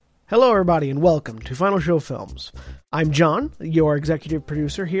Hello, everybody, and welcome to Final Show Films. I'm John, your executive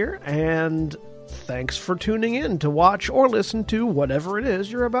producer here, and thanks for tuning in to watch or listen to whatever it is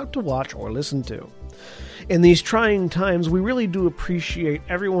you're about to watch or listen to. In these trying times, we really do appreciate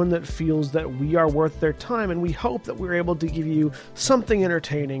everyone that feels that we are worth their time, and we hope that we're able to give you something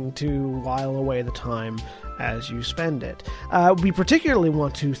entertaining to while away the time as you spend it. We particularly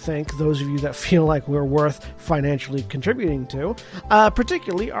want to thank those of you that feel like we're worth financially contributing to,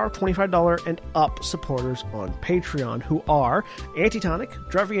 particularly our $25 and up supporters on Patreon, who are Antitonic,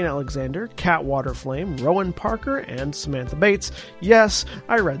 Drevian Alexander, Cat Waterflame, Rowan Parker, and Samantha Bates. Yes,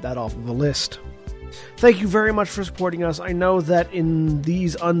 I read that off of a list. Thank you very much for supporting us. I know that in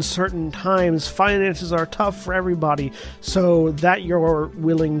these uncertain times, finances are tough for everybody, so that you're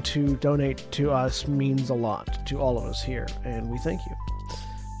willing to donate to us means a lot to all of us here, and we thank you.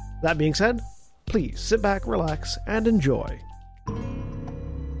 That being said, please sit back, relax, and enjoy.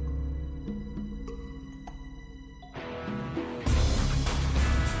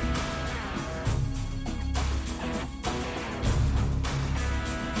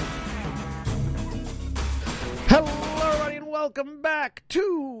 Hello, everybody, and welcome back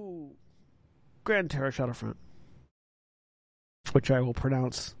to Gran, Terra, Shadowfront, which I will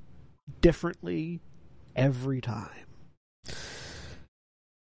pronounce differently every time.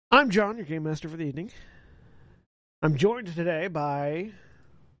 I'm John, your game master for the evening. I'm joined today by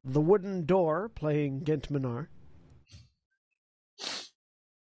the Wooden Door playing Gent Minar,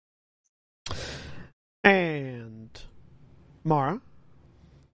 and Mara,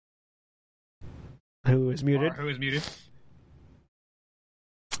 who is muted.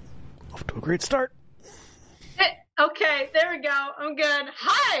 Off to a great start. Okay, there we go. I'm good.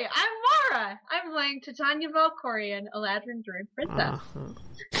 Hi, I'm Mara. I'm playing Titania Valkorian, Eladrin Druid Princess.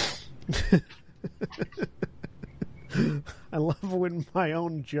 I love when my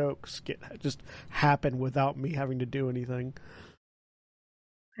own jokes just happen without me having to do anything.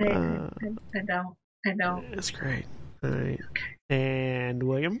 I don't. That's great. All right. And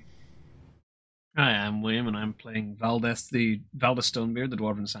William? Hi, I'm William, and I'm playing Valdez Stonebeard, the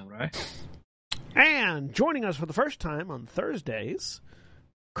Dwarven Samurai. And joining us for the first time on Thursdays,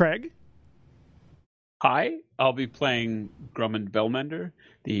 Craig. Hi, I'll be playing Grummond Bellmender,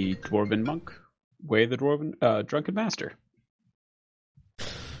 the Dwarven Monk, Way the Dwarven Drunken Master.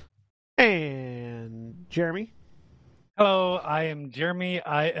 And Jeremy. Hello, I am Jeremy.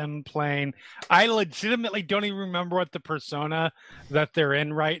 I am playing... I legitimately don't even remember what the persona that they're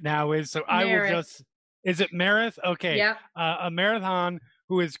in right now is, so I will just... Is it Marith? Okay. Yep. A Marathon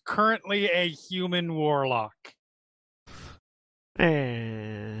who is currently a human warlock.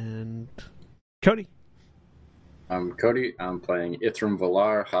 And Cody. I'm Cody. I'm playing Ithram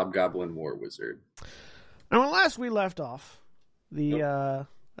Valar, Hobgoblin War Wizard. And when last we left off, oh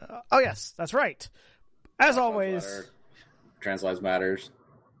yes, that's right. As always... Trans Lives Matters,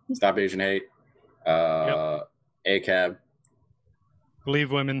 Stop Asian Hate, ACAB.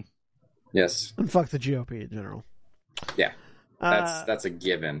 Believe women. Yes. And fuck the GOP in general. Yeah. That's a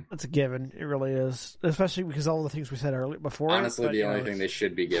given. That's a given. It really is. Especially because all the things we said earlier before. Honestly, the only thing they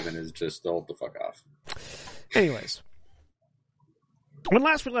should be given is just to hold the fuck off. Anyways. When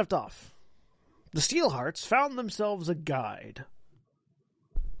last we left off, the Steelhearts found themselves a guide.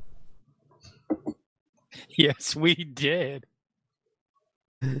 Yes, we did.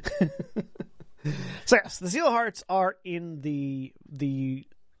 So yes, the Steelhearts are in the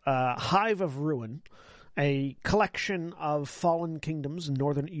Hive of Ruin, a collection of fallen kingdoms in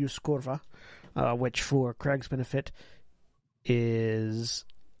northern Euskorva, which, for Craig's benefit, is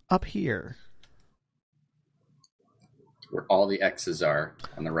up here. Where all the X's are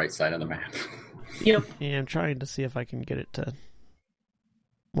on the right side of the map. Yep. And I'm trying to see if I can get it to...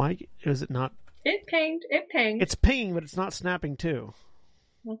 Why is it not... It pinged. It's pinging, but it's not snapping too.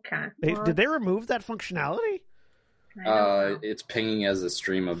 Okay. Did they remove that functionality? It's pinging as a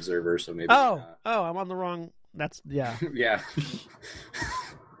stream observer, so maybe. Oh, I'm on the wrong. That's yeah. Yeah.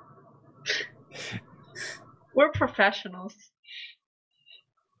 We're professionals.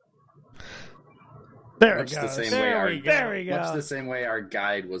 There Much we go. the same There way we go. Much the same way our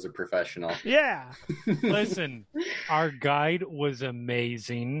guide was a professional. Yeah. Listen, our guide was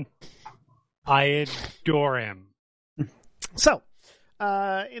amazing. I adore him. So,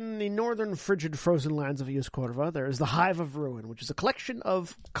 in the northern frigid frozen lands of Eos Corva, there is the Hive of Ruin, which is a collection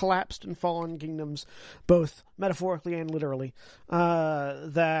of collapsed and fallen kingdoms, both metaphorically and literally,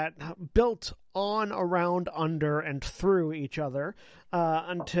 that built on, around, under, and through each other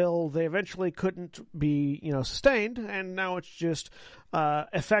until they eventually couldn't be, sustained, and now it's just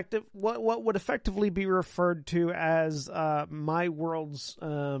effective. What would effectively be referred to as my world's.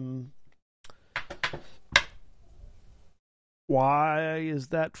 Why is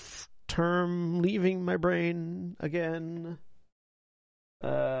that term leaving my brain again?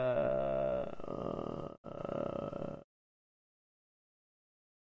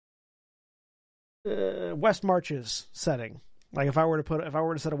 West Marches setting. Like if I were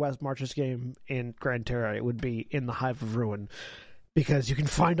to set a West Marches game in Gran Terra, it would be in the Hive of Ruin, because you can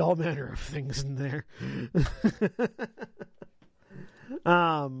find all manner of things in there.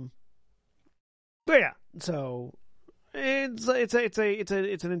 But yeah, so it's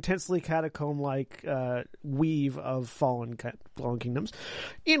an intensely catacomb-like weave of fallen kingdoms,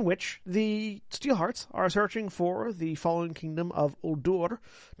 in which the Steelhearts are searching for the fallen kingdom of Uldur,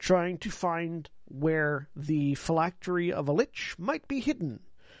 trying to find where the phylactery of a lich might be hidden,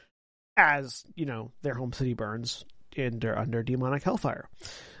 as their home city burns under demonic hellfire.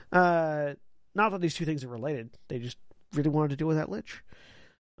 Not that these two things are related; they just really wanted to deal with that lich.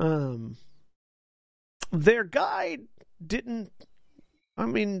 Their guide didn't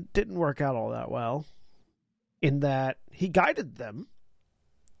work out all that well, in that he guided them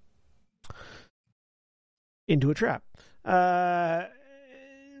into a trap.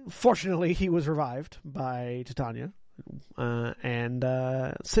 Fortunately, he was revived by Titania and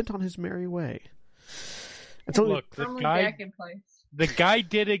sent on his merry way. And so, look, the guide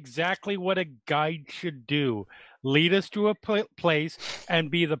did exactly what a guide should do: lead us to a place and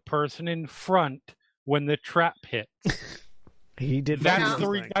be the person in front when the trap hits. He did.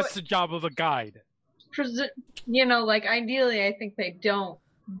 That's the job of a guide. Ideally, I think they don't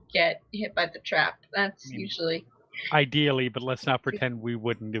get hit by the trap. That's usually ideally, but let's not pretend we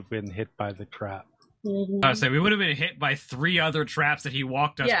wouldn't have been hit by the trap. Mm-hmm. I say we would have been hit by 3 other traps that he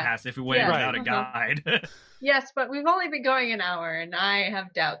walked us past if we went without a guide. Yes, but we've only been going an hour, and I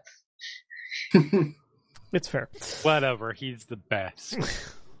have doubts. It's fair. Whatever, he's the best.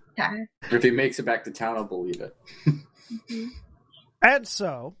 If he makes it back to town, I'll believe it. Mm-hmm. And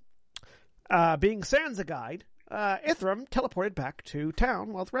so, being sans a guide, Ithram teleported back to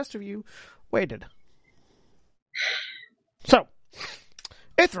town while the rest of you waited. So,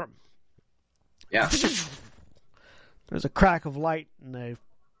 Ithram. Yeah. There's a crack of light and a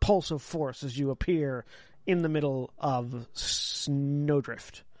pulse of force as you appear in the middle of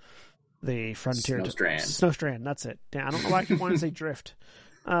Snowdrift. The frontier. Snowstrand, that's it. Yeah, I don't know why I keep wanting to say drift.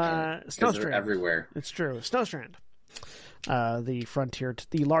 Snowstrand. Everywhere. It's true. Snowstrand.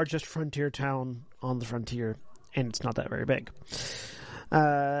 The largest frontier town on the frontier, and it's not that very big.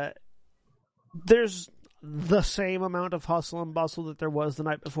 There's the same amount of hustle and bustle that there was the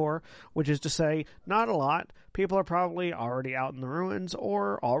night before, which is to say, not a lot. People are probably already out in the ruins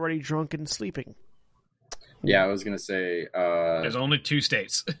or already drunk and sleeping. Yeah, I was going to say... There's only 2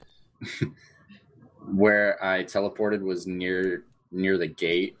 states. Where I teleported was near the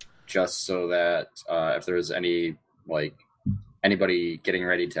gate, just so that if there was anybody getting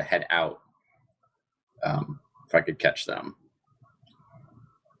ready to head out, if I could catch them.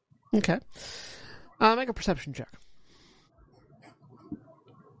 Okay. Make a perception check.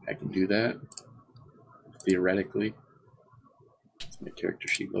 I can do that. Theoretically. My character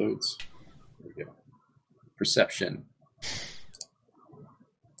sheet loads. There we go. Perception.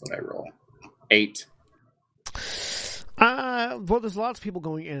 What I roll? 8. Well, there's lots of people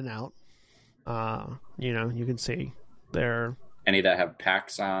going in and out. You can see there. Any that have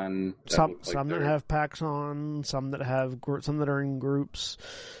packs on? Some that have packs on. Some that are in groups.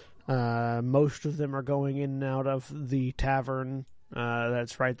 Most of them are going in and out of the tavern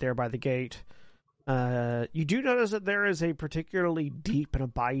that's right there by the gate. You do notice that there is a particularly deep and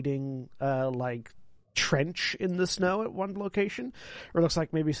abiding trench in the snow at one location, or it looks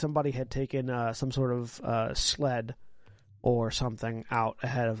like maybe somebody had taken some sort of sled or something out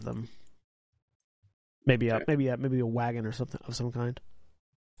ahead of them. Maybe a wagon or something of some kind.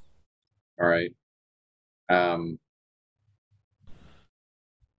 All right.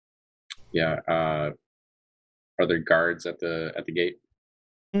 Yeah. Are there guards at the gate?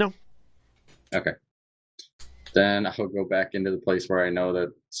 No. Okay. Then I'll go back into the place where I know that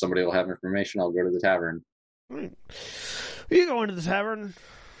somebody will have information. I'll go to the tavern. Right. You go into the tavern.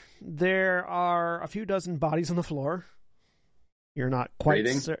 There are a few dozen bodies on the floor. You're not quite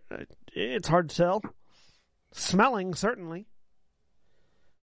certain. It's hard to tell. Smelling, certainly.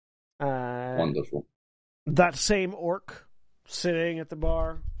 Wonderful. That same orc sitting at the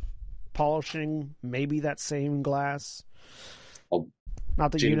bar, polishing maybe that same glass. I'll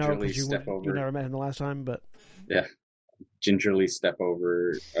Not that you know, because gingerly you never met him the last time, but yeah, gingerly step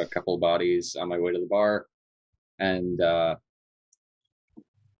over a couple bodies on my way to the bar, and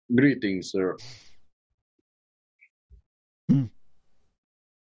greetings, sir.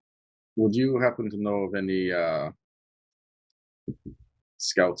 Would you happen to know of any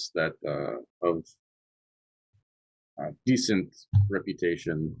scouts that of decent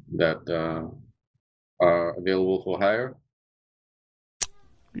reputation that are available for hire?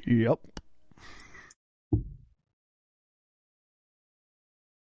 Yep.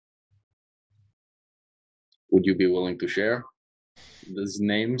 Would you be willing to share these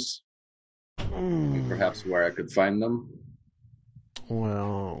names? And perhaps where I could find them?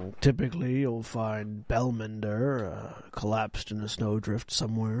 Well, typically you'll find Bellmender collapsed in a snowdrift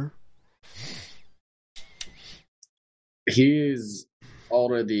somewhere. He is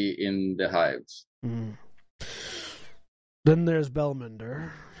already in the hives. Then there's Bellmender,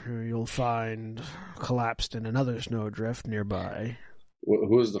 who you'll find collapsed in another snowdrift nearby.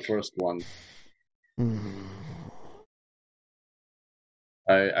 Who is the first one?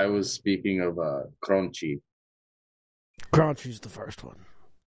 I was speaking of Crunchy. Crunchy's the first one.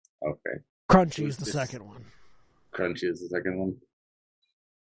 Okay. Crunchy's the second one. Crunchy is the second one.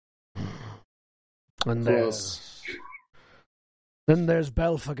 And then there's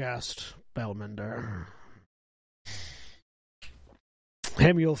Belfagast Bellmender.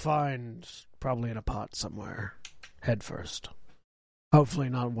 Him you'll find probably in a pot somewhere, head first. Hopefully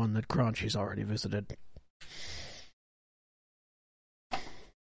not one that Crunchy's already visited.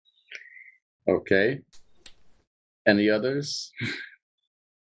 Okay. Any others?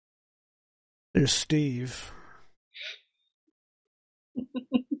 There's Steve.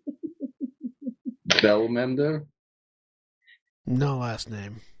 Bellmender? No last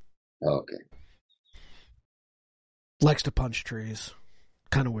name. Okay. Likes to punch trees.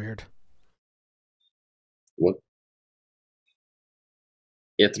 Kind of weird. What?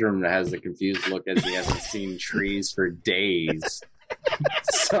 Ithram has a confused look as he hasn't seen trees for days.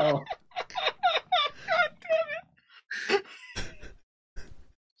 So...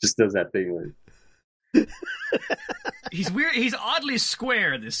 just does that thing where... He's weird. He's oddly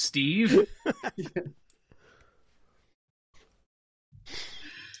square, this Steve.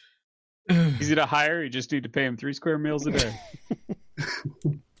 Easy to hire. You just need to pay him 3 square meals a day.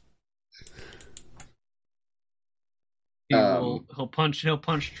 He'll punch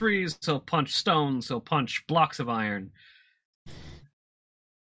trees. He'll punch stones. He'll punch blocks of iron.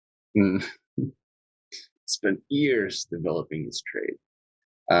 Spent years developing this trade.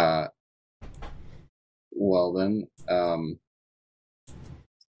 Well then,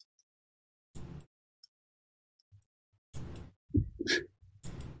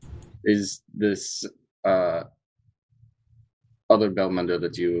 is this other Bellmender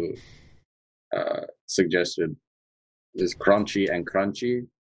that you suggested is Crunchy and Crunchy?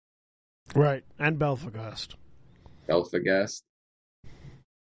 Right, and Belfagast. Belfagast.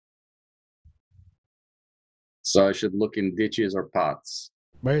 So I should look in ditches or pots.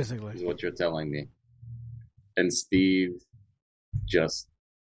 Basically. Is what you're telling me. And Steve just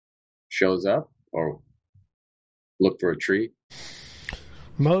shows up or look for a tree?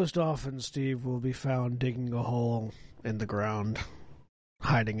 Most often Steve will be found digging a hole in the ground,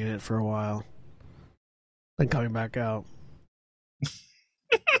 hiding in it for a while, then coming back out.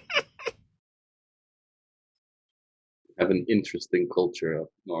 Have an interesting culture up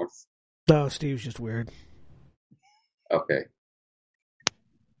north. No, Steve's just weird. Okay.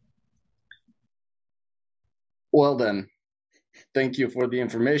 Well then, thank you for the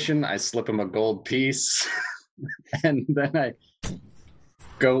information. I slip him a gold piece, and then I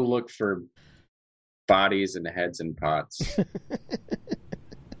go look for bodies and heads in pots.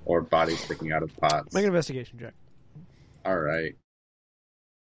 Or bodies sticking out of pots. Make an investigation check. All right.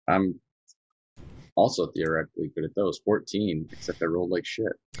 I'm also theoretically good at those. 14, except I rolled like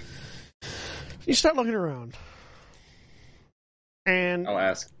shit. You start looking around. And I'll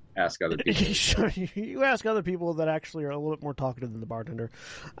ask other people. You ask other people that actually are a little bit more talkative than the bartender.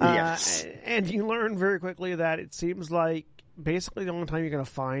 Yes. And you learn very quickly that it seems like basically the only time you're going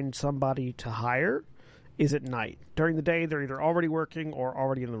to find somebody to hire is at night. During the day, they're either already working or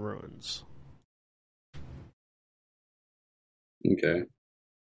already in the ruins. Okay.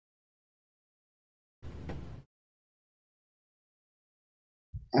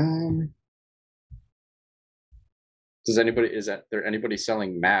 Is there anybody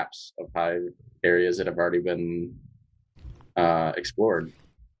selling maps of hive areas that have already been explored?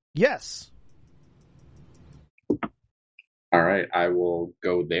 Yes. All right, I will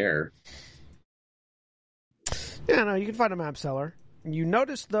go there. Yeah, no, you can find a map seller. You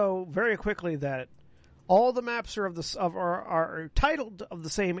notice, though, very quickly that all the maps are are titled of the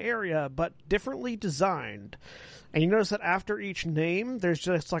same area, but differently designed. And you notice that after each name, there's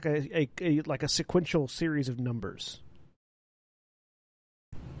just like a sequential series of numbers.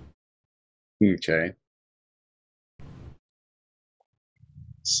 Okay.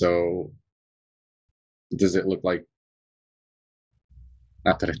 So, does it look like?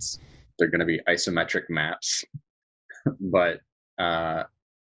 Not that they're going to be isometric maps, but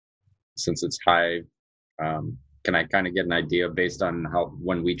since it's Hive, can I kind of get an idea based on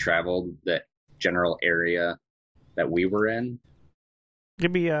when we traveled, the general area that we were in?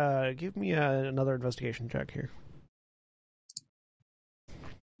 Give me another investigation check here.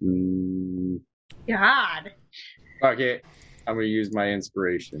 God. Okay, I'm going to use my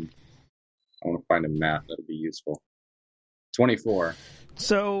inspiration. I want to find a map that'll be useful. 24.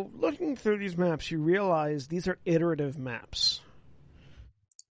 So, looking through these maps, you realize these are iterative maps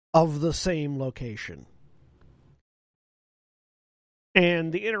of the same location.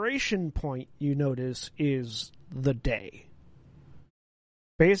 And the iteration point, you notice, is the day.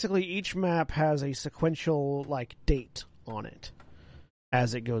 Basically, each map has a sequential, date on it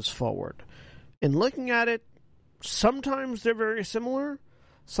as it goes forward. And looking at it, sometimes they're very similar,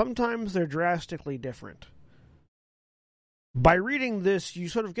 sometimes they're drastically different. By reading this, you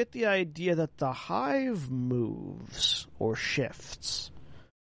sort of get the idea that the Hive moves or shifts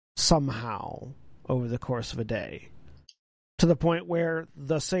somehow over the course of a day, to the point where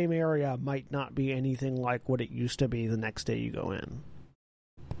the same area might not be anything like what it used to be the next day you go in.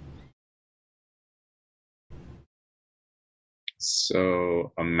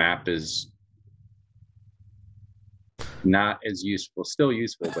 So a map is not as useful, still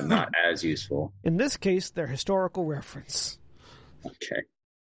useful, but not as useful. In this case, they're historical reference. Okay.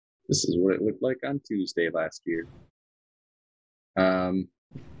 This is what it looked like on Tuesday last year.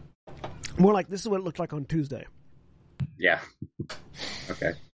 More like this is what it looked like on Tuesday. Yeah.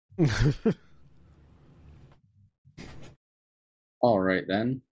 Okay. All right,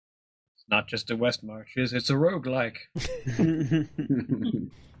 then. It's not just a West Marches, it's a roguelike.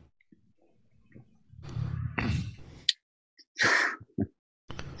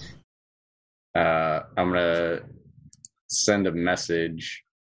 I'm going to send a message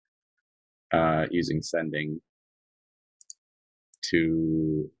using sending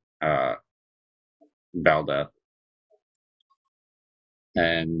to Valdeth.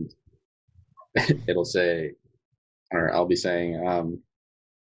 And it'll say, or I'll be saying,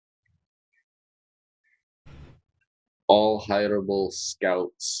 all hireable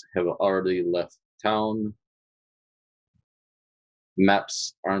scouts have already left town.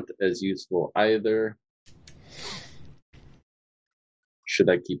 Maps aren't as useful either. Should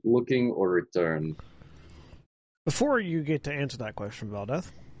I keep looking or return? Before you get to answer that question,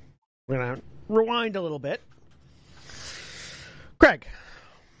 Valdeth, we're going to rewind a little bit. Craig.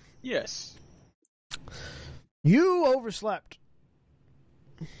 Yes. You overslept.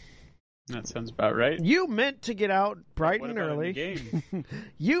 That sounds about right. You meant to get out bright What and about in the early. game?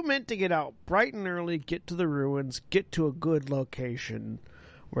 You meant to get out bright and early, get to the ruins, get to a good location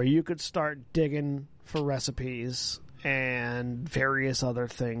where you could start digging for recipes and various other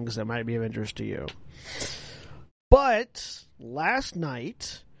things that might be of interest to you. But last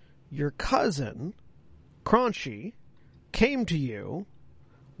night, your cousin, Crunchy, came to you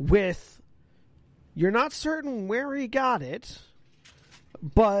with, you're not certain where he got it,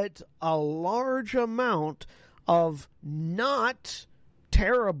 but a large amount of not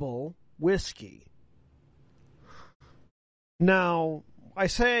terrible whiskey. Now, I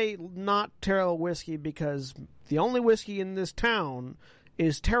say not terrible whiskey because the only whiskey in this town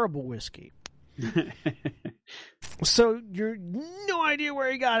is terrible whiskey. So you're no idea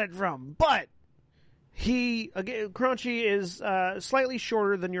where he got it from, but Crunchy is slightly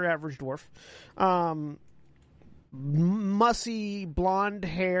shorter than your average dwarf. Mussy blonde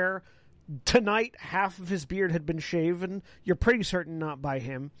hair. Tonight, half of his beard had been shaven. You're pretty certain not by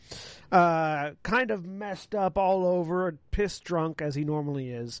him. Kind of messed up all over, pissed drunk as he normally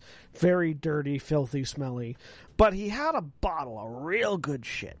is. Very dirty, filthy, smelly. But he had a bottle of real good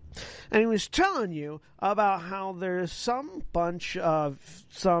shit. And he was telling you about how there's some bunch of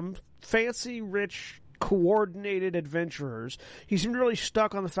some fancy, rich, coordinated adventurers. He seemed really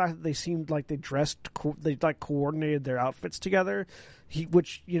stuck on the fact that they seemed like they coordinated their outfits together,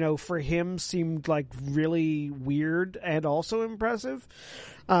 which, for him seemed like really weird and also impressive.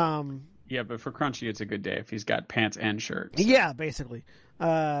 Yeah, but for Crunchy, it's a good day if he's got pants and shirt. So. Yeah, basically.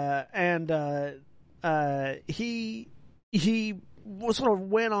 He sort of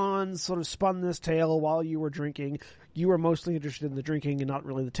went on, sort of spun this tale while you were drinking. You were mostly interested in the drinking and not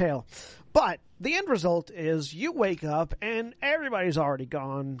really the tale. But the end result is you wake up and everybody's already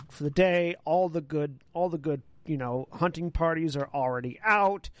gone for the day. All the good, hunting parties are already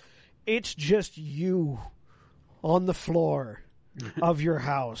out. It's just you on the floor of your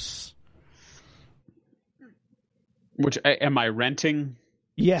house. Which, am I renting?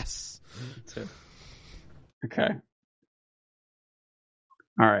 Yes. Okay.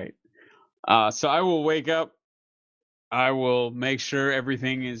 All right. So I will wake up. I will make sure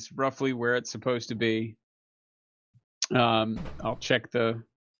everything is roughly where it's supposed to be. I'll check the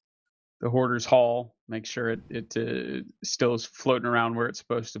hoarder's hall, make sure it still is floating around where it's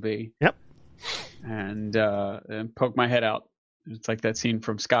supposed to be. Yep. And poke my head out. It's like that scene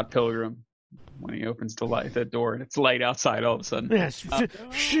from Scott Pilgrim when he opens that door and it's light outside all of a sudden. Yes.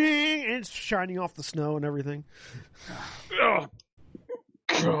 It's shining off the snow and everything. Oh,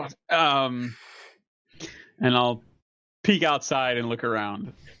 God. And I'll peek outside and look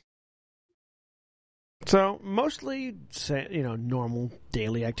around. So mostly, normal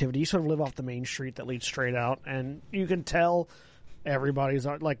daily activity. You sort of live off the main street that leads straight out, and you can tell everybody's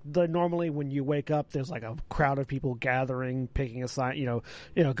normally when you wake up, there's like a crowd of people gathering, picking a sign,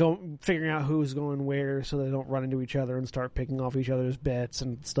 figuring out who's going where, so they don't run into each other and start picking off each other's bets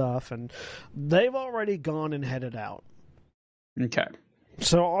and stuff. And they've already gone and headed out. Okay.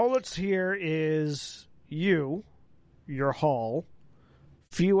 So all that's here is you, your hall,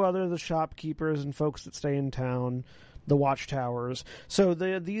 few other the shopkeepers and folks that stay in town, the watchtowers. So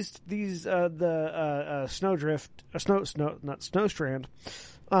Snowstrand.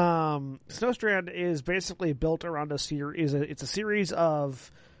 Snowstrand is basically built around a series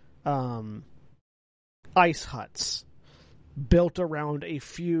of ice huts built around a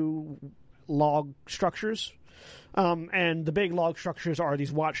few log structures. And the big log structures are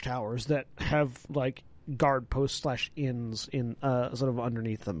these watchtowers that have like guard posts / inns in sort of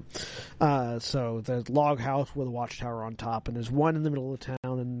underneath them. So there's log house with a watchtower on top, and there's one in the middle of town,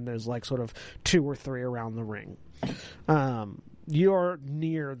 and there's like sort of 2 or 3 around the ring. You're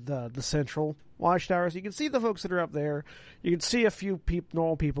near the central watchtower, so you can see the folks that are up there. You can see a few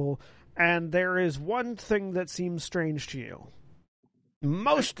normal people, and there is one thing that seems strange to you.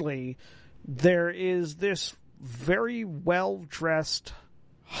 Mostly, there is this very well-dressed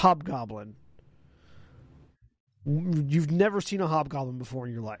hobgoblin. You've never seen a hobgoblin before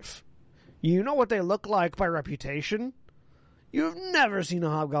in your life. You know what they look like by reputation. You've never seen a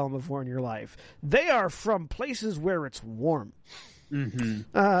hobgoblin before in your life. They are from places where it's warm,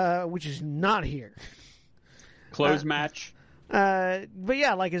 which is not here. Clothes match. But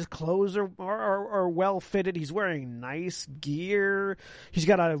yeah, like his clothes are well fitted. He's wearing nice gear. He's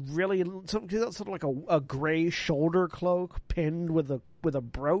got a really sort of like a gray shoulder cloak pinned with a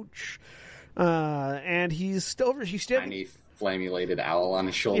brooch. And he's standing. Tiny flamulated owl on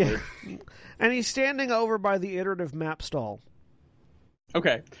his shoulder. Yeah. And he's standing over by the iterative map stall.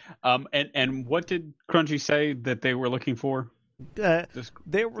 Okay. And what did Crunchy say that they were looking for?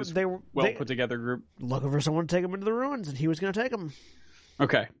 They were put together group looking for someone to take them into the ruins, and he was going to take them.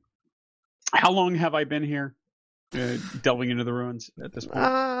 Okay. How long have I been here, delving into the ruins at this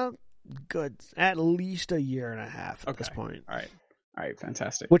point? Good. At least 1.5 years at this point. All right,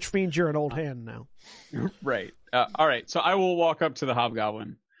 fantastic. Which means you're an old hand now. Right. All right, so I will walk up to the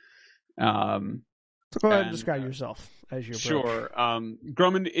hobgoblin. So go ahead and describe yourself as you approach. Sure.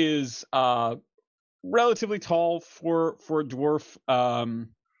 Grumman is relatively tall for a dwarf.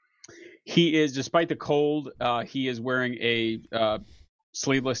 He is, despite the cold, he is wearing a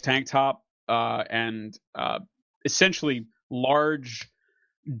sleeveless tank top and essentially large,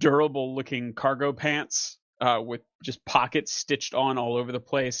 durable-looking cargo pants with just pockets stitched on all over the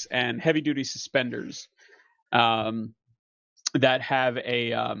place, and heavy-duty suspenders that have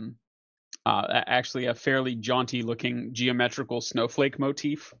actually a fairly jaunty-looking geometrical snowflake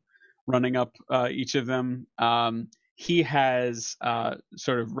motif running up each of them. He has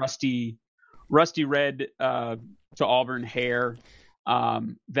sort of rusty red to auburn hair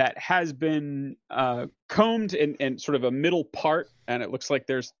that has been combed in sort of a middle part, and it looks like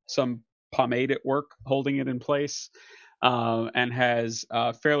there's some pomade at work holding it in place, and has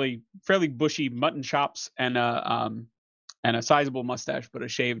fairly bushy mutton chops and a sizable mustache, but a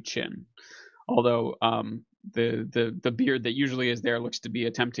shaved chin. Although the beard that usually is there looks to be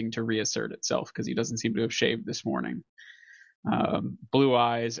attempting to reassert itself because he doesn't seem to have shaved this morning. Blue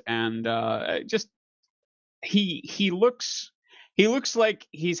eyes, and just he looks He looks like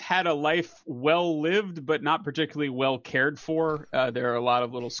he's had a life well lived, but not particularly well cared for. There are a lot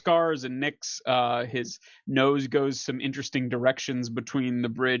of little scars and nicks. His nose goes some interesting directions between the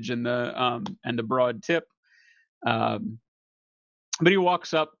bridge and the broad tip. But he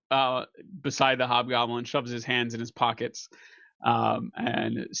walks up beside the hobgoblin, shoves his hands in his pockets,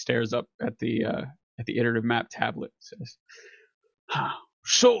 and stares up at the iterative map tablet. Says,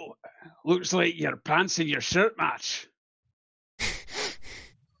 "So, looks like your pants and your shirt match."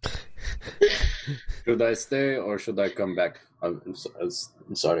 Should I stay or should I come back? I'm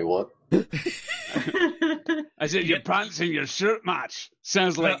sorry, what? I said your pants and your shirt match.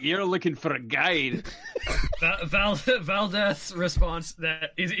 Sounds like you're looking for a guide. Valdeth's response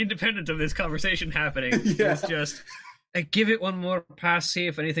that is independent of this conversation happening is just, give it one more pass, see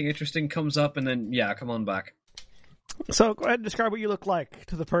if anything interesting comes up, and then, come on back. So go ahead and describe what you look like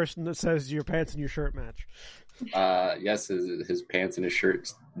to the person that says your pants and your shirt match. Yes, his pants and his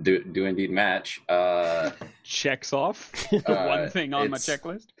shirt do indeed match. Checks off one thing on my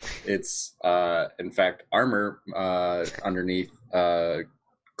checklist. It's in fact armor underneath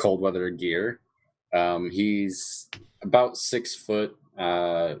cold weather gear. He's about 6 foot,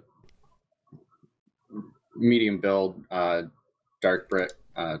 medium build, dark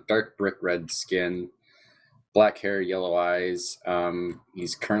brick red skin, black hair, yellow eyes.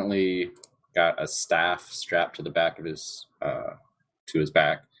 He's currently got a staff strapped to the back of his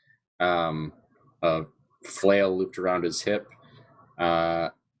back, a flail looped around his hip,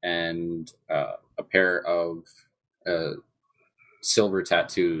 and a pair of silver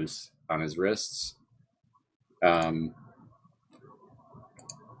tattoos on his wrists.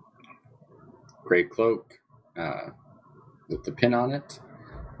 Gray cloak with the pin on it.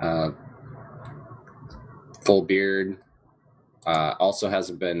 Full beard. Also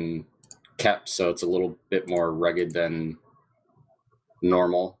hasn't been kept, so it's a little bit more rugged than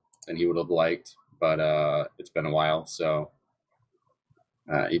normal than he would have liked, but it's been a while, so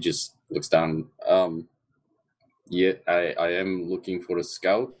he just looks down. I am looking for a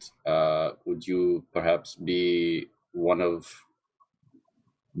scout. Would you perhaps be one of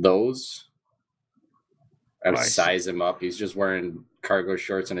those? I size him up. He's just wearing cargo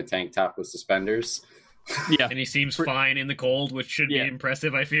shorts and a tank top with suspenders. Yeah, and he seems fine in the cold, which should be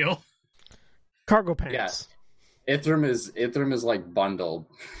impressive, I feel. Cargo pants. Yeah. Ithram is like bundled.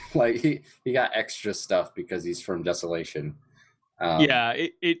 Like he got extra stuff because he's from Desolation.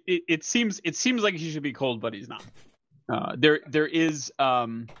 It seems like he should be cold, but he's not. There is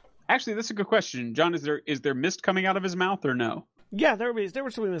actually, that's a good question, John. Is there mist coming out of his mouth or no? Yeah, there was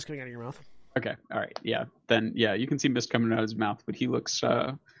some mist coming out of your mouth. Okay, all right, yeah. Then you can see mist coming out of his mouth, but he looks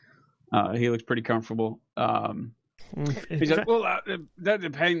pretty comfortable. He's like, well, that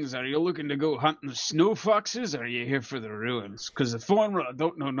depends. Are you looking to go hunting the snow foxes, or are you here for the ruins? Because the former I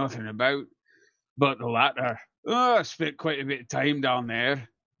don't know nothing about, but the latter, I spent quite a bit of time down there.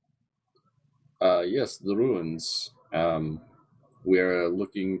 Yes, the ruins. We are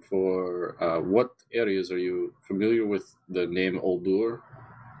looking for what areas are you familiar with the name Uldur?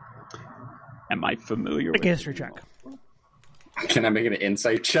 Am I familiar with a history check? Can I make an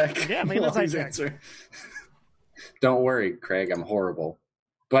insight check? Yeah, make an insight check. Answer? Don't worry, Craig, I'm horrible.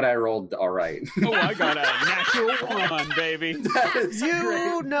 But I rolled all right. Oh, I got a natural 1, baby.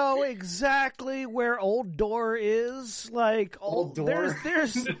 You know exactly where Old Door is. Like Old Door.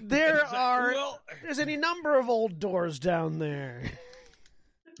 There's any number of old doors down there.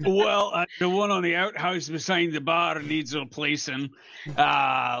 Well, the one on the outhouse beside the bar needs replacing.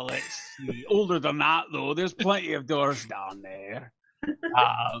 Let's see. Older than that, though, there's plenty of doors down there.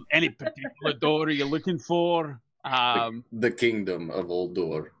 Any particular door are you looking for? The kingdom of Old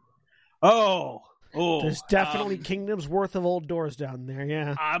Door. Oh, there's definitely kingdoms worth of old doors down there.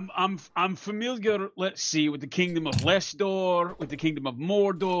 Yeah, I'm familiar. Let's see, with the kingdom of Lesdor, with the kingdom of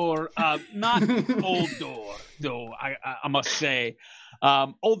Mordor. Not Old Door, though. I must say.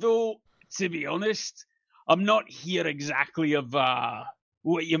 Although, to be honest, I'm not here exactly of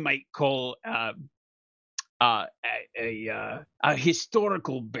what you might call a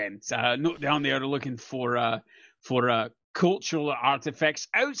historical bent. Note down there looking for cultural artifacts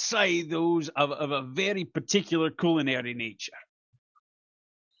outside those of a very particular culinary nature.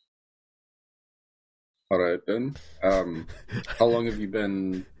 All right, then. How long have you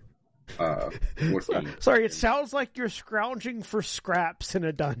been working? Sorry, it sounds like you're scrounging for scraps in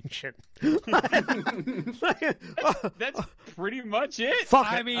a dungeon. That's pretty much it.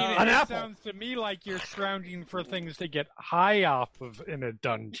 I mean, it sounds to me like you're scrounging for things to get high off of in a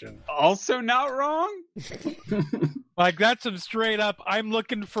dungeon. Also not wrong. Like, that's some straight up, I'm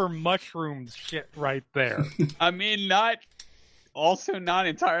looking for mushrooms shit right there. I mean, not also not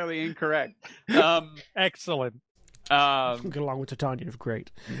entirely incorrect. Excellent. Get along with Titania,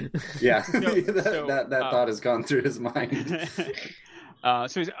 great. Yeah, that thought has gone through his mind.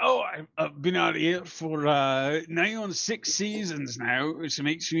 So he's I've been out here for nigh on 6 seasons now, which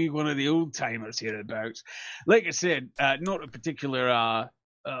makes me one of the old timers hereabouts. Like I said, not a particular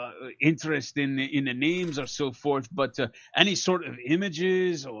interest in the names or so forth, but any sort of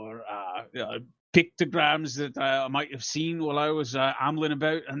images or pictograms that I might have seen while I was ambling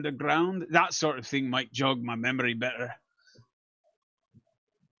about underground, that sort of thing might jog my memory better.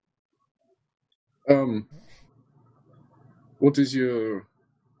 What is your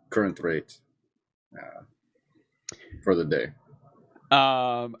current rate for the day?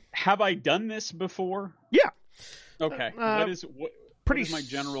 Have I done this before? Yeah. Okay. What is my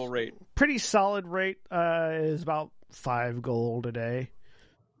general rate? Pretty solid rate is about 5 gold a day.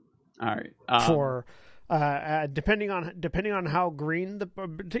 All right. For depending on how green or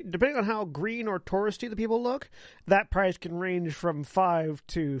touristy the people look, that price can range from 5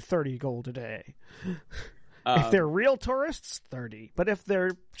 to 30 gold a day. If they're real tourists, 30. But if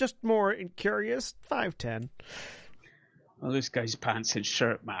they're just more curious, 5-10. Well, this guy's pants and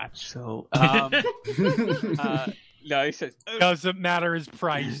shirt match, so no, he says doesn't matter his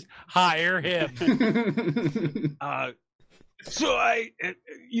price. Hire him. So I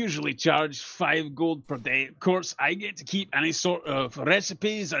usually charge 5 gold per day. Of course, I get to keep any sort of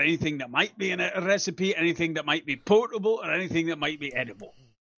recipes or anything that might be in a recipe, anything that might be potable or anything that might be edible.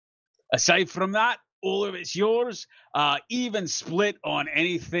 Aside from that, all of it's yours. Even split on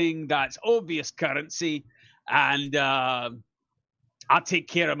anything that's obvious currency, and I'll take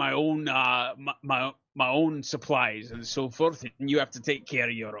care of my own my own supplies and so forth, and you have to take care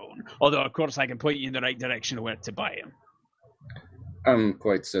of your own. Although, of course, I can point you in the right direction of where to buy them. I'm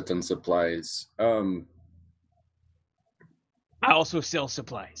quite set on supplies. I also sell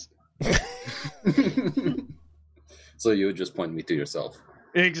supplies. So you would just point me to yourself.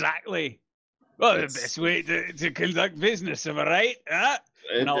 Exactly. Well, the best way to conduct business, am I right? Huh?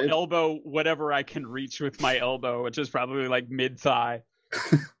 And I'll elbow whatever I can reach with my elbow, which is probably like mid-thigh.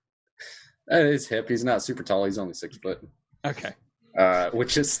 He's hip. He's not super tall. He's only 6 foot. Okay.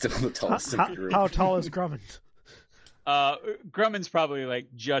 Which is still the tallest in the group. How tall is Grummond? Grummond's probably like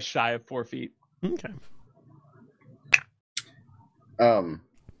just shy of 4 feet. Okay.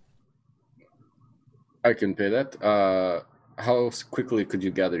 I can pay that. How quickly could you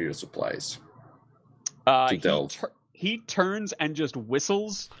gather your supplies? He turns and just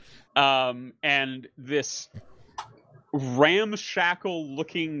whistles, and this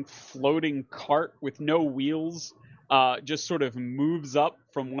ramshackle-looking floating cart with no wheels just sort of moves up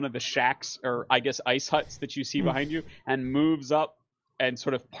from one of the shacks, or I guess ice huts that you see behind you, and moves up and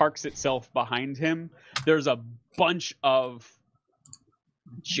sort of parks itself behind him. There's a bunch of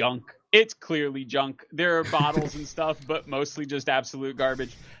junk. It's clearly junk. There are bottles and stuff, but mostly just absolute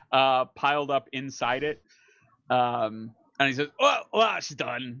garbage piled up inside it. And he says, well, that's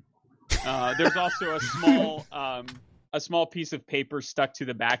done. There's also a small piece of paper stuck to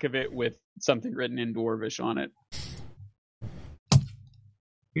the back of it with something written in Dwarvish on it.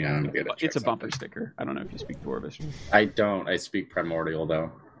 Yeah, I'm good at It's a bumper sticker. I don't know if you speak Dwarvish. I don't. I speak Primordial,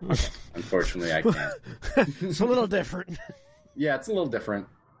 though. Unfortunately, I can't. It's a little different. Yeah, it's a little different.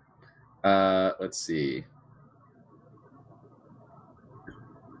 Let's see.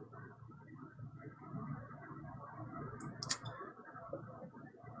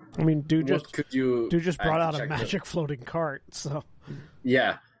 I mean, dude just brought out a magic floating cart, so.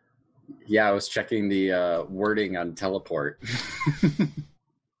 Yeah, I was checking the wording on teleport.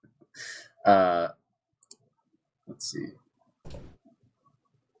 Let's see.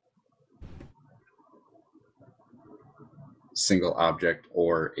 Single object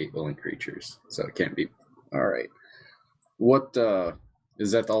or 8 willing creatures, so it can't be. All right. What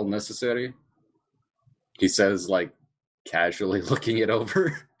is that all necessary? He says, like, casually looking it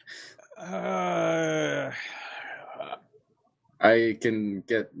over. I can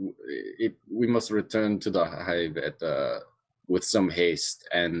get it. We must return to the hive with some haste,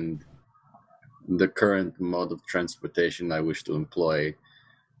 and the current mode of transportation I wish to employ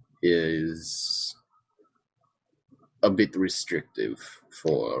is a bit restrictive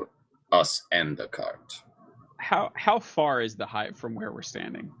for us and the cart. How far is the hive from where we're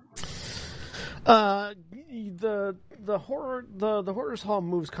standing? The hoarder's hall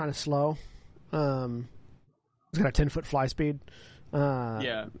moves kind of slow. It's got a 10-foot fly speed.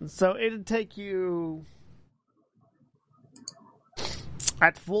 Yeah. So it'd take you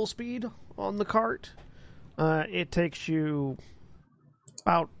at full speed on the cart. It takes you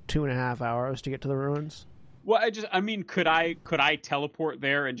about 2.5 hours to get to the ruins. Well, could I teleport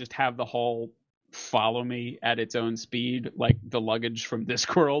there and just have the hull follow me at its own speed, like the luggage from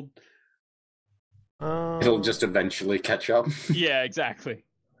Discworld? It'll just eventually catch up. Yeah, exactly.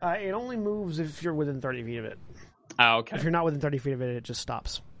 It only moves if you're within 30 feet of it. Oh, okay. If you're not within 30 feet of it, it just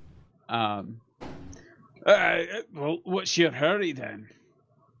stops. Well, what's your hurry then?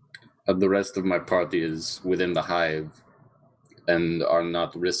 The rest of my party is within the hive and are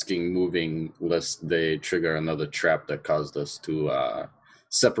not risking moving lest they trigger another trap that caused us to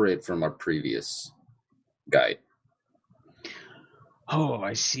separate from our previous guide. Oh,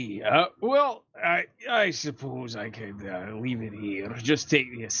 I see. Well, I suppose I could leave it here. Just take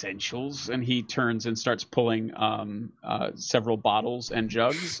the essentials. And he turns and starts pulling several bottles and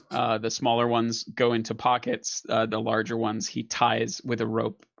jugs. The smaller ones go into pockets. The larger ones he ties with a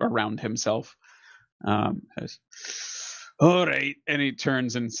rope around himself. All right. And he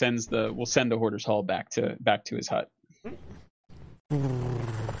turns and we'll send the Hoarder's Hall back to his hut.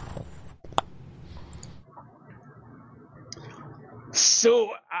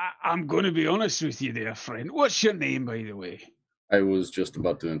 So, I'm going to be honest with you there, friend. What's your name, by the way? I was just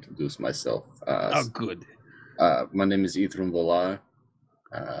about to introduce myself. Good. My name is Ithram Valar.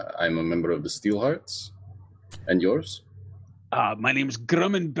 I'm a member of the Steelhearts. And yours? My name's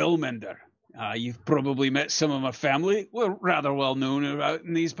Grumman Bellmender. You've probably met some of my family. We're rather well known out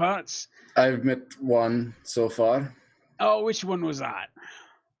in these parts. I've met one so far. Oh, which one was that?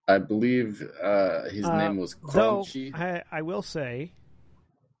 I believe his name was Crunchy. Though, I will say,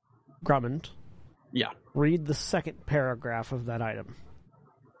 Grummond. Yeah. Read the second paragraph of that item.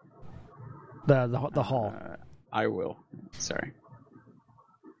 The hall. I will. Sorry.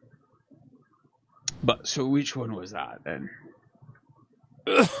 But, so which one was that, then?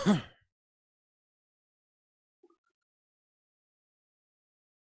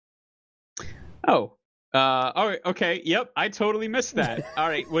 Oh. All right, okay, yep, I totally missed that. All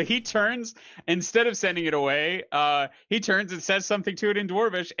right, well, he turns, instead of sending it away, he turns and says something to it in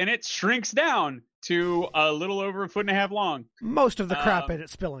Dwarvish, and it shrinks down to a little over 1.5 feet long. Most of the crap in it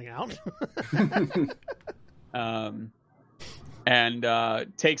spilling out. And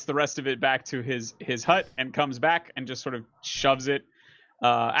takes the rest of it back to his hut and comes back and just sort of shoves it.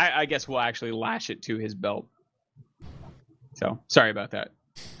 I guess we'll actually lash it to his belt. So, sorry about that.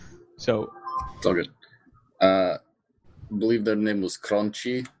 So... It's all good. I believe their name was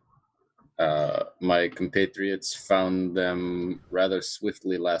Crunchy. My compatriots found them rather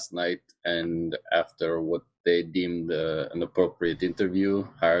swiftly last night, and after what they deemed an appropriate interview,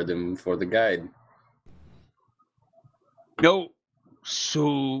 hired them for the guide. No,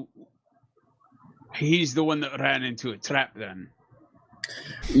 so he's the one that ran into a trap then?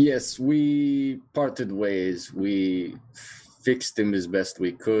 Yes, we parted ways. We fixed him as best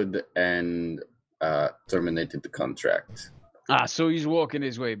we could and terminated the contract. So he's walking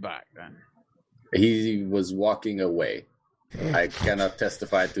his way back then? He was walking away. I cannot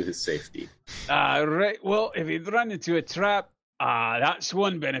testify to his safety. Right, well, if he'd run into a trap, that's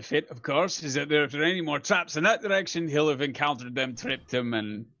one benefit, of course, is that if there are any more traps in that direction, he'll have encountered them, tripped him,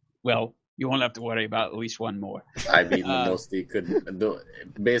 and, well, you won't have to worry about at least one more. I mean, the most he could do,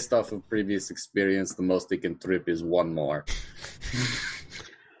 based off of previous experience, the most he can trip is one more.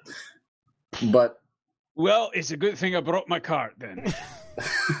 But... Well, it's a good thing I brought my cart, then.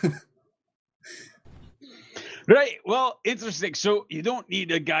 Right, well, interesting. So you don't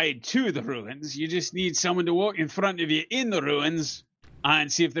need a guide to the ruins. You just need someone to walk in front of you in the ruins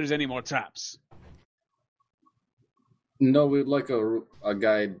and see if there's any more traps. No, we'd like a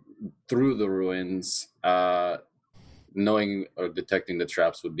guide through the ruins. Knowing or detecting the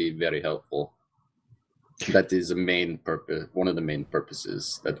traps would be very helpful. That is a main purpose, one of the main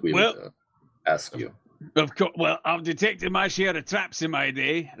purposes that we would ask you. Of course. Well, I've detected my share of traps in my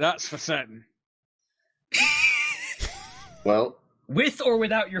day. That's for certain. Well, with or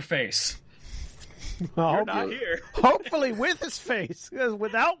without your face? Well, you're not here. Hopefully with his face, because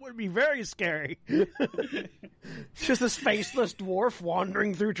without would be very scary. Just this faceless dwarf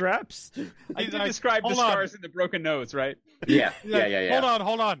wandering through traps. I did describe the scars and the broken nose, right? Yeah.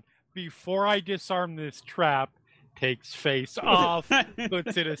 Hold on. Before I disarm this trap, takes face off,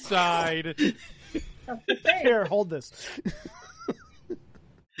 puts it aside. Here, hold this.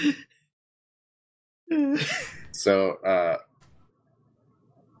 So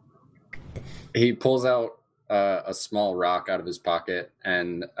he pulls out a small rock out of his pocket,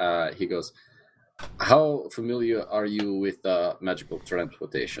 and he goes, "How familiar are you with magical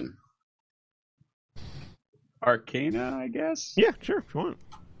transportation?" Arcana, I guess? Yeah, sure, if you want.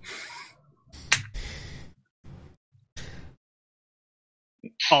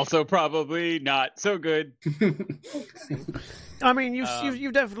 Also, probably not so good. I mean,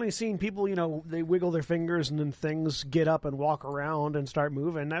 you've definitely seen people. They wiggle their fingers and then things get up and walk around and start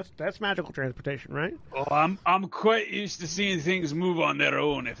moving. That's magical transportation, right? Oh, I'm quite used to seeing things move on their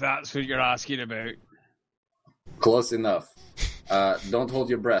own. If that's what you're asking about. Close enough. Don't hold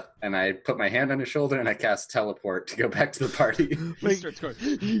your breath. And I put my hand on his shoulder and I cast teleport to go back to the party. He starts going.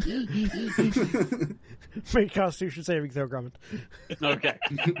 Make Constitution saving throw, Grumman. Okay.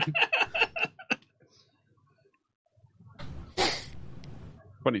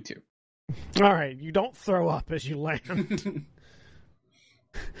 22. All right, you don't throw up as you land.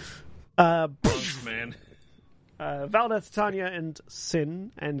 Man. Valdeth, Tanya, and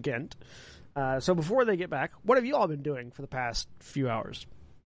Sin and Gent. So before they get back, what have you all been doing for the past few hours?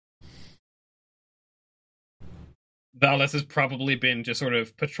 Valdeth has probably been just sort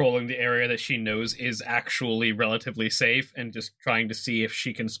of patrolling the area that she knows is actually relatively safe and just trying to see if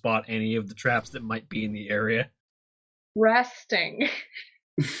she can spot any of the traps that might be in the area. Resting.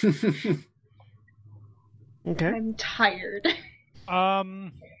 Okay. I'm tired.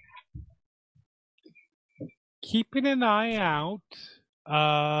 Keeping an eye out.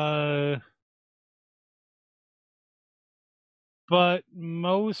 But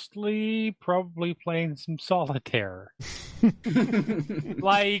mostly probably playing some solitaire.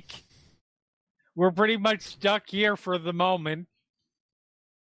 Like, we're pretty much stuck here for the moment.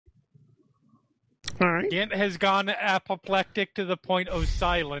 All right. Gent has gone apoplectic to the point of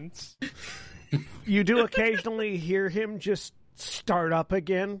silence. You do occasionally hear him just start up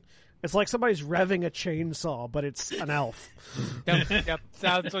again. It's like somebody's revving a chainsaw, but it's an elf. Yep,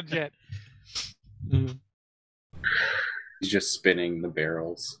 sounds legit. He's just spinning the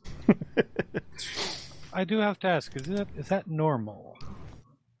barrels. I do have to ask, is that normal?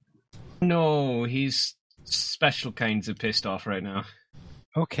 No, he's special kinds of pissed off right now.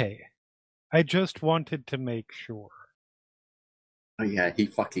 Okay. I just wanted to make sure. Oh yeah, he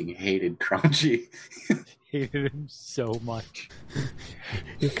fucking hated Crunchy. Hated him so much.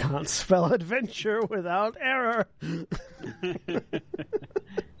 You can't spell adventure without error.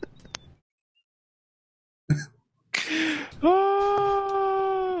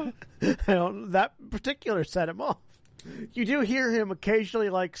 That particular set him off. You do hear him occasionally,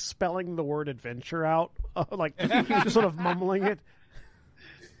 like, spelling the word adventure out, like, just sort of mumbling it.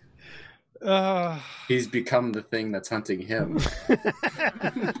 He's become the thing that's hunting him.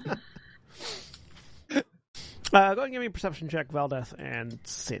 Go ahead and give me a perception check, Valdeth and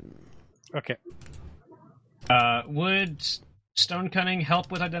Sin. Okay. Would stone cunning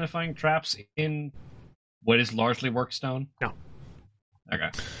help with identifying traps in what is largely work stone? No. Okay.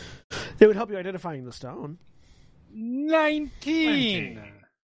 They would help you identifying the stone. 19!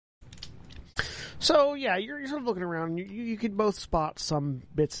 So, yeah, you're sort of looking around. You could both spot some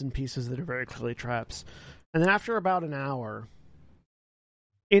bits and pieces that are very clearly traps. And then after about an hour,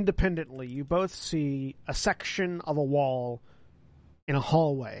 independently, you both see a section of a wall in a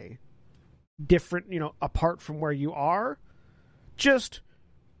hallway, different, apart from where you are, just...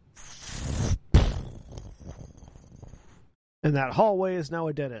 And that hallway is now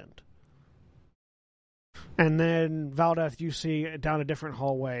a dead end. And then, Valdeth, you see down a different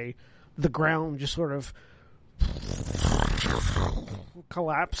hallway, the ground just sort of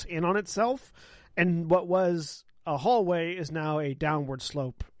collapse in on itself, and what was a hallway is now a downward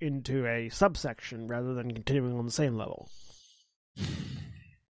slope into a subsection rather than continuing on the same level.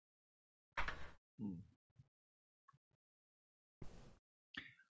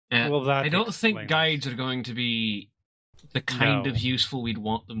 Well, that I don't think explains. guides are going to be the kind of useful we'd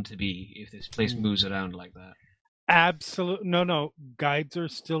want them to be if this place moves around like that. Absolutely. No. Guides are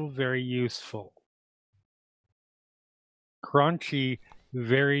still very useful. Crunchy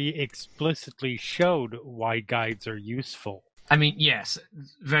very explicitly showed why guides are useful. I mean, yes,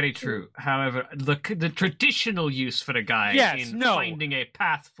 very true. However, the traditional use for a guide finding a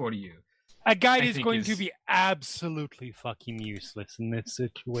path for you. A guide is going to be absolutely fucking useless in this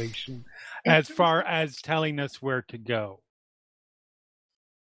situation, as far as telling us where to go.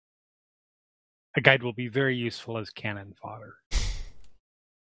 A guide will be very useful as cannon fodder.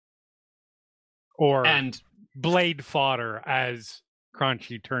 Or blade fodder, as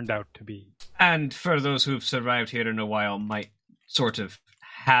Crunchy turned out to be. And for those who've survived here in a while, might sort of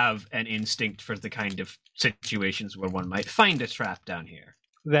have an instinct for the kind of situations where one might find a trap down here.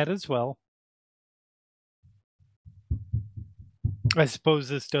 That as well. I suppose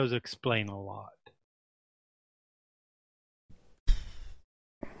this does explain a lot.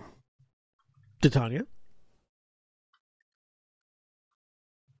 Titania?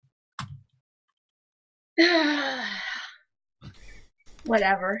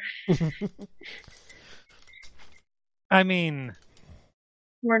 Whatever. I mean,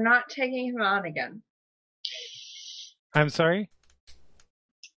 we're not taking him on again. I'm sorry?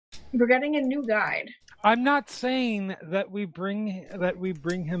 We're getting a new guide. I'm not saying that we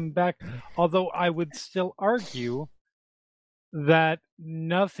bring him back, although I would still argue that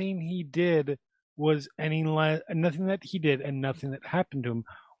nothing that he did and nothing that happened to him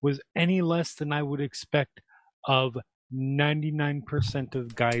was any less than I would expect of 99%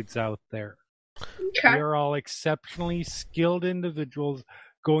 of guides out there. Okay. They are all exceptionally skilled individuals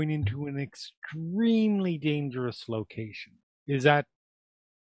going into an extremely dangerous location. Is that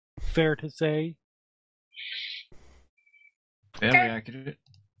fair to say? Fairly accurate.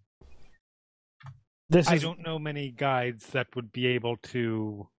 I don't know many guides that would be able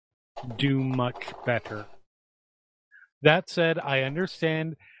to do much better. That said, I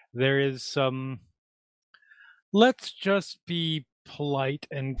understand there is some, let's just be polite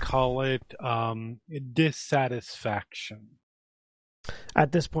and call it dissatisfaction.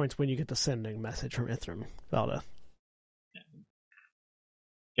 At this point, when you get the sending message from Ithram, Valda.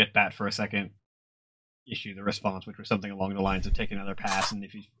 Get that for a second. Issue the response, which was something along the lines of take another pass, and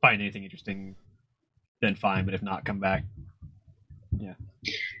if you find anything interesting, then fine, but if not, come back. Yeah.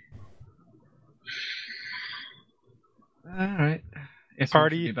 Alright.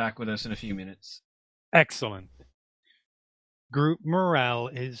 Party will be back with us in a few minutes. Excellent. Group morale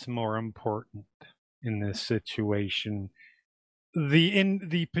is more important in this situation.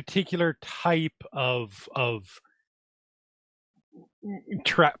 The particular type of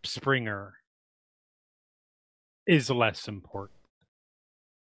trap springer is less important.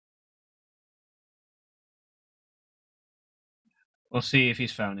 We'll see if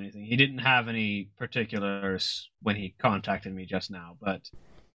he's found anything. He didn't have any particulars when he contacted me just now, but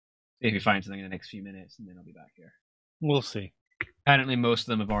if he finds something in the next few minutes, and then I'll be back here. We'll see. Apparently most of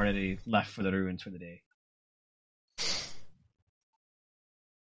them have already left for the ruins for the day.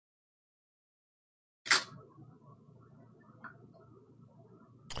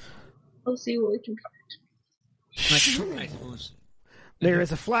 We'll see what we can find. I suppose. There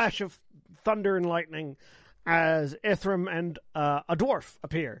is a flash of thunder and lightning as Ithram and a dwarf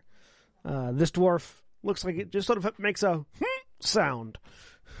appear. This dwarf looks like it just sort of makes a sound.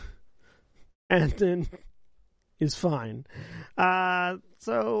 And then is fine.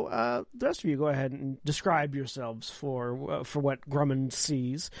 So the rest of you go ahead and describe yourselves for what Grumman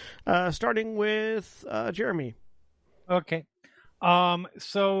sees. Starting with Jeremy. Okay.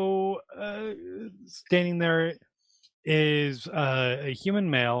 So standing there is a human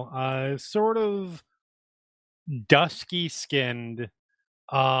male, sort of dusky skinned,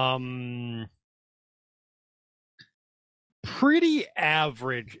 pretty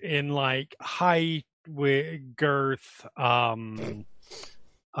average in like height, girth,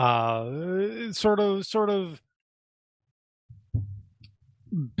 sort of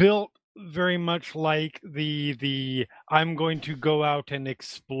built very much like the I'm going to go out and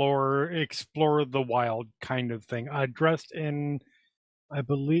explore the wild kind of thing. Dressed in, I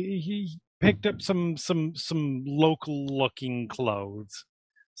believe he picked up some local looking clothes.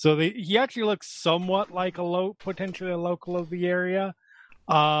 So he actually looks somewhat like potentially a local of the area.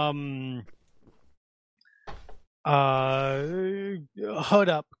 Hood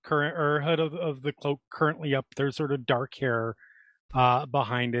up, hood of the cloak currently up. There's sort of dark hair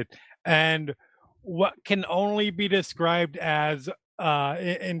behind it, and what can only be described as,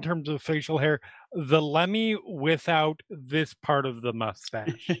 in terms of facial hair, the Lemmy without this part of the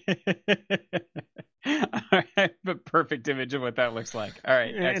mustache. All right, the perfect image of what that looks like. All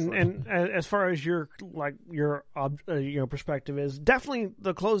right, and as far as your perspective is, definitely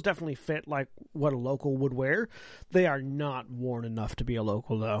the clothes definitely fit like what a local would wear. They are not worn enough to be a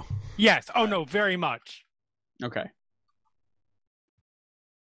local, though. Yes. Oh no, very much. Okay.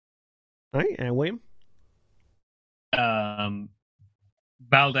 All right, and William? Valdeth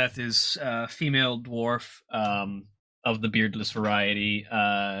is a female dwarf of the beardless variety.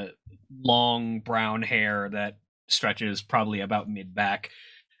 Long brown hair that stretches probably about mid-back.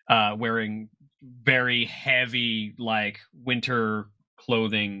 Wearing very heavy, like, winter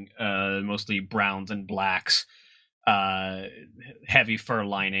clothing, mostly browns and blacks. Heavy fur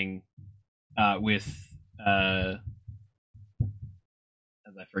lining with... as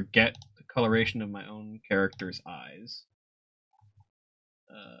I forget the coloration of my own character's eyes.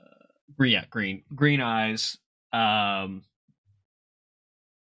 Green eyes.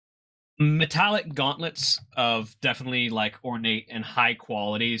 Metallic gauntlets of definitely like ornate and high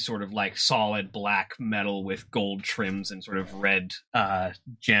quality, sort of like solid black metal with gold trims and sort of red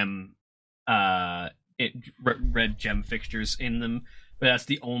gem fixtures in them. but that's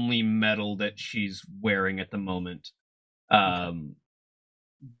the only metal that she's wearing at the moment.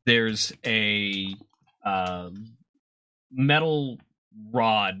 There's a metal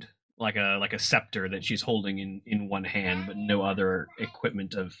rod, like a scepter, that she's holding in one hand, but no other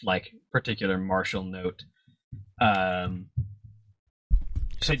equipment of like particular martial note.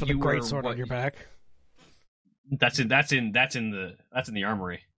 Except for the great sword on your back. That's in the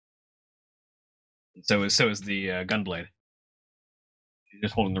armory. So is the gunblade. She's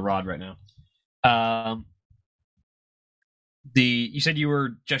just holding the rod right now. You said you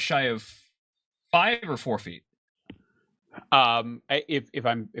were just shy of 5 or 4 feet. If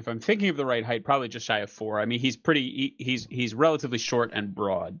I'm thinking of the right height, probably just shy of 4. I mean, he's relatively short and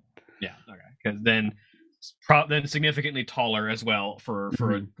broad. Yeah, okay. Because then significantly taller as well for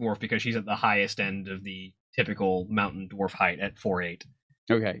a dwarf, because she's at the highest end of the typical mountain dwarf height at 4'8".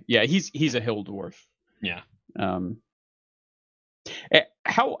 Okay, yeah, he's a hill dwarf. Yeah.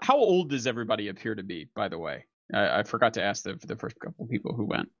 How old does everybody appear to be? By the way, I forgot to ask the first couple people who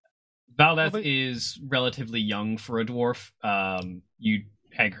went. Valdeth is relatively young for a dwarf. You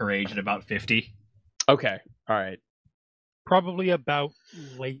peg her age at about 50. Okay, all right. Probably about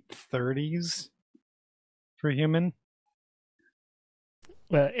late 30s for human.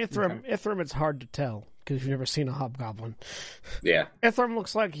 Ithram, it's hard to tell because you've never seen a hobgoblin. Yeah. Ithram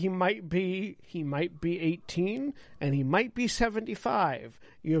looks like he might be 18 and he might be 75.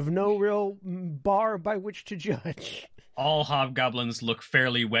 You have no real bar by which to judge. All hobgoblins look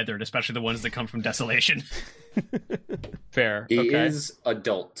fairly weathered, especially the ones that come from Desolation. Fair. He okay. is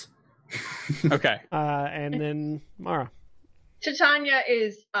adult. Okay. And then Mara. Titania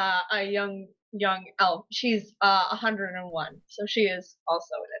is a young elf. She's 101, so she is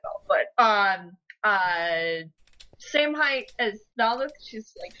also an adult. But same height as Valdeth.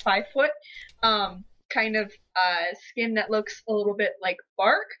 She's like 5 foot. Kind of skin that looks a little bit like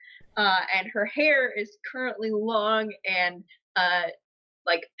bark. And her hair is currently long and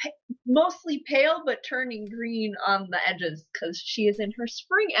mostly pale, but turning green on the edges because she is in her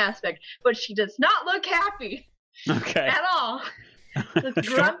spring aspect. But she does not look happy at all. She looks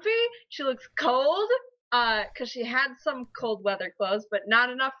grumpy. She looks cold because she had some cold weather clothes, but not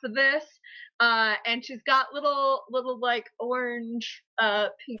enough for this. And she's got little like orange,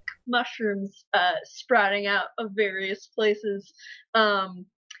 pink mushrooms sprouting out of various places.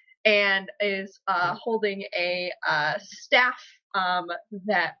 And is holding a staff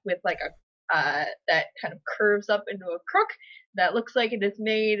that with like that kind of curves up into a crook that looks like it is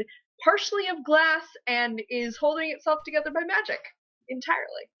made partially of glass and is holding itself together by magic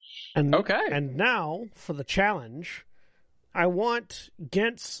entirely. And now for the challenge, I want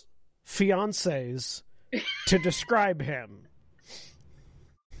Gent's fiancés to describe him.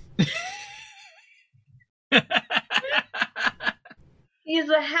 He's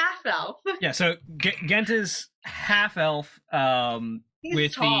a half elf. Yeah, so Gent is half elf,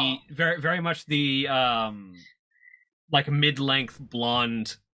 with tall. the very much the like mid-length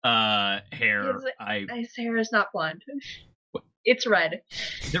blonde hair. His hair is not blonde. It's red.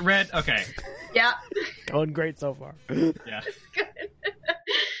 Is it red? Okay. Yeah. Going great so far. Yeah. It's good.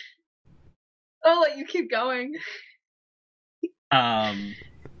 I'll let you keep going.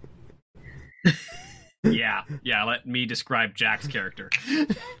 Yeah, let me describe Jack's character.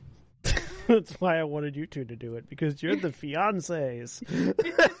 That's why I wanted you two to do it, because you're the fiancés.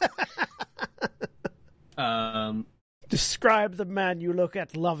 Describe the man you look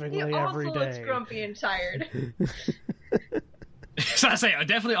at lovingly every day. He also looks grumpy and tired. So I say,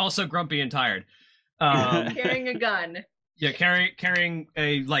 definitely also grumpy and tired. Carrying a gun. Yeah, carrying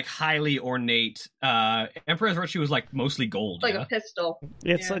a like highly ornate Emperor's Virtue was like mostly gold. Like a pistol.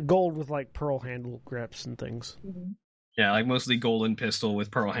 It's a gold with like pearl handle grips and things. Mm-hmm. Yeah, like mostly golden pistol with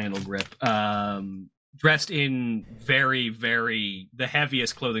pearl handle grip. Dressed in very, very the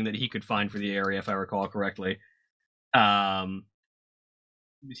heaviest clothing that he could find for the area, if I recall correctly.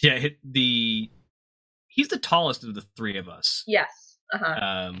 He's the tallest of the three of us. Yes.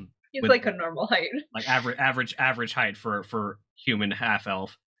 Uh-huh. He's like a normal height. Like average height for human half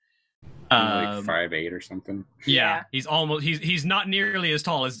elf. Like 5'8" or something. Yeah. He's not nearly as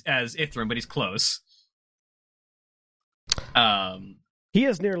tall as Ithram, but he's close. He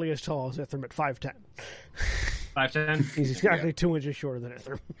is nearly as tall as Ithram at 5'10". 5'10"? He's exactly 2 inches shorter than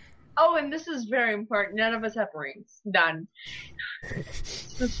Ithram. Oh, and this is very important. None of us have rings. None.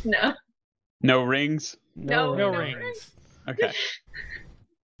 No. No rings? No rings. Okay.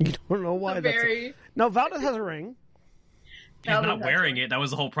 You don't know why No, Valdeth has a ring. He's not wearing it. That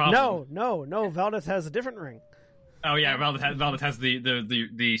was the whole problem. No. Valdeth has a different ring. Oh yeah, Valdeth has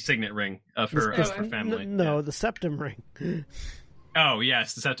the signet ring of her family. No, the septum ring. Oh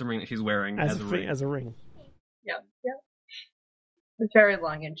yes, the septum ring that he's wearing as a ring. As a ring. Yep. It's very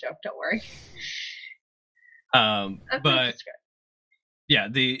long in joke. Don't worry. But yeah,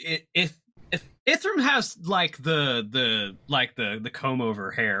 if Ithram has like the comb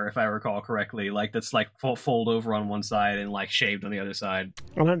over hair, if I recall correctly, like that's like fold over on one side and like shaved on the other side.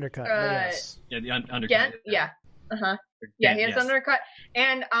 An undercut. Yes. Yeah, the undercut. Yeah. Yeah, he has undercut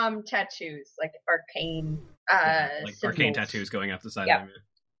and tattoos like arcane like symbols. arcane tattoos going up the side of him.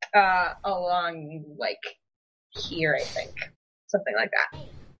 Along like here, I think. Something like that.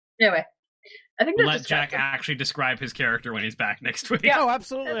 Anyway. I think let Jack actually describe his character when he's back next week. Yeah, oh,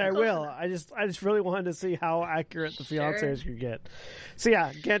 absolutely, I will. I just really wanted to see how accurate the fiancés could get. So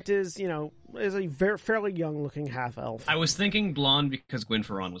yeah, Ghent is a fairly young looking half elf. I was thinking blonde because Gwen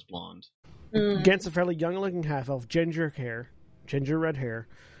Ferron was blonde. Ghent's a fairly young looking half elf, ginger red hair,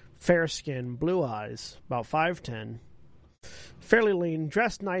 fair skin, blue eyes, about 5'10", fairly lean,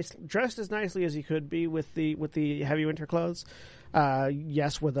 dressed as nicely as he could be with the heavy winter clothes.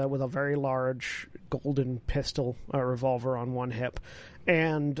 Yes, with a very large golden pistol revolver on one hip,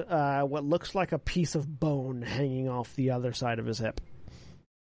 and what looks like a piece of bone hanging off the other side of his hip,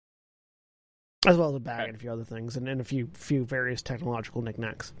 as well as a bag and a few other things, and a few various technological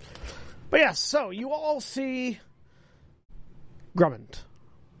knickknacks. But yes, so you all see Grummond,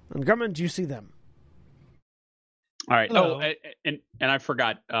 and Grummond, you see them. All right. Hello. Oh, and I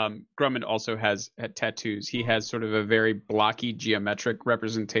forgot. Grummond also has tattoos. He has sort of a very blocky geometric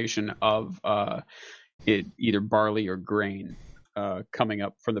representation of either barley or grain coming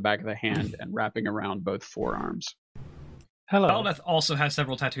up from the back of the hand and wrapping around both forearms. Hello. Valdeth also has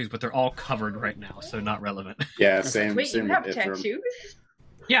several tattoos, but they're all covered right now, so not relevant. Yeah, same. Wait, same you have with Ithram. tattoos?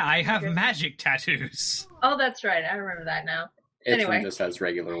 Yeah, I have magic tattoos. Oh, that's right. I remember that now. Ithram Anyway. just has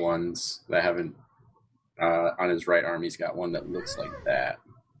regular ones that haven't. On his right arm, he's got one that looks like that.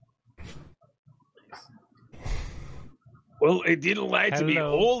 Well, it didn't lie to me.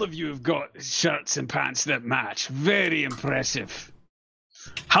 Hello. All of you have got shirts and pants that match. Very impressive.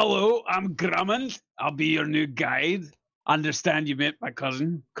 Hello, I'm Grummond. I'll be your new guide. Understand you met my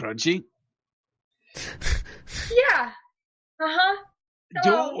cousin, Crunchy. Yeah. Uh-huh.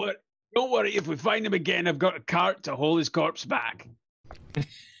 Hello. Don't worry. If we find him again, I've got a cart to haul his corpse back.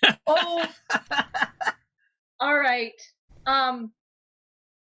 Oh. All right.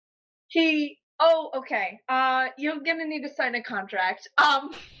 Okay. You're gonna need to sign a contract. I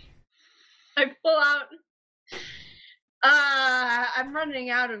pull out. I'm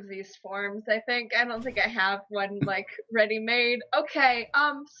running out of these forms. I don't think I have one like ready made. Okay.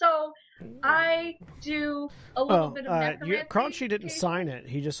 So I do a little bit of necromancy. Crunchy didn't sign it.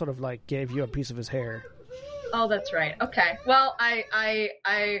 He just sort of like gave you a piece of his hair. Oh, that's right. Okay. Well, I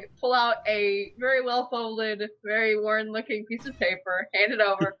pull out a very well folded, very worn looking piece of paper, hand it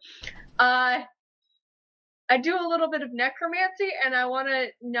over. I do a little bit of necromancy, and I want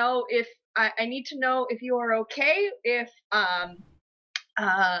to know if I need to know if you are okay if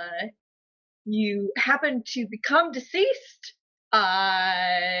you happen to become deceased,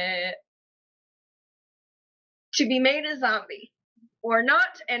 to be made a zombie. Or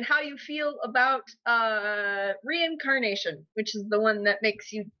not, and how you feel about reincarnation, which is the one that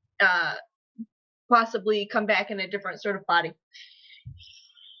makes you possibly come back in a different sort of body.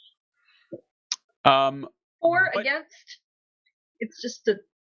 Against, it's just a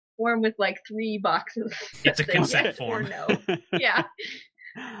form with like 3 boxes. It's a consent yes form. Or no. Yeah.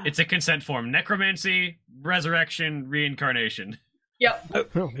 It's a consent form. Necromancy, resurrection, reincarnation. Yep.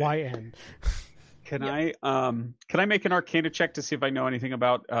 YN. Can I make an Arcana check to see if I know anything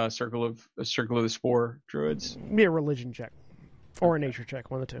about Circle of the Spore druids? Be a religion check or a nature check,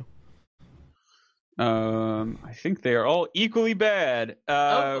 one of the two. I think they are all equally bad.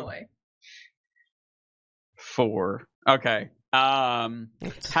 Oh boy. 4. Okay.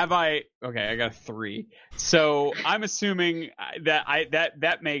 Have I? Okay, I got a 3. So I'm assuming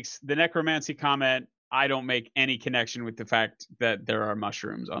that makes the necromancy comment. I don't make any connection with the fact that there are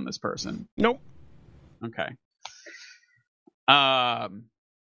mushrooms on this person. Nope. Okay.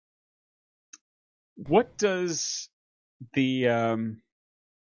 What does the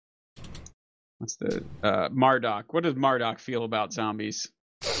Marduk? What does Marduk feel about zombies?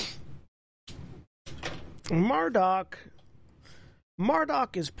 Marduk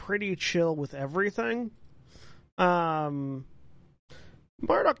is pretty chill with everything. Marduk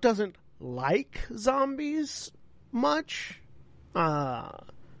doesn't like zombies much.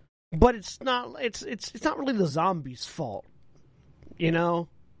 But it's not really the zombies' fault. You know?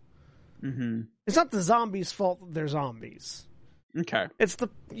 Mm-hmm. It's not the zombies' fault that they're zombies. Okay. It's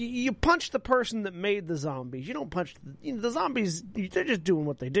you punch the person that made the zombies. You don't punch the zombies. They're just doing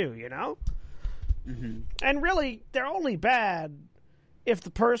what they do, you know. Mm-hmm. And really, they're only bad if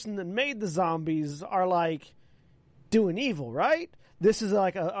the person that made the zombies are like doing evil, right? This is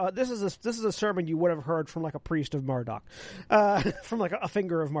like this is a sermon you would have heard from like a priest of Marduk, from like a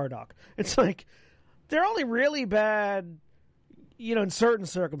finger of Marduk. It's like they're only really bad, you know, in certain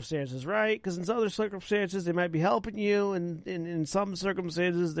circumstances, right? Because in other circumstances they might be helping you, and in some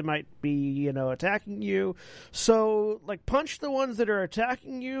circumstances they might be, you know, attacking you. So like punch the ones that are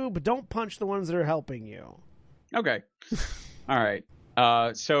attacking you, but don't punch the ones that are helping you. Okay. All right.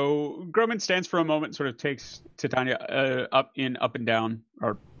 So Grumman stands for a moment, sort of takes Titania up and down,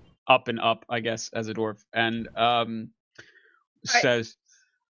 or up and up, I guess, as a dwarf, and says,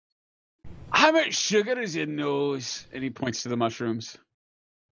 "How much sugar is in those?" And he points to the mushrooms.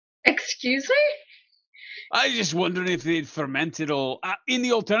 Excuse me? I was just wondering if they'd fermented all. In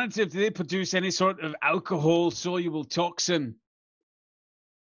the alternative, do they produce any sort of alcohol-soluble toxin?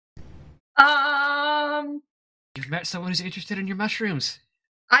 You've met someone who's interested in your mushrooms.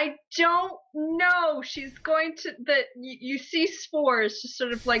 I don't know. She's going to you see spores just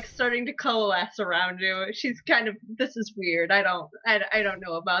sort of like starting to coalesce around you. She's kind of, this is weird. I don't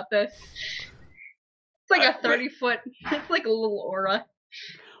know about this. It's like a 30-foot. It's like a little aura.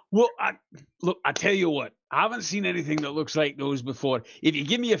 Well, I tell you what. I haven't seen anything that looks like those before. If you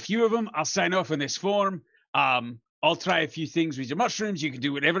give me a few of them, I'll sign off on this form. I'll try a few things with your mushrooms. You can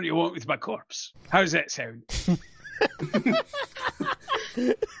do whatever you want with my corpse. How's that sound?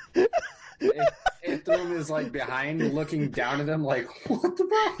 Ithram is like behind, looking down at him, like, what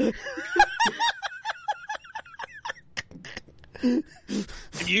the fuck?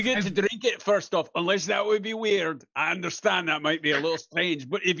 You get to drink it first off, unless that would be weird. I understand that might be a little strange,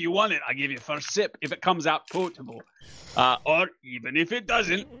 but if you want it, I'll give you first sip if it comes out potable. Or even if it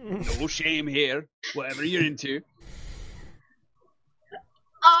doesn't, no shame here. Whatever you're into.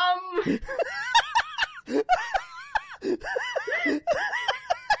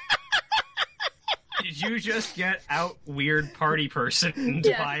 Did you just get out weird party person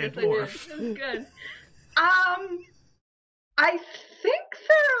by a dwarf? This is good. I think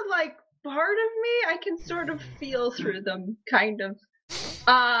they're like part of me. I can sort of feel through them, kind of.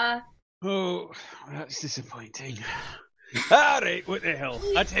 Oh, that's disappointing. All right, what the hell?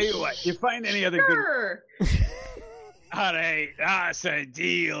 I tell you what, you find any other good... All right, that's a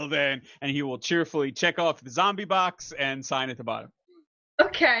deal then. And he will cheerfully check off the zombie box and sign at the bottom.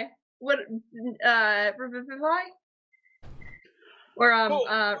 Okay. What, revivify?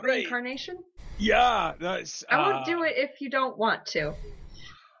 Or, reincarnation? Yeah, that's... I won't do it if you don't want to.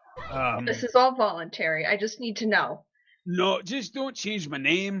 This is all voluntary. I just need to know. No, just don't change my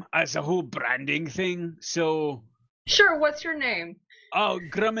name. It's a whole branding thing, so... Sure, what's your name? Oh,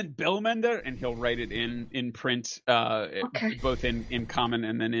 Gran Bellmender, and he'll write it in print, okay. Both in common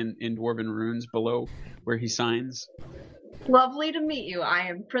and then in dwarven runes below where he signs. Lovely to meet you. I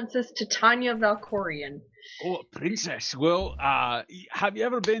am Princess Titania Valkorian. Oh, Princess. Well, have you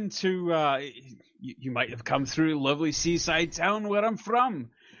ever been to... You might have come through a lovely seaside town where I'm from.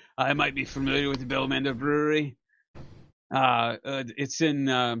 I might be familiar with the Bellmender Brewery. It's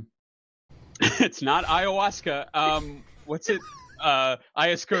in... it's not ayahuasca. What's it?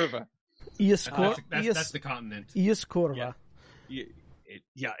 Iascurva. That's the continent. Iascurva.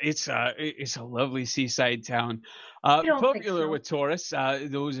 Yeah, it's a lovely seaside town. Popular with tourists,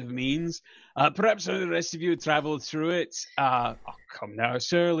 those of means. Perhaps some of the rest of you have traveled through it. Oh, come now,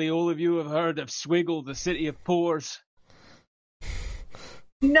 surely all of you have heard of Swiggle, the city of pores.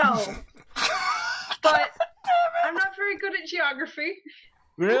 No. But I'm not very good at geography.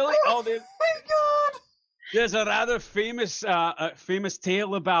 Really? Oh, my God! There's a rather famous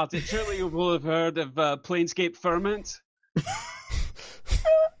tale about it. Surely you will have heard of Planescape Ferment.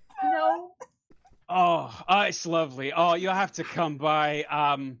 No. Oh, it's lovely. Oh, you have to come by.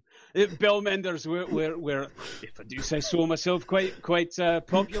 Bellmenders, we're, if I do say so myself, quite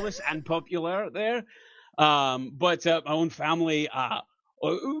populous and popular there. But my own family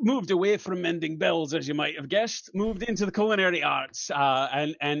moved away from mending bells, as you might have guessed, moved into the culinary arts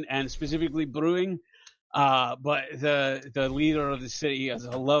and specifically brewing. But the leader of the city is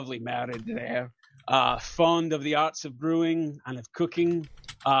a lovely married there, fond of the arts of brewing and of cooking,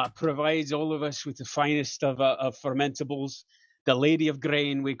 provides all of us with the finest of fermentables. The Lady of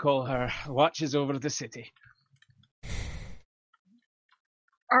Grain, we call her, watches over the city.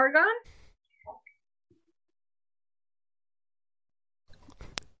 Argon?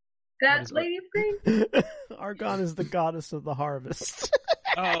 That Lady of Grain? Argon is the goddess of the harvest.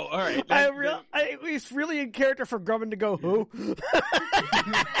 all right. It's really in character for Grumman to go, who?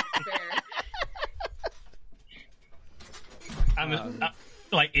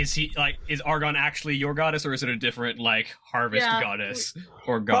 Is Argon actually your goddess, or is it a different harvest goddess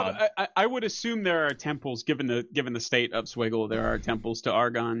or god? I would assume there are temples, given the state of Swiggle, there are temples to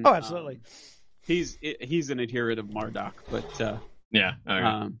Argon. Oh, absolutely. He's an adherent of Marduk, but yeah.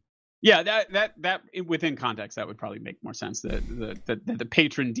 Okay. Yeah, that within context, that would probably make more sense. The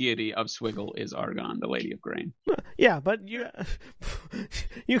patron deity of Swiggle is Argon, the Lady of Grain. Yeah, but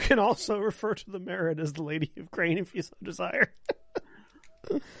you can also refer to the Merit as the Lady of Grain if you so desire.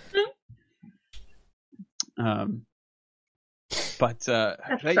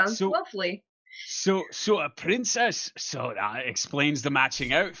 Sounds lovely. So a princess. So that explains the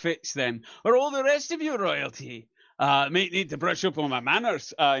matching outfits. Then, are all the rest of you royalty? May need to brush up on my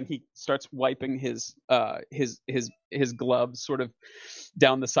manners. And he starts wiping his gloves sort of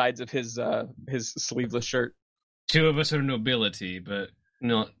down the sides of his sleeveless shirt. 2 of us are nobility, but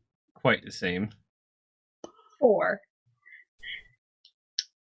not quite the same. 4.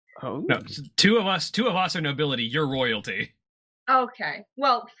 Oh no, 2 of us are nobility. You're royalty. Okay,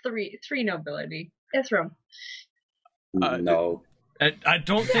 well, 3 nobility. Ithram. No, I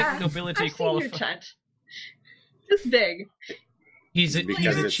don't think nobility qualifies. This big. He's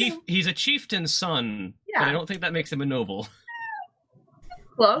a chieftain's son, but I don't think that makes him a noble.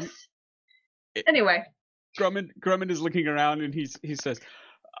 Close. Anyway, Grumman is looking around and he says,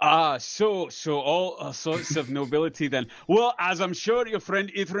 so all sorts of nobility then. Well, as I'm sure your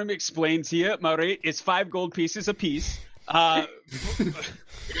friend Ithram explained to you, my rate is 5 gold pieces apiece.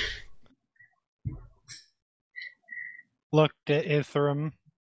 Looked at Ithram.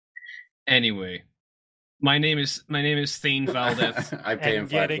 Anyway, my name is Thane Valdeth. I pay him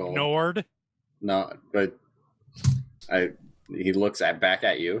 5 gold. Ignored. No, but he looks back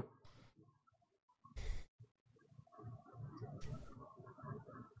at you.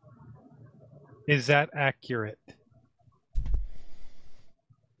 Is that accurate?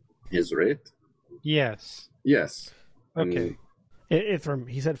 His rate? Yes. Yes. Okay. Ithram,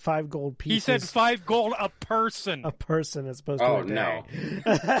 he said 5 gold pieces. He said 5 gold a person. A person as opposed to a day. No.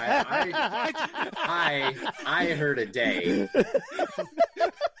 I heard a day.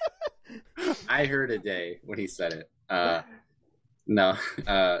 I heard a day when he said it. No.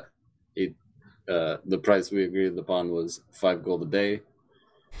 The price we agreed upon was 5 gold a day.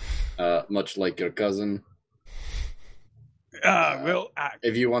 Much like your cousin.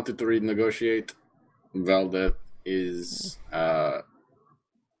 If you wanted to renegotiate, Valdeth is the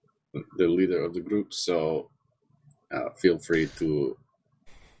leader of the group, so feel free to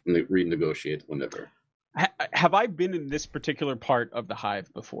renegotiate whenever. Have I been in this particular part of the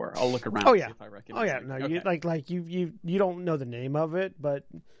hive before? I'll look around. Oh yeah. See if I recognize. Oh yeah. it. No, Okay. you don't know the name of it, but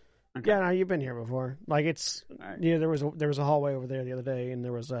Okay. yeah, no, you've been here before. Like it's Right. there was a hallway over there the other day, and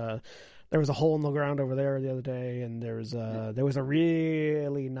there was a hole in the ground over there the other day, and there was a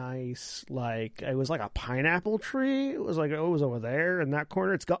really nice it was like a pineapple tree. It was over there in that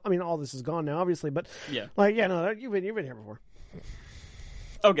corner. It's gone. I mean, all this is gone now, obviously, but Yeah. You've been here before.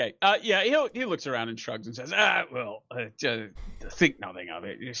 Okay. He looks around and shrugs and says, think nothing of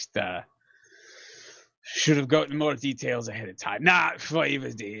it. Just should have gotten more details ahead of time. Nah, 5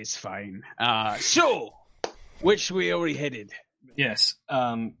 a day is fine. So, which way are we headed? Yes.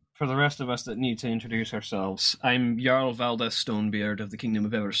 For the rest of us that need to introduce ourselves, I'm Jarl Valdeth Stonebeard of the Kingdom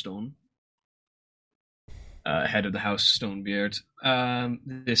of Everstone, head of the House Stonebeard.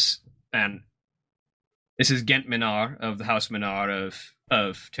 This is Gent Minar of the House Minar of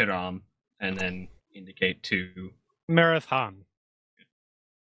Tiram, and then indicate to Marathon.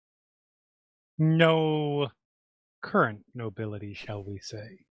 No current nobility, shall we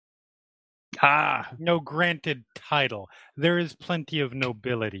say. No granted title. There is plenty of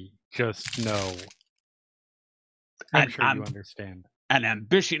nobility, just no. I'm sure you understand. And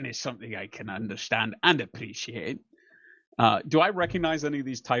ambition is something I can understand and appreciate. Do I recognize any of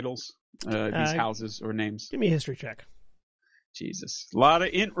these titles, these houses or names? Give me a history check. Jesus. A lot of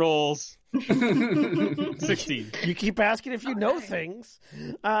int rolls. 16. You keep asking if you know things.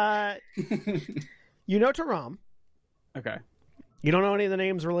 You know Tiram. Okay. You don't know any of the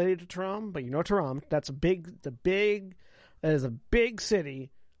names related to Tiram, but you know Tiram. That is a big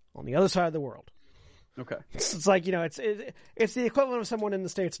city on the other side of the world. Okay. It's like, it's the equivalent of someone in the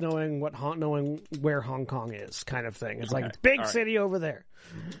States knowing where Hong Kong is, kind of thing. It's like it's big city over there.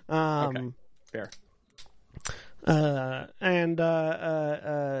 Okay. Fair.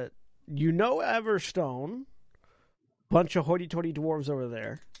 Everstone, bunch of hoity-toity dwarves over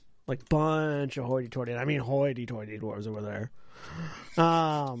there. Like bunch of hoity-toity. I mean hoity-toity dwarves over there.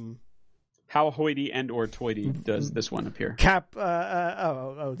 How hoity and or toity does this one appear?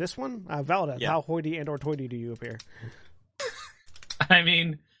 This one? Valdeth, Yeah. how hoity and or toity do you appear? I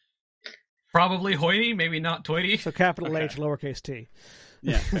mean, probably hoity, maybe not toity. So capital Okay. H, lowercase t.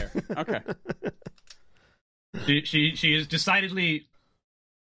 Yeah, fair. Okay. She is decidedly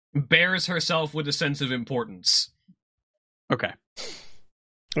bears herself with a sense of importance, Okay.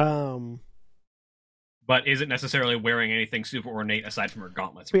 but isn't necessarily wearing anything super ornate aside from her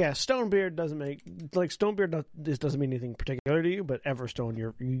gauntlets. But yeah, Stonebeard doesn't this doesn't mean anything particular to you, but Everstone,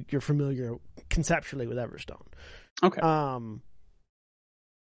 you're familiar conceptually with Everstone. Okay.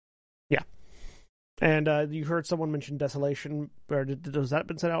 Yeah. And you heard someone mention Desolation, or has that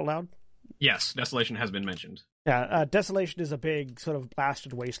been said out loud? Yes, desolation has been mentioned. Yeah, Desolation is a big sort of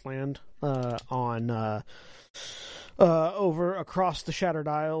blasted wasteland on over across the Shattered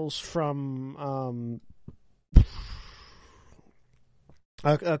Isles from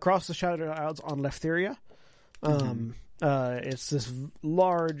across the Shattered Isles on Leftheria. It's this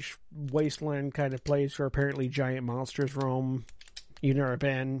large wasteland kind of place where apparently giant monsters roam. You've never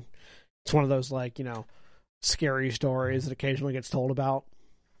been. It's one of those, like, scary stories that occasionally gets told about.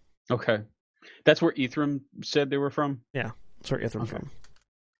 Okay. That's where Ithram said they were from? Yeah, that's where Ithram's from.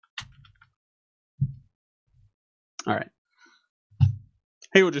 All right.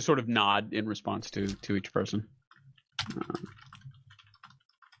 He will just sort of nod in response to each person.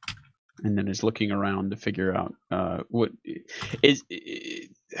 And then is looking around to figure out what is.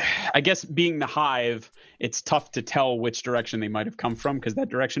 I guess being the hive, it's tough to tell which direction they might have come from because that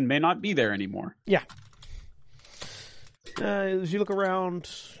direction may not be there anymore. Yeah. As you look around,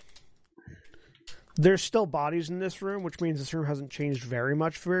 there's still bodies in this room, which means this room hasn't changed very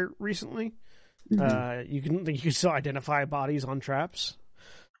much very recently. You can still identify bodies on traps.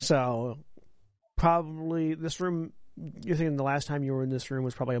 So probably this room, you're thinking the last time you were in this room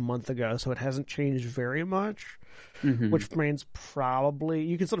was probably a month ago, so it hasn't changed very much, which means probably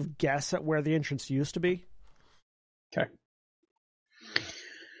you can sort of guess at where the entrance used to be. Okay.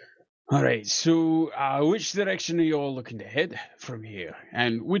 All right, so which direction are you all looking to head from here?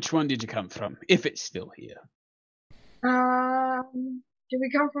 And which one did you come from, if it's still here? Did we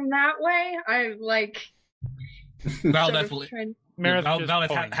come from that way? I like. Valdeth,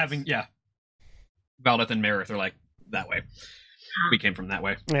 Valdeth and Marith are like that way. We came from that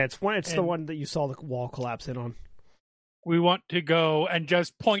way. Yeah, it's the one that you saw the wall collapse in on. We want to go and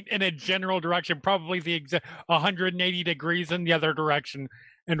just point in a general direction, probably the exact 180 degrees in the other direction,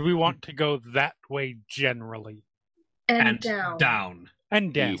 and we want to go that way generally. And down.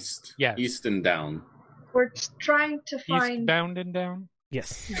 And down. East. Yes. East and down. We're trying to find. Eastbound and down?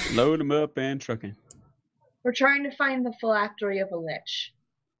 Yes. Load them up and trucking. We're trying to find the phylactery of a lich.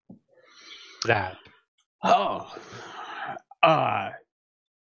 That. Oh.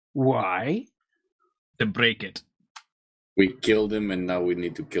 Why? To break it. We killed him, and now we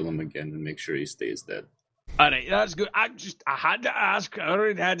need to kill him again and make sure he stays dead. All right, that's good. I had to ask. I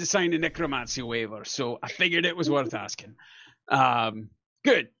already had to sign a necromancy waiver, so I figured it was worth asking.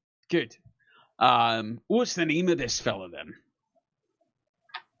 Good. What's the name of this fella then?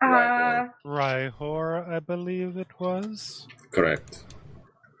 Rhyhor, I believe it was. Correct.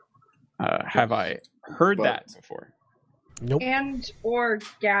 Have I heard that before? Nope. And or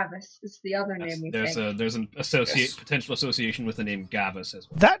Gavis is the other name we think. There's an potential association with the name Gavis as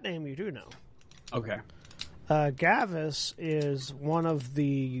well. That name you do know. Okay. Gavis is one of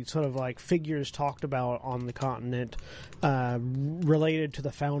the sort of like figures talked about on the continent related to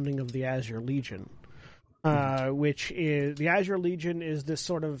the founding of the Azure Legion. Which is the Azure Legion is this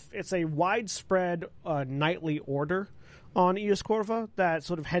sort of, it's a widespread knightly order on Eos Corva that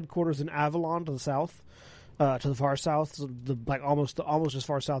sort of headquarters in Avalon to the south, to the far south, so almost as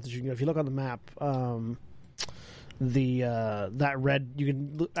far south as you can go. If you look on the map, that red, you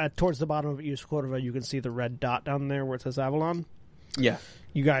can towards the bottom of Eos Corva, you can see the red dot down there where it says Avalon. Yeah.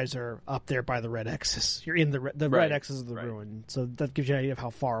 You guys are up there by the red X's. You're in the red X's of the ruin, so that gives you an idea of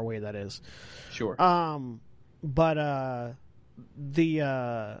how far away that is. Sure. But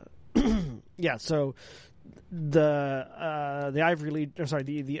so the Ivory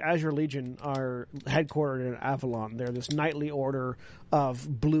Legion, the Azure Legion are headquartered in Avalon. They're this knightly order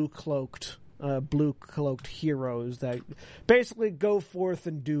of blue cloaked heroes that basically go forth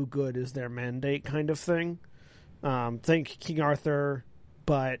and do good is their mandate, kind of thing. Think King Arthur,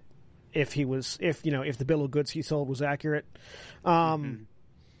 but if the bill of goods he sold was accurate,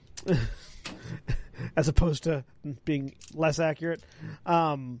 as opposed to being less accurate.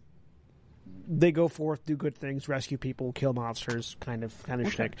 they go forth, do good things, rescue people, kill monsters, kind of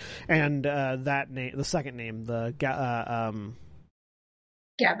shtick. And that name, the second name, the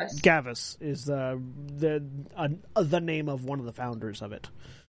Gavis is the name of one of the founders of it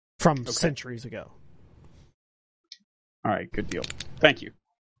from centuries ago. All right, good deal. Thank you.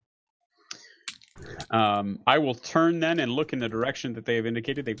 I will turn then and look in the direction that they have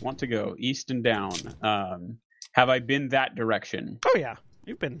indicated they want to go, east and down. Have I been that direction? Oh yeah,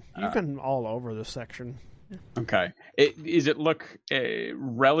 you've been all over this section. Okay. Does it look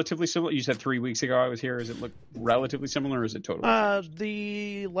relatively similar? You said 3 weeks ago I was here. Does it look relatively similar, or is it totally changed?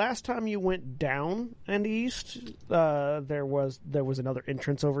 The last time you went down and east, there was another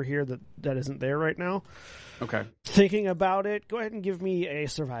entrance over here that isn't there right now. Okay. Thinking about it, go ahead and give me a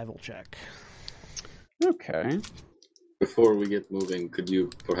survival check. Okay. Before we get moving, could you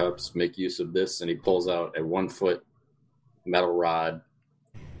perhaps make use of this? And he pulls out a 1-foot metal rod,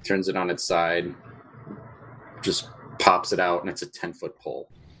 turns it on its side, just pops it out, and it's a 10-foot pole.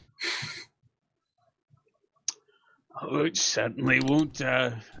 Oh, it certainly won't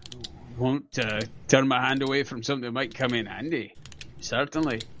turn my hand away from something that might come in handy.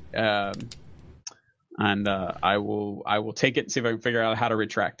 Certainly. And I will take it and see if I can figure out how to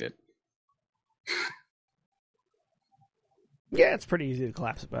retract it. Yeah, it's pretty easy to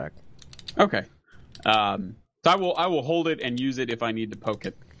collapse it back. Okay. So I will hold it and use it if I need to poke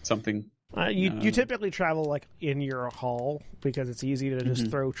at something. You typically travel like in your hull because it's easy to just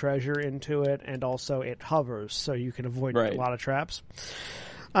throw treasure into it, and also it hovers, so you can avoid a lot of traps.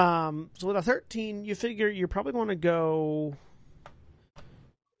 So with a 13, you figure you're probably going to go.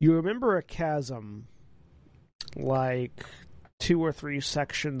 You remember a chasm, like 2 or 3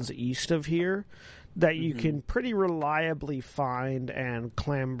 sections east of here, that you can pretty reliably find and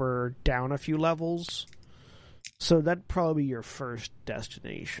clamber down a few levels. So that'd probably be your first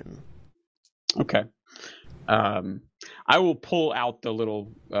destination. Okay. I will pull out the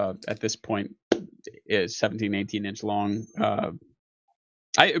little, at this point, is 17, 18 inch long.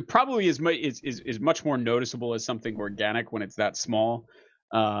 It probably is much more noticeable as something organic when it's that small.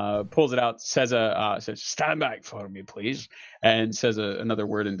 Pulls it out, says "Stand back for me, please," and says another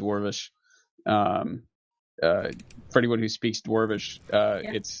word in Dwarvish. For anyone who speaks Dwarvish,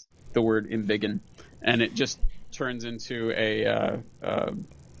 it's the word "imbiggen," and it just turns into a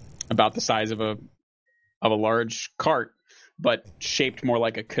about the size of a large cart, but shaped more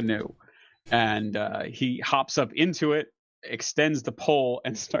like a canoe. And he hops up into it, extends the pole,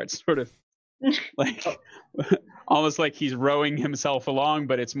 and starts sort of like almost like he's rowing himself along,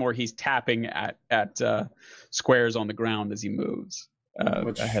 but it's more he's tapping at squares on the ground as he moves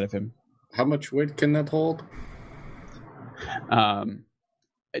ahead of him. How much weight can that hold?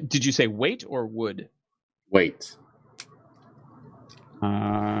 Did you say weight or wood? Weight.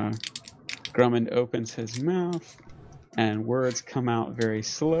 Drummond opens his mouth, and words come out very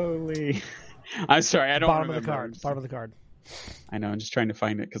slowly. I'm sorry, I don't Bottom remember. Bottom of the card. I know, I'm just trying to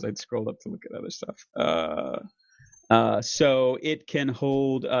find it because I'd scrolled up to look at other stuff. So it can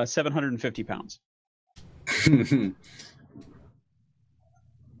hold 750 pounds.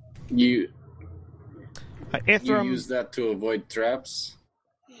 You use that to avoid traps?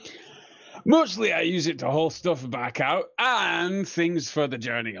 Mostly I use it to haul stuff back out and things for the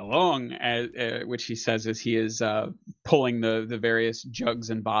journey along, which he says as he is pulling the various jugs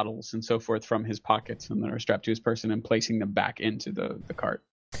and bottles and so forth from his pockets and that are strapped to his person and placing them back into the cart.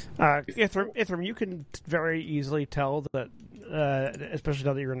 Ithram, you can very easily tell that, especially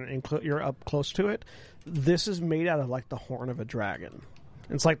now that you're up close to it, this is made out of like the horn of a dragon.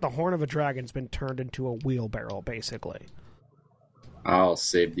 It's like the horn of a dragon's been turned into a wheelbarrow, basically. I'll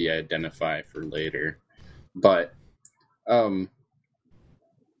save the identify for later. But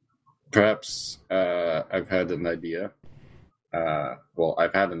perhaps I've had an idea.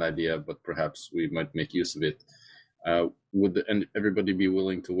 I've had an idea, but perhaps we might make use of it. Would everybody be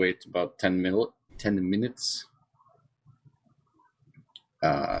willing to wait about 10 minutes?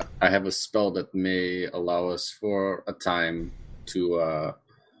 I have a spell that may allow us for a time to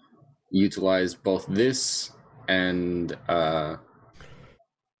utilize both this and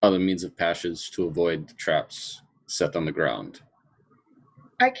other means of passage to avoid the traps set on the ground.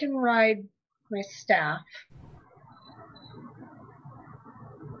 I can ride my staff.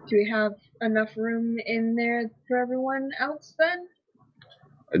 Do we have enough room in there for everyone else then?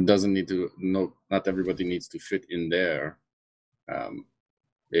 It doesn't need to, not everybody needs to fit in there.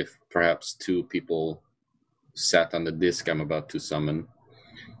 If perhaps 2 people sat on the disc I'm about to summon.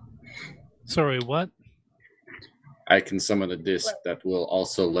 Sorry, what? I can summon a disc that will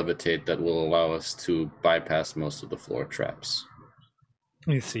also levitate, that will allow us to bypass most of the floor traps.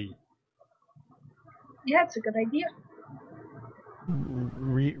 Let me see. Yeah, it's a good idea.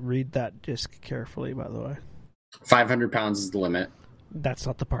 Read that disc carefully, by the way. 500 pounds is the limit. That's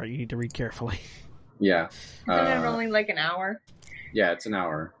not the part you need to read carefully. Yeah. Isn't it only like an hour? Yeah, it's an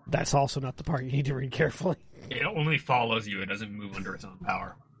hour. That's also not the part you need to read carefully. It only follows you. It doesn't move under its own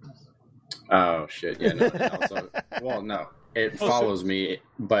power. Oh, shit. Yeah, no. No. It follows me,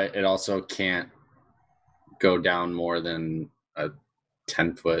 but it also can't go down more than a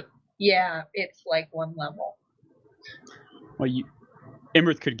 10-foot. Yeah, it's like one level. Well,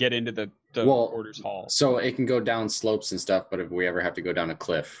 Imrith could get into the orders hall. So it can go down slopes and stuff, but if we ever have to go down a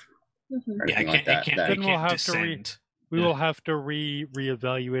cliff or anything like that, then we'll have to will have to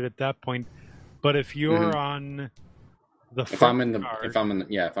reevaluate at that point. But if you're on the if I'm in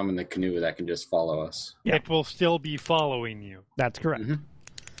the canoe, that can just follow us. It will still be following you. That's correct. Mm-hmm.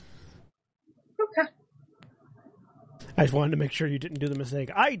 Okay. I just wanted to make sure you didn't do the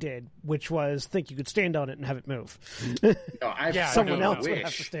mistake I did, which was think you could stand on it and have it move. Someone else would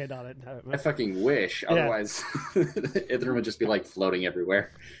have to stand on it and have it move. I fucking wish. Yeah. Otherwise, Ithram would just be like floating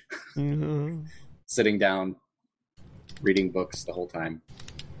everywhere. Mm-hmm. Sitting down, reading books the whole time.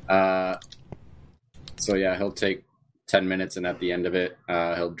 So yeah, he'll take 10 minutes, and at the end of it,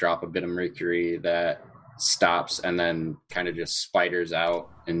 he'll drop a bit of mercury that stops and then kind of just spiders out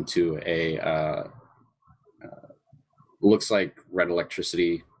into a... looks like red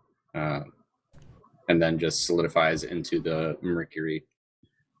electricity, and then just solidifies into the mercury.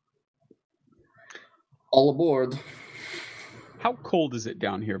 All aboard. How cold is it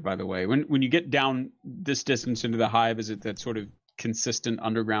down here, by the way? When you get down this distance into the hive, is it that sort of consistent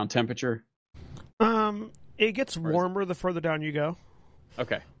underground temperature? It gets warmer the further down you go.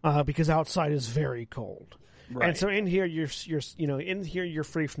 Okay. Because outside is very cold. Right. And so in here you're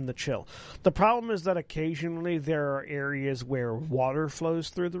free from the chill. The problem is that occasionally there are areas where water flows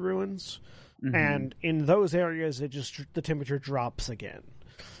through the ruins, and in those areas the temperature drops again.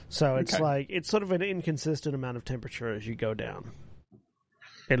 So it's it's sort of an inconsistent amount of temperature as you go down.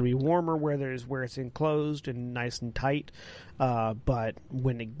 It'll be warmer where it's enclosed and nice and tight, but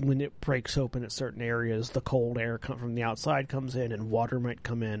when it breaks open at certain areas, the cold air from the outside comes in and water might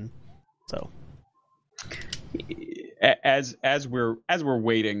come in. So. As we're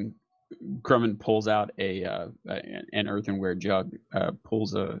waiting, Grumman pulls out an earthenware jug,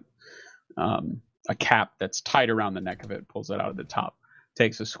 pulls a cap that's tied around the neck of it, pulls it out of the top,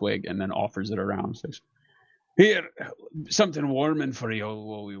 takes a swig, and then offers it around. Says, "Here, something warming for you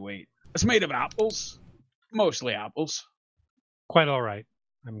while we wait. It's made of apples, mostly apples." Quite all right.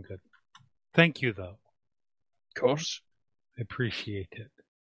 I'm good. Thank you, though. Of course. I appreciate it.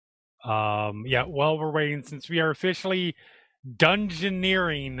 While we're waiting, since we are officially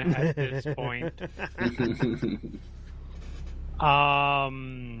dungeoneering at this point,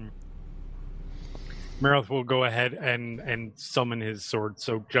 Meryl will go ahead and summon his sword,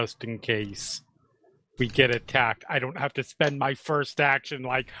 so just in case we get attacked, I don't have to spend my first action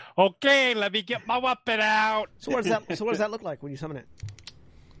like, okay, let me get my weapon out. So what does that look like when you summon it?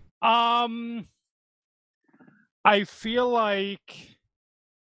 I feel like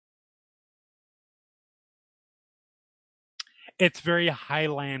it's very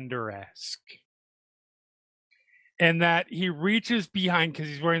Highlander-esque. And that he reaches behind, because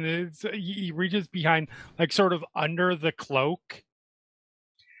he's wearing he reaches behind, like sort of under the cloak,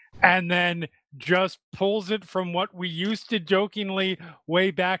 and then just pulls it from what we used to jokingly,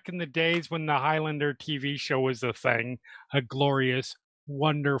 way back in the days when the Highlander TV show was a thing, a glorious,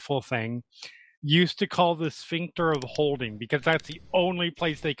 wonderful thing, used to call the sphincter of holding, because that's the only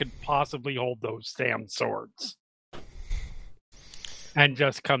place they could possibly hold those damn swords. And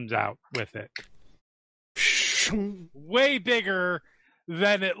just comes out with it. Way bigger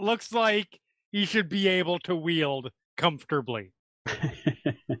than it looks like he should be able to wield comfortably.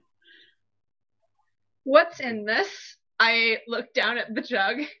 What's in this? I look down at the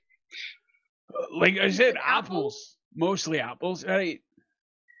jug. Like I said, apples. Mostly apples, right?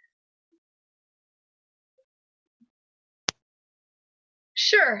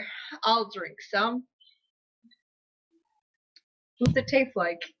 Sure, I'll drink some. What's it taste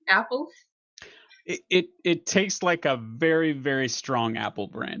like? Apples? It tastes like a very, very strong apple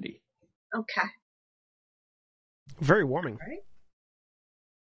brandy. Okay. Very warming. Right.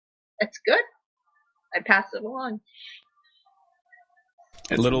 That's good. I pass it along.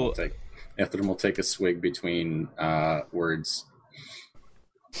 Ithram will take a swig between words.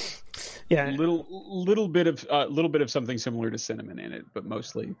 Yeah, little bit of something similar to cinnamon in it, but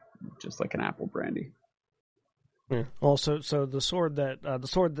mostly just like an apple brandy. Yeah. Also, so the sword that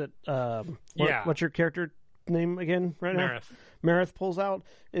what's your character name again right now? Marith pulls out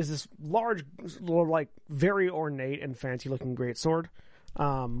is this large, like very ornate and fancy looking greatsword,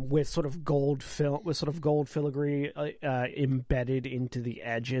 with sort of gold filigree embedded into the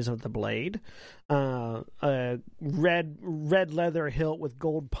edges of the blade. Red leather hilt with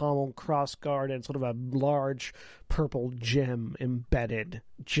gold pommel, crossguard, and sort of a large purple gem embedded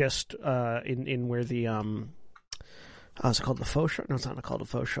just in where the is it called the faux shard? No, it's not called a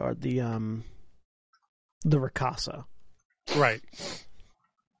faux shard. The ricassa. Right.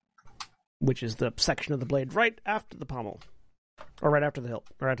 Which is the section of the blade right after the pommel. Or right after the hilt.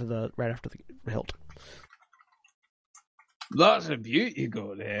 Or right after the hilt. That's a beaut you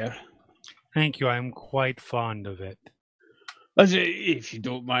got there. Thank you. I'm quite fond of it. If you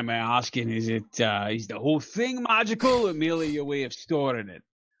don't mind my asking, is the whole thing magical or merely your way of storing it?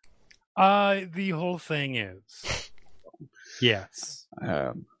 The whole thing is. Yes.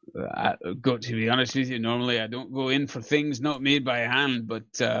 Got to be honest with you, normally I don't go in for things not made by hand, but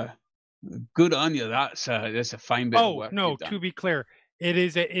good on you. That's a fine bit of work. Oh no, to be clear, it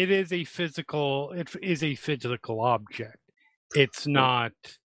is a physical object. It's not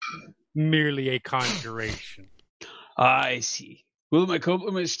merely a conjuration. I see. Well, my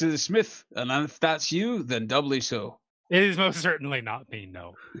compliments to the smith, and if that's you, then doubly so. It is most certainly not me,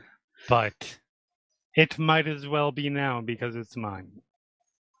 no. But it might as well be now because it's mine.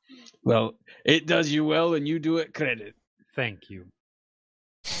 Well, it does you well, and you do it credit. Thank you.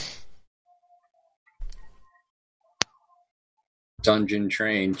 Dungeon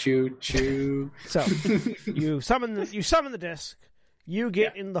train, choo choo. So you summon the disc. You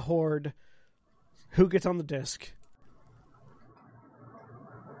get in the horde. Who gets on the disc?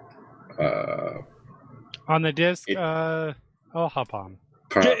 On the disc, I'll hop on.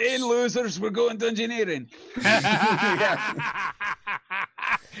 Perhaps. Get in, losers. We're going dungeoneering.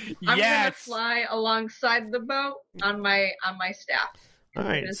 I'm gonna fly alongside the boat on my staff. All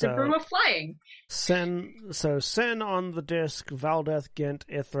right, it's a broom of flying. Sen on the disc, Valdeth, Gent,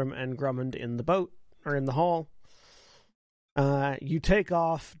 Ithram, and Grummond in the boat or in the hall. You take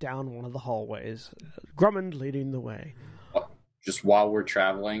off down one of the hallways. Grummond leading the way. Just while we're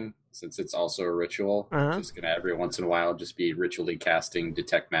traveling, since it's also a ritual, just gonna every once in a while just be ritually casting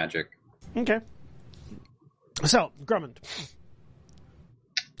detect magic. Okay. So Grummond,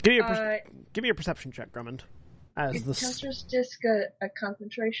 give me a perception check, Grummond. Is the Counter's disc a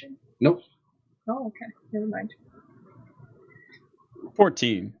concentration? Nope. Oh, okay. Never mind.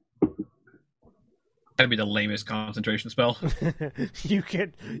 14. That'd be the lamest concentration spell.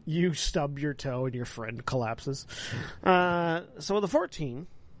 You stub your toe and your friend collapses. So with the 14,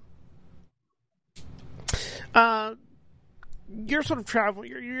 you're sort of traveling.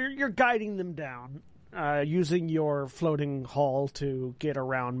 You're guiding them down, using your floating hull to get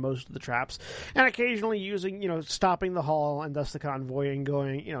around most of the traps, and occasionally using, stopping the hull and thus the convoy and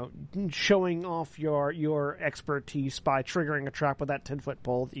going, showing off your expertise by triggering a trap with that 10-foot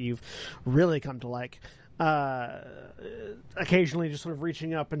pole that you've really come to like. Occasionally just sort of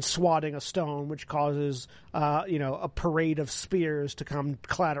reaching up and swatting a stone, which causes, a parade of spears to come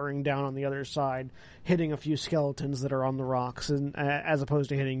clattering down on the other side, hitting a few skeletons that are on the rocks, and as opposed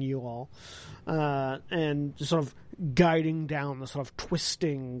to hitting you all. And just sort of guiding down the sort of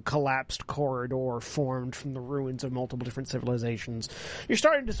twisting, collapsed corridor formed from the ruins of multiple different civilizations. You're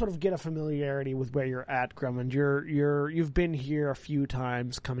starting to sort of get a familiarity with where you're at, Grummond. You've been here a few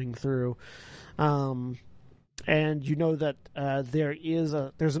times coming through. And you know that there's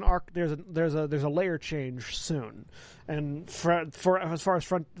a layer change soon, and for as far as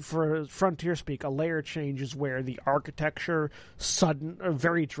frontier speak, a layer change is where the architecture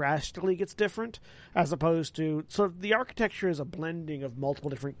very drastically gets different, as opposed to the architecture is a blending of multiple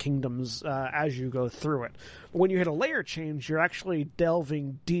different kingdoms as you go through it. When you hit a layer change, you're actually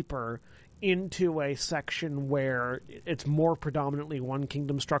delving deeper into a section where it's more predominantly one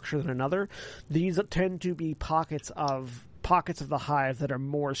kingdom structure than another. These tend to be pockets of the hive that are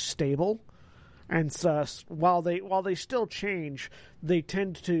more stable, and so while they still change, they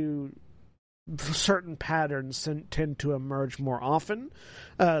tend to certain patterns tend to emerge more often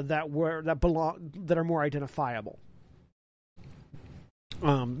that are more identifiable.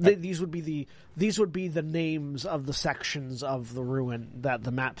 These would be the names of the sections of the ruin that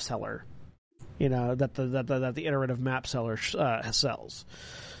the map seller. That the iterative map seller sells.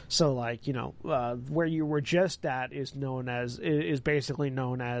 So, where you were just at is basically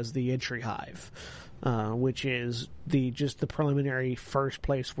known as the entry hive, which is the preliminary first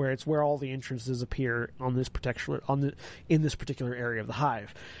place where all the entrances appear in this particular area of the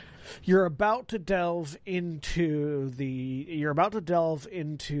hive. You're about to delve into the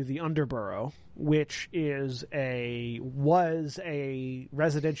Underborough, which was a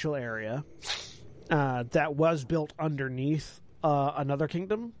residential area that was built underneath another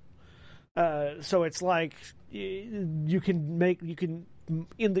kingdom. So it's like you can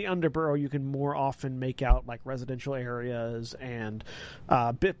in the Underborough you can more often make out like residential areas and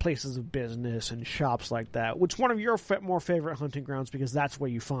places of business and shops like that, which is one of your more favorite hunting grounds because that's where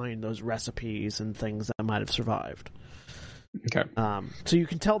you find those recipes and things that might have survived. Okay. So you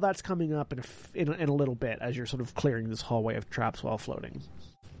can tell that's coming up in a little bit as you're sort of clearing this hallway of traps while floating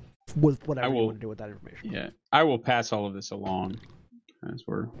with whatever you want to do with that information. Yeah, I will pass all of this along as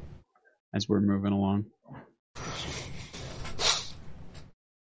we're moving along.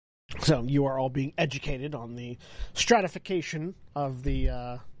 So you are all being educated on the stratification of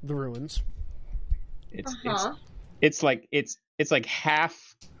the ruins. It's like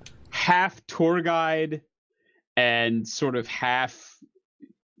half tour guide and sort of half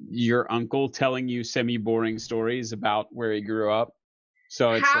your uncle telling you semi-boring stories about where he grew up.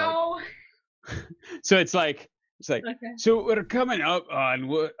 So it's like okay. So we're coming up on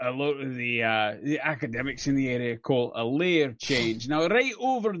what a lot of the academics in the area call a layer change. Now, right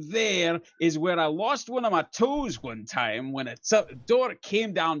over there is where I lost one of my toes one time when a door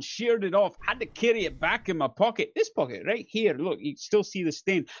came down, sheared it off, had to carry it back in my pocket. This pocket right here, look, you still see the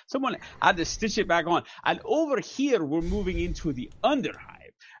stain. Someone had to stitch it back on. And over here, we're moving into the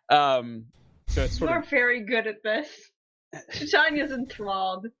underhive. So it's You're very good at this. Tanya's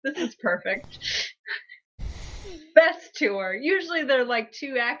enthralled. This is perfect. Best tour. Usually they're like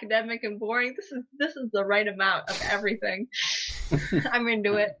too academic and boring. This is the right amount of everything. I'm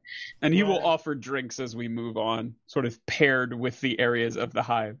into it. And he will offer drinks as we move on, sort of paired with the areas of the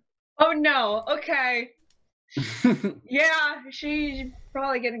hive. Oh no, okay. Yeah, she's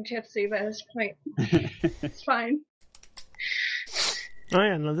probably getting tipsy by this point. It's fine. Oh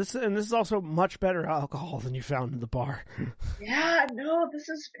yeah, no, this is also much better alcohol than you found in the bar. Yeah, no, this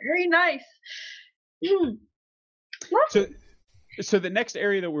is very nice. So the next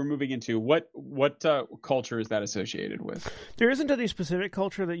area that we're moving into, what culture is that associated with? There isn't any specific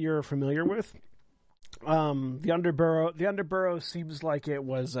culture that you're familiar with. The Underborough seems like it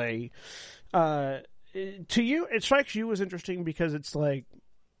was a to you. It strikes you as interesting because it's like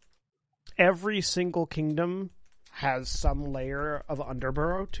every single kingdom has some layer of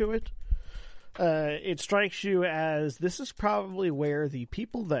Underborough to it. It strikes you as this is probably where the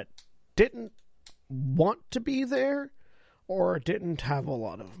people that didn't want to be there or didn't have a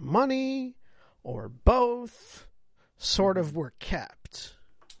lot of money or both sort of were kept.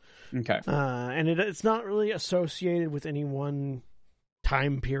 Okay. And it's not really associated with any one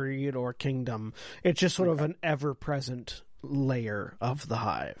time period or kingdom. It's just sort of an ever-present layer of the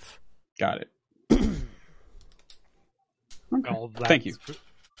hive. Got it. Okay. Well, thank you.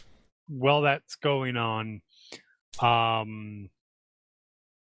 Well, that's going on.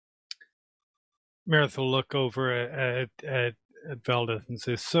 Meredith will look over at Veldith and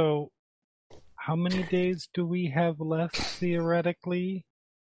says, "So, how many days do we have left theoretically?"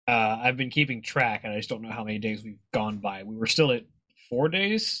 I've been keeping track, and I just don't know how many days we've gone by. We were still at 4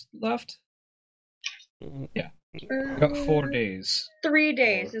 days left. Yeah, got 4 days. 3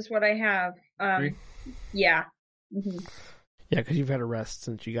 days is what I have. 3? Yeah. Mm-hmm. Yeah, because you've had a rest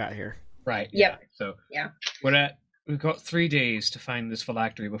since you got here. Right. Yep. Yeah. So yeah, we've got 3 days to find this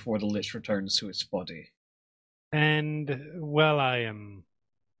phylactery before the Lich returns to its body. And well, I am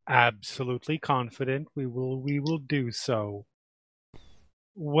absolutely confident we will do so.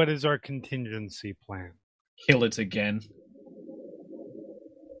 What is our contingency plan? Kill it again.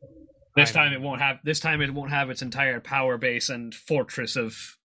 This time it won't have its entire power base and fortress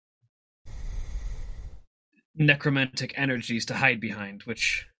of necromantic energies to hide behind,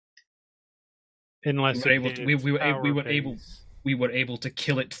 which unless we were able to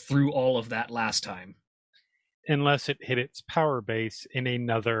kill it through all of that last time. Unless it hit its power base in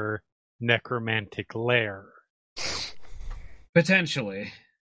another necromantic lair. Potentially.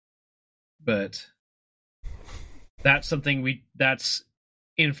 But that's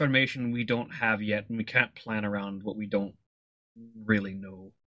information we don't have yet, and we can't plan around what we don't really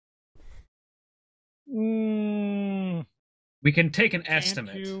know. We can take an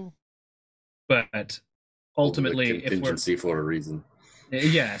estimate, but ultimately, contingency for a reason.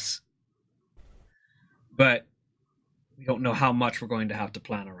 Yes, but we don't know how much we're going to have to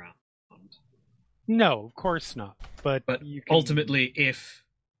plan around. No, of course not. But ultimately, if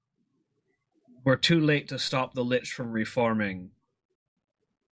we're too late to stop the Lich from reforming,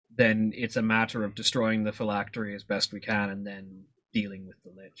 then it's a matter of destroying the phylactery as best we can, and then dealing with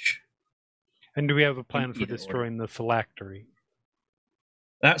the Lich. And do we have a plan for Either destroying the phylactery?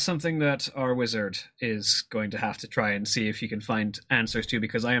 That's something that our wizard is going to have to try and see if he can find answers to,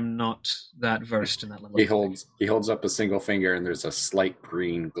 because I am not that versed in that level. He holds up a single finger, and there's a slight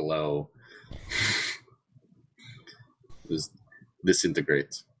green glow. This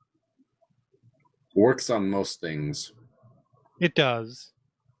disintegrates. Works on most things. It does.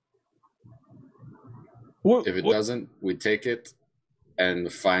 If it doesn't, we take it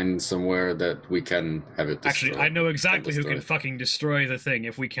and find somewhere that we can have it destroyed. Actually, I know exactly who can fucking destroy the thing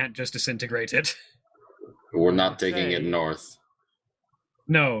if we can't just disintegrate it. We're not taking it north.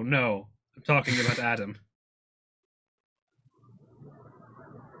 No. I'm talking about Adam.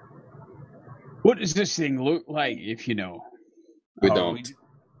 What does this thing look like, if you know? We don't.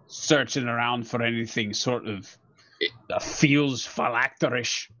 Searching around for anything sort of that feels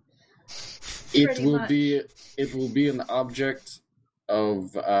phylacterish. It will be an object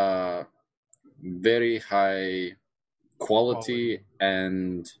of very high quality,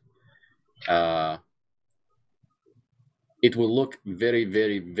 and it will look very,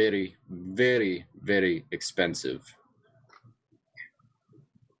 very, very, very, very expensive.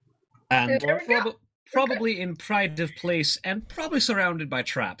 And probably in pride of place, and probably surrounded by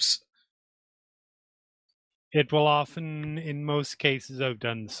traps. It will often, in most cases, I've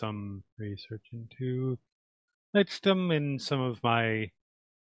done some research into Lichdom in some of my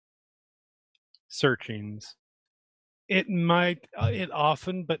searchings. It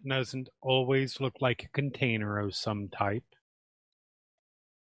often, but doesn't always, look like a container of some type.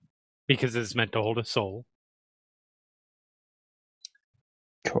 Because it's meant to hold a soul.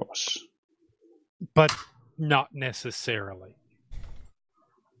 Of course. But not necessarily.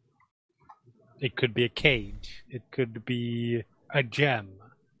 It could be a cage. It could be a gem.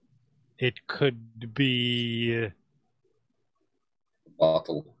 It could be a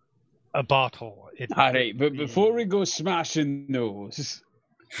bottle. All right, but before we go smashing those,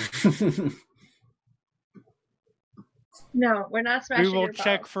 no, we're not smashing. We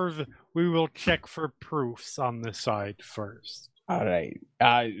will check for proofs on the side first. All right.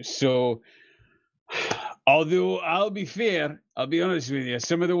 So, although I'll be fair, I'll be honest with you.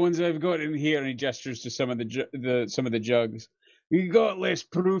 Some of the ones I've got in here, and he gestures to some of the jugs. We got less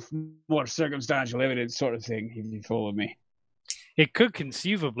proof, more circumstantial evidence, sort of thing. If you follow me. It could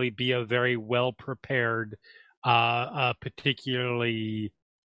conceivably be a very well prepared, particularly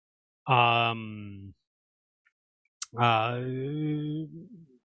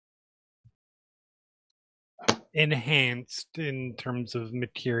enhanced in terms of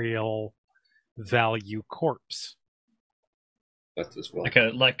material value corpse. That's as well.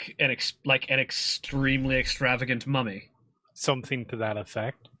 Like an extremely extravagant mummy. Something to that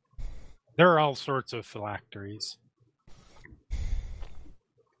effect. There are all sorts of phylacteries.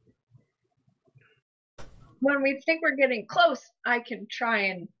 When we think we're getting close, I can try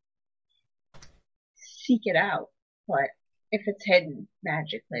and seek it out. But if it's hidden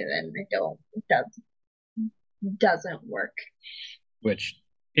magically, then it doesn't work. Which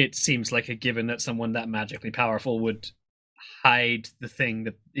it seems like a given that someone that magically powerful would hide the thing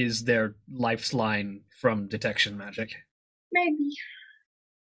that is their lifeline from detection magic. Maybe.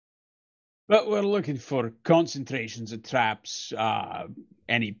 But we're looking for concentrations of traps,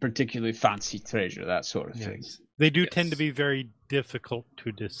 any particularly fancy treasure, that sort of thing. They do tend to be very difficult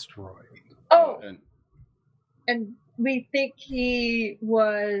to destroy. Oh, and we think he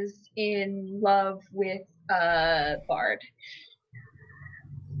was in love with Bard.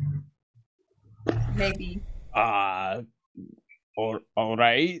 Maybe. All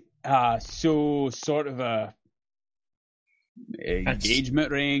right. So sort of a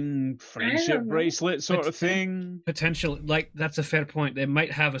engagement ring, friendship bracelet sort of thing. Potential, that's a fair point. They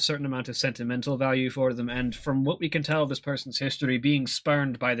might have a certain amount of sentimental value for them, and from what we can tell of this person's history, being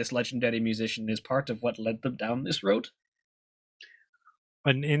spurned by this legendary musician is part of what led them down this road.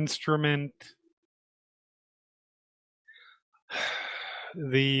 An instrument.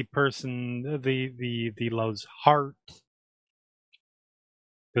 The person, the love's heart.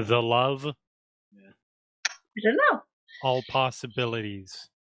 The love. Yeah. I don't know. All possibilities.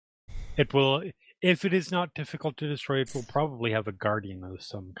 It will, if it is not difficult to destroy, it will probably have a guardian of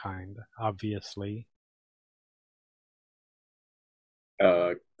some kind, obviously.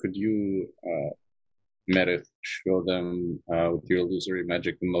 Could you, Meredith, show them with your illusory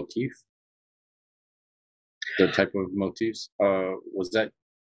magic motif? The type of motifs? Was that?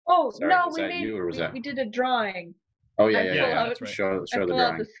 Oh, sorry, no, was that you, or was that? We did a drawing. Oh, yeah. That's right. Show the pull drawing.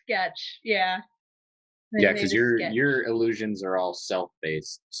 out the sketch, yeah. Yeah, because your illusions are all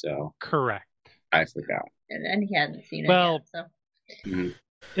self-based, so. Correct. I forgot. And he hadn't seen it yet, so.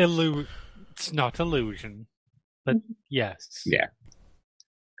 It's not illusion, but yes. Yeah.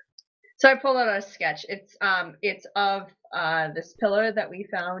 So I pulled out a sketch. It's of this pillar that we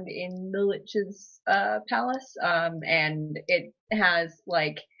found in the Lich's palace. And it has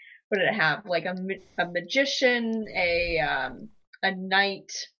like, what did it have? Like a magician, a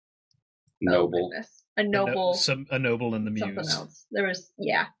knight, Noble, a noble, a noble, and the muse. Something else. There was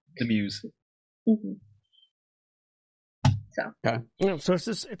the muse. Mm-hmm. So. Okay. So it's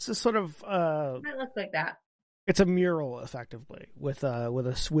this sort of. Might look like that. It's a mural, effectively, with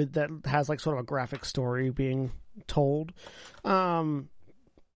that has like sort of a graphic story being told.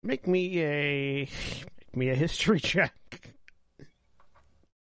 Make me a history check.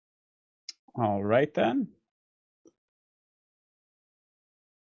 All right then.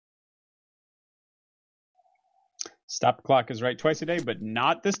 Stop clock is right twice a day, but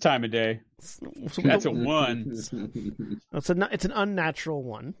not this time of day. That's a 1. It's an unnatural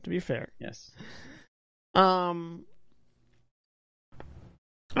 1, to be fair. Yes. I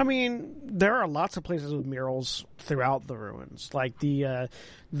mean, there are lots of places with murals throughout the ruins. Like the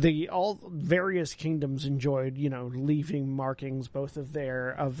all various kingdoms enjoyed, leaving markings both of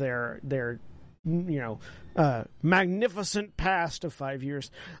their magnificent past of 5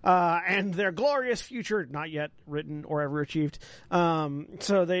 years, and their glorious future not yet written or ever achieved.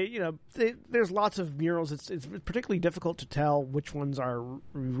 So there's lots of murals. It's particularly difficult to tell which ones are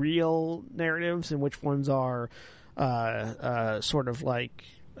real narratives and which ones are sort of like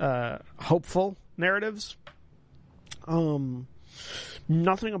hopeful narratives.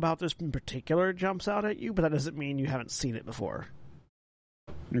 Nothing about this in particular jumps out at you, but that doesn't mean you haven't seen it before.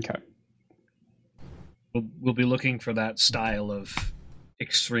 Okay. We'll be looking for that style of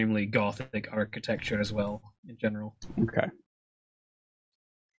extremely gothic architecture as well, in general. Okay.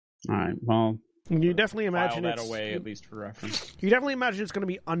 All right. Well, you definitely imagine file that away, at least for reference. You definitely imagine it's going to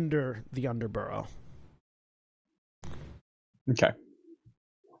be under the Underborough. Okay.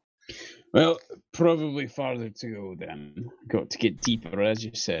 Well, probably farther to go then. Got to get deeper, as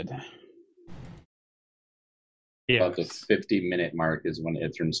you said. Yeah. About the 50-minute mark is when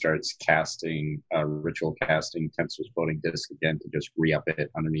Ithran starts casting, ritual casting Tensor's floating disc again to just re-up it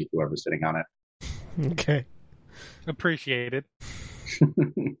underneath whoever's sitting on it. Okay. Appreciated.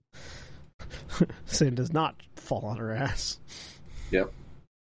 Sin does not fall on her ass. Yep.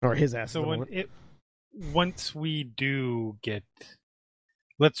 Or his ass. So once we do get,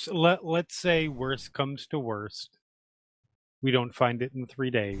 let's say worst comes to worst, we don't find it in 3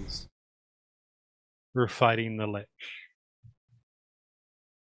 days. We're fighting the Lich.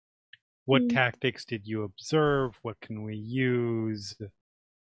 What tactics did you observe? What can we use?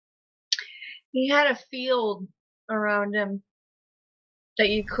 He had a field around him that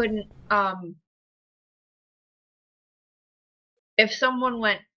you couldn't, if someone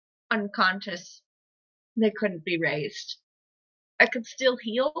went unconscious, they couldn't be raised. I could still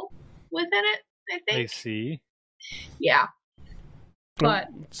heal within it, I think. I see. Yeah. But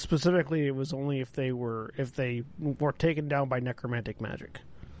specifically, it was only if they were taken down by necromantic magic.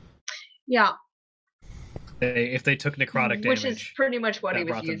 Yeah. If they took necrotic damage, which is pretty much what he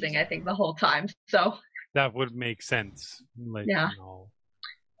was using, I think, the whole time. So that would make sense. Yeah.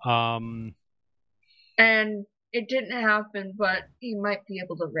 And it didn't happen, but he might be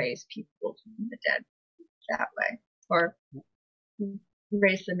able to raise people from the dead that way, or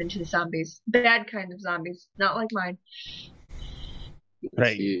raise them into zombies, bad kind of zombies, not like mine.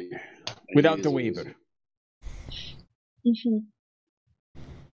 Right. Without the Weaver. Mm-hmm.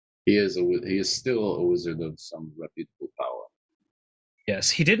 He is still a wizard of some reputable power.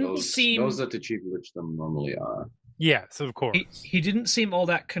 Yes, he didn't seem... Those that achieve them normally are. Yes, of course. He didn't seem all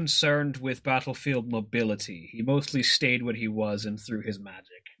that concerned with battlefield mobility. He mostly stayed what he was and threw his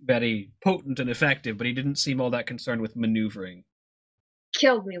magic. Very potent and effective, but he didn't seem all that concerned with maneuvering.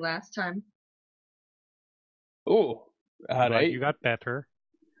 Killed me last time. Oh, right. You got better.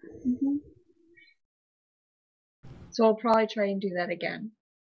 Mm-hmm. So I'll probably try and do that again.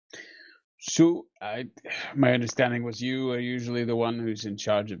 So, my understanding was you are usually the one who's in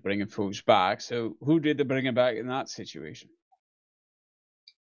charge of bringing folks back. So, who did the bringing back in that situation?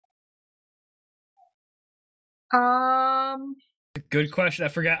 Good question. I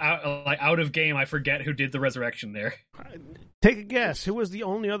forgot. Out of game, I forget who did the resurrection there. Take a guess. Who was the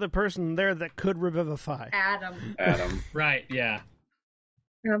only other person there that could revivify? Adam. Right. Yeah.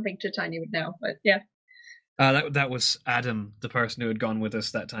 I don't think Titania would know, but yeah. That was Adam, the person who had gone with us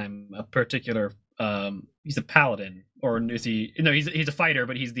that time. A particular, he's a paladin, or is he? No, he's a fighter,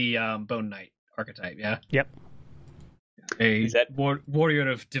 but he's the Bone Knight archetype. Yeah. Yep. A warrior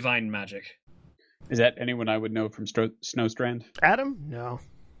of divine magic. Is that anyone I would know from Snowstrand? Adam? No.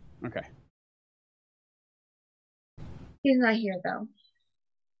 Okay. He's not here, though.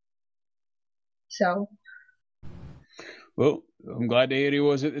 So. Well, I'm glad to hear he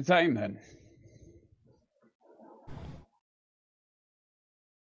was at the time, then.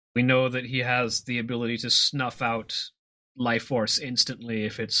 We know that he has the ability to snuff out life force instantly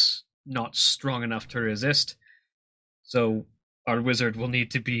if it's not strong enough to resist. So our wizard will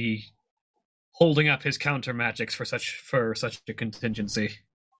need to be holding up his counter magics for such a contingency.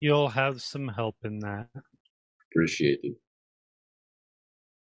 You'll have some help in that. Appreciated.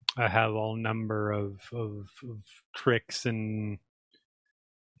 I have all number of tricks and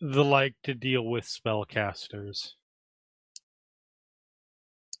the like to deal with spellcasters.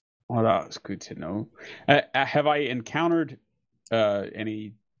 Well, that's good to know. Have I encountered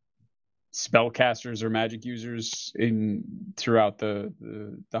any spellcasters or magic users throughout the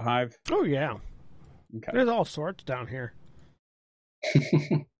hive? Oh yeah. Okay. There's all sorts down here.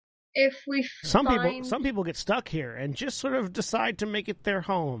 If we some people get stuck here and just sort of decide to make it their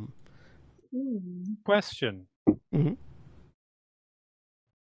home. Question. Mm-hmm.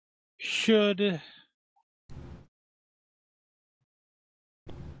 Should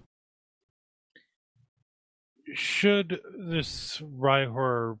this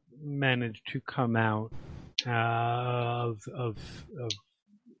Rhyhor manage to come out of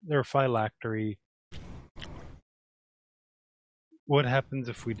their phylactery, what happens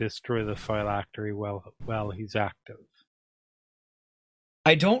if we destroy the phylactery while he's active?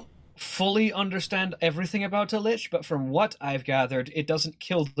 I don't fully understand everything about a lich, but from what I've gathered, it doesn't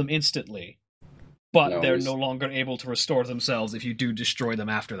kill them instantly. But they're no longer able to restore themselves if you do destroy them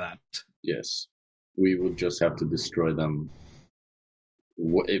after that. Yes. We would just have to destroy them.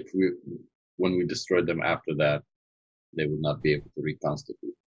 When we destroyed them after that, they would not be able to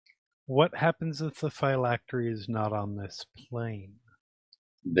reconstitute. What happens if the phylactery is not on this plane?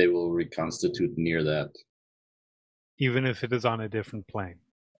 They will reconstitute near that. Even if it is on a different plane?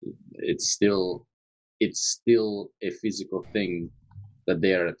 It's still a physical thing that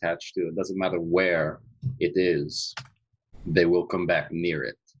they are attached to. It doesn't matter where it is. They will come back near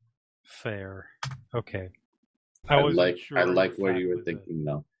it. Fair. Okay. I like where you were thinking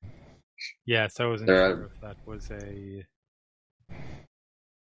now. Yes, I wasn't sure if that was a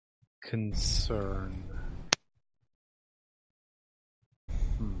concern.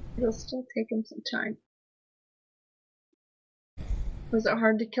 It'll still take him some time. Was it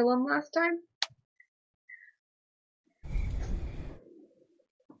hard to kill him last time?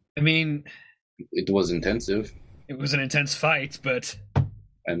 I mean, it was intensive. It was an intense fight, but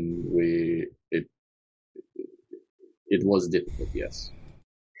and it was difficult, yes.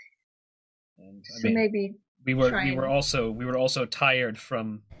 And, so maybe we were also tired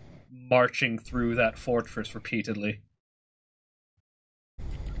from marching through that fortress repeatedly.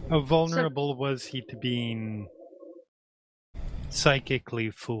 How vulnerable was he to being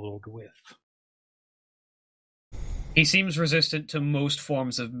psychically fooled with? He seems resistant to most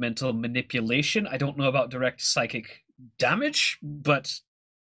forms of mental manipulation. I don't know about direct psychic damage, but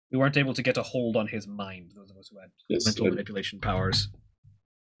we weren't able to get a hold on his mind, those of us who had mental manipulation powers.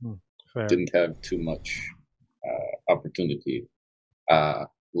 Fair. Didn't have too much opportunity.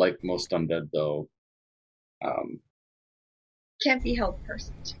 Like most undead, though. Can't be held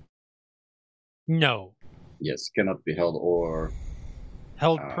person. No. Yes, cannot be held or...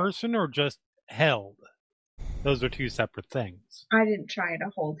 Held person or just held? Those are two separate things. I didn't try to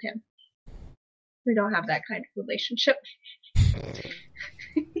hold him. We don't have that kind of relationship.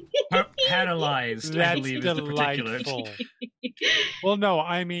 Paralyzed, I believe, is the particular. Well, no,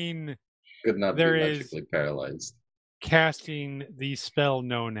 I mean... Could not be magically paralyzed. Casting the spell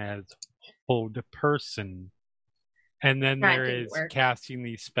known as Hold Person. And then there is casting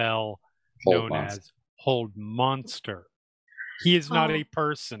the spell known as Hold Monster. He is not a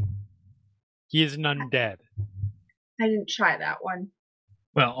person. He is an undead. I didn't try that one.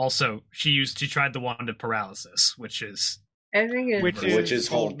 Well, also, she tried the wand of paralysis, which is... I think which is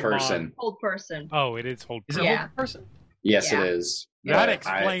Hold Person. Hold Person. Oh, it is Hold Person. Is it Hold Person? Yes, it is. That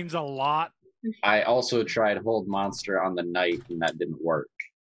explains a lot. I also tried Hold Monster on the knight, and that didn't work.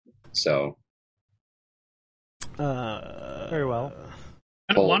 So... very well.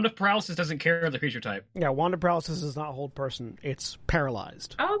 Wand of Paralysis doesn't care the creature type. Yeah, Wand of Paralysis is not Hold Person. It's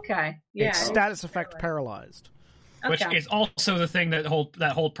Paralyzed. Okay. Yeah. It's status effect Paralyzed. Which is also the thing that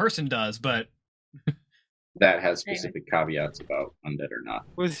Hold Person does, but... that has specific caveats about undead or not.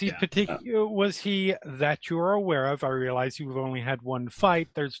 Was he was he that you're aware of? I realize you've only had one fight.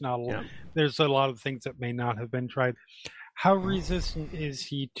 There's a lot of things that may not have been tried. How resistant is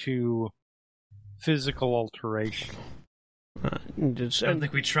he to physical alteration. I don't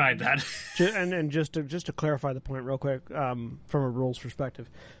think we tried that. And just to clarify the point real quick, from a rules perspective,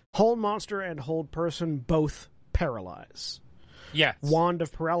 hold monster and hold person both paralyze. Yes. Wand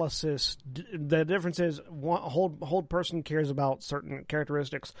of paralysis. The difference is hold person cares about certain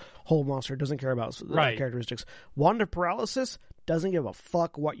characteristics. Hold monster doesn't care about characteristics. Wand of paralysis doesn't give a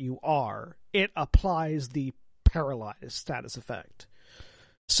fuck what you are. It applies the paralyzed status effect.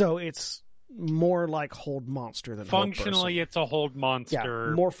 So it's more like hold monster than functionally. Hold it's a hold monster.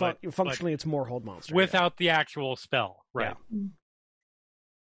 Yeah, more functionally, it's more hold monster without the actual spell. Right. Yeah.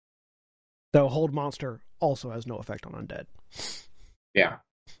 Though hold monster also has no effect on undead. Yeah.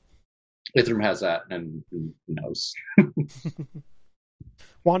 Ithram has that and knows.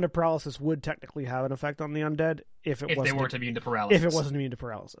 Wand of paralysis would technically have an effect on the undead if they weren't immune to paralysis. If it wasn't immune to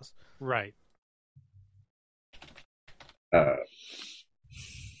paralysis. Right.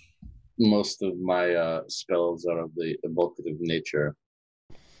 Most of my spells are of the evocative nature,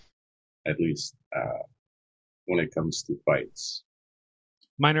 at least when it comes to fights.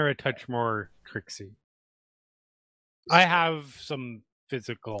 Mine are a touch more tricksy. I have some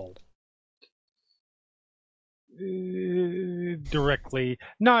physical directly,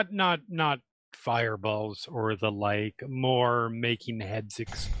 not fireballs or the like, more making heads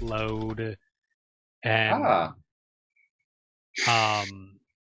explode and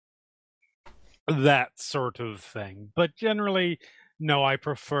that sort of thing. But generally, no, I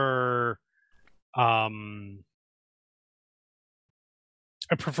prefer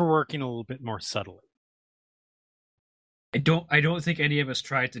working a little bit more subtly. I don't think any of us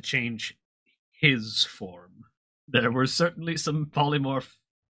tried to change his form. There were certainly some polymorph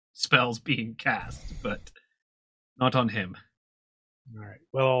spells being cast, but not on him. All right.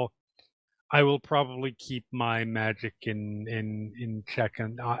 Well, I will probably keep my magic in check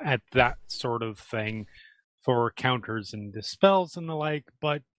and at that sort of thing for counters and dispels and the like,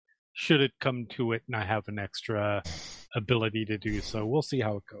 but should it come to it and I have an extra ability to do so, we'll see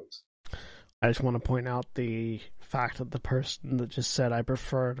how it goes. I just want to point out the fact that the person that just said I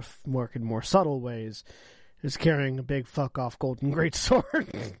prefer to work in more subtle ways is carrying a big fuck-off golden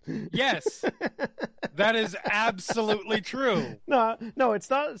greatsword. Yes, that is absolutely true. No, it's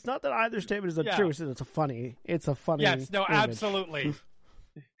not. It's not that either statement is true. It's a funny. Yes, no, image. Absolutely.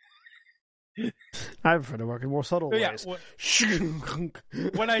 I prefer to work in more subtle ways.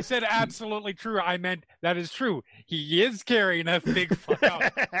 When I said absolutely true, I meant that is true. He is carrying a big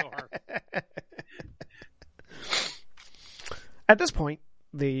fuck-off sword. At this point,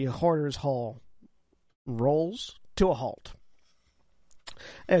 the Hoarder's Hall rolls to a halt.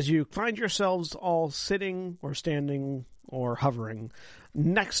 As you find yourselves all sitting or standing or hovering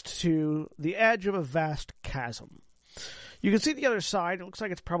next to the edge of a vast chasm. You can see the other side. It looks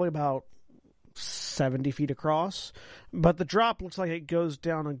like it's probably about 70 feet across, but the drop looks like it goes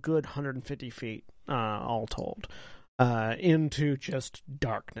down a good 150 feet, all told, into just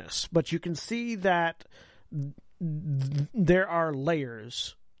darkness. But you can see that there are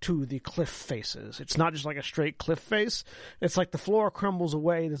layers to the cliff faces. It's not just like a straight cliff face. It's like the floor crumbles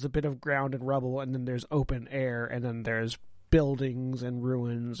away, there's a bit of ground and rubble, and then there's open air, and then there's buildings and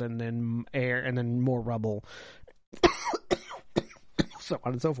ruins, and then air, and then more rubble. So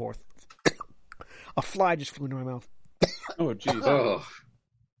on and so forth. A fly just flew into my mouth. Oh, jeez. Oh.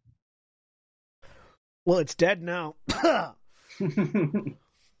 Well, it's dead now.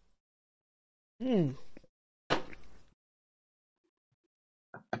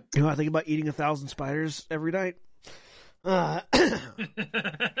 You know, I think about eating 1,000 spiders every night. Got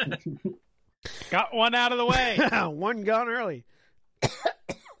one out of the way. One gone early.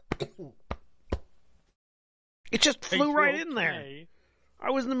 It just flew right in there. I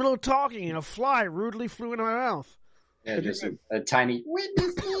was in the middle of talking, and a fly rudely flew into my mouth. Yeah, just a tiny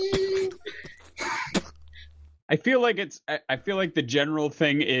witness. I feel like the general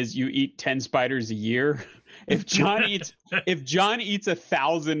thing is you eat 10 spiders a year. If John eats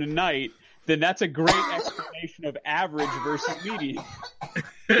 1,000 a night, then that's a great explanation of average versus median.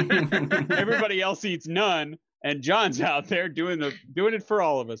 Everybody else eats none, and John's out there doing it for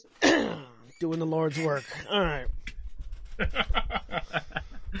all of us. Doing the Lord's work. All right.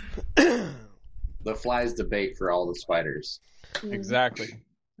 The fly's the bait for all the spiders. Exactly.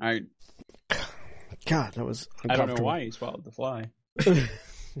 God, that was uncomfortable. I don't know why he swallowed the fly.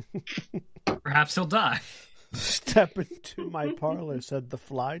 Perhaps he'll die. Step into my parlor, said the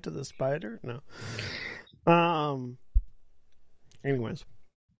fly to the spider. No. Anyways.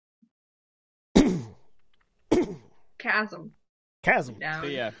 Chasm. Chasm. Down.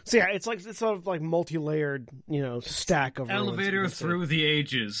 So yeah, it's sort of like multi-layered, stack of elevator ruins through the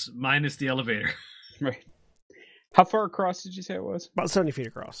ages, minus the elevator. Right. How far across did you say it was? About 70 feet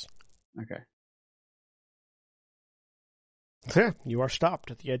across. Okay. So yeah, you are stopped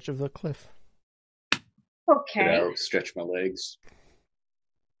at the edge of the cliff. Okay. I'll stretch my legs.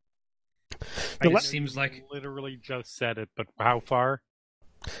 It seems like literally just said it, but how far?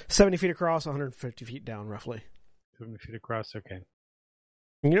 70 feet across, 150 feet down, roughly. 70 feet across. Okay.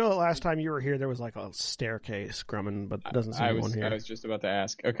 Last time you were here, there was like a staircase, Grumman, but it doesn't seem to be one here. I was just about to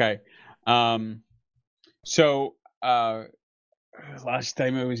ask. Okay. So last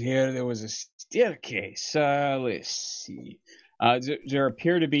time I was here, there was a staircase. Let's see. Does there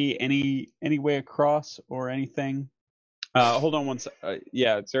appear to be any way across or anything? Hold on one second.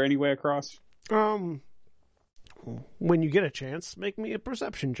 Yeah, is there any way across? When you get a chance, make me a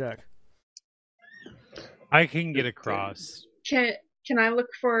perception check. I can get across. Can I look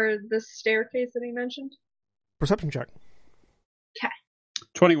for the staircase that he mentioned? Perception check. Okay.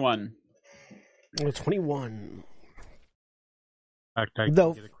 21. 21. In fact, I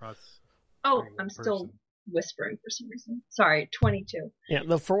can get across. Oh, I'm still whispering for some reason. Sorry, 22. Yeah,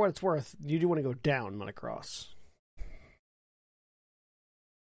 though for what it's worth, you do want to go down, not across.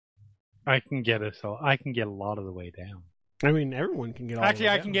 I can get a lot of the way down. I mean, everyone can get all the way down. Actually,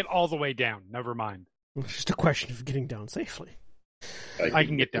 I can get all the way down. Never mind. It's just a question of getting down safely. I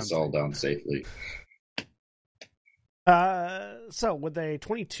can get this all down safely. So, with a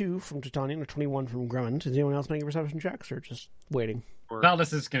 22 from Titania and a 21 from Grummond, is anyone else making perception checks, or just waiting?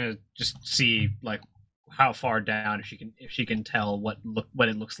 Valdis is gonna just see like how far down if she can tell what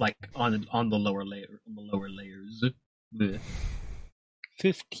it looks like on the lower layers. Blech.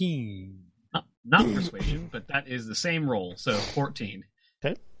 15. Not persuasion, but that is the same roll, so 14.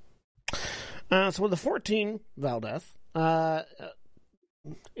 Okay. So with the 14, Valdeth,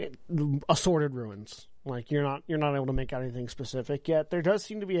 assorted ruins. Like you're not able to make out anything specific yet. There does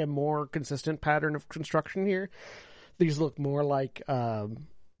seem to be a more consistent pattern of construction here. These look more like kind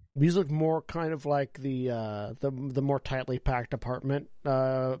of like the more tightly packed apartment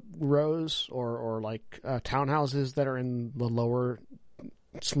rows or like townhouses that are in the lower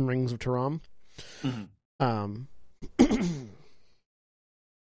rings of Taram. Mm-hmm.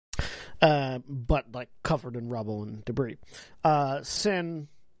 But like covered in rubble and debris. Sin,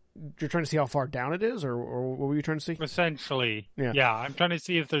 you're trying to see how far down it is, or what were you trying to see? Essentially, yeah. I'm trying to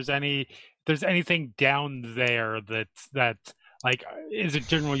see if there's anything down there that like is it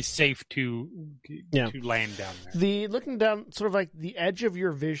generally safe to land down there. Looking down, sort of like the edge of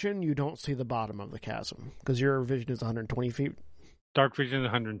your vision, you don't see the bottom of the chasm because your vision is 120 feet. Dark vision is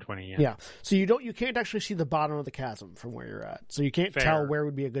 120. Yeah. So you can't actually see the bottom of the chasm from where you're at. So you can't tell where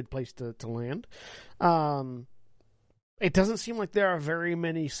would be a good place to land. It doesn't seem like there are very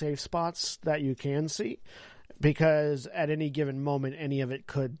many safe spots that you can see because at any given moment, any of it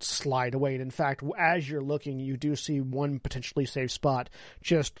could slide away. And in fact, as you're looking, you do see one potentially safe spot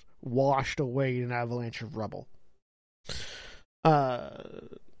just washed away in an avalanche of rubble.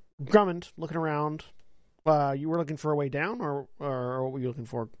 Grummond, looking around. You were looking for a way down, or what were you looking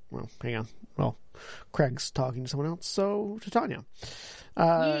for? Well, hang on. Well, Craig's talking to someone else, so Titania.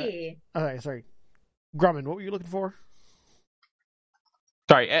 Okay, sorry. Grummond, what were you looking for?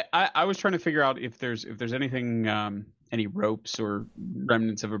 Sorry, I was trying to figure out if there's anything, any ropes or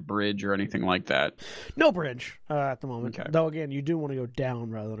remnants of a bridge or anything like that. No bridge at the moment. Okay. Though again, you do want to go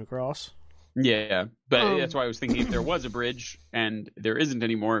down rather than across. Yeah, but that's why I was thinking if there was a bridge and there isn't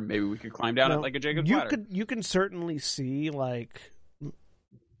anymore, maybe we could climb down it like a Jacob's ladder. You can certainly see like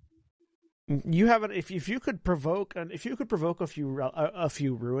you have it if you could provoke a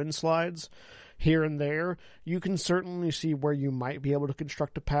few ruin slides here and there, you can certainly see where you might be able to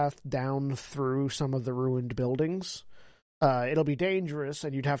construct a path down through some of the ruined buildings. It'll be dangerous,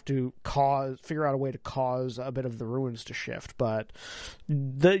 and you'd have to figure out a way to cause a bit of the ruins to shift. But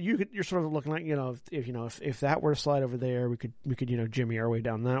you're sort of looking like if that were to slide over there, we could jimmy our way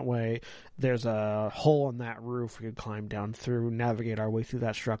down that way. There's a hole in that roof we could climb down through, navigate our way through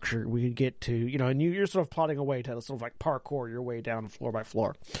that structure. We could get to and you're sort of plotting a way to sort of like parkour your way down floor by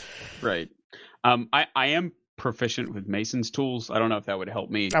floor. Right. I am proficient with mason's tools. I don't know if that would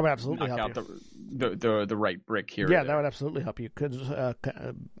help me. That would absolutely help out the right brick here. Yeah, that would absolutely help you. Could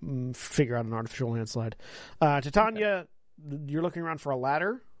figure out an artificial landslide. Titania, you're looking around for a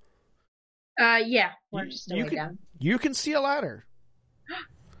ladder. Yeah, we're just down. You can see a ladder.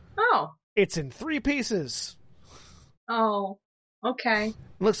 Oh, it's in 3 pieces. Oh, okay.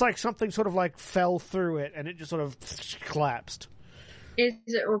 Looks like something sort of like fell through it, and it just sort of collapsed. Is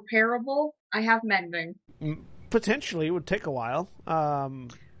it repairable? I have mending. Potentially, it would take a while,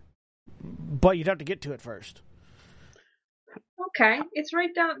 but you'd have to get to it first. Okay, it's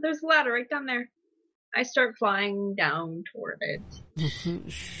right down. There's a ladder right down there. I start flying down toward it.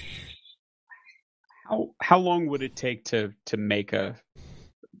 How long would it take to make the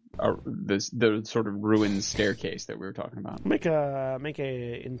sort of ruined staircase that we were talking about? Make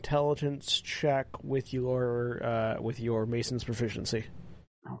a intelligence check with your Mason's proficiency.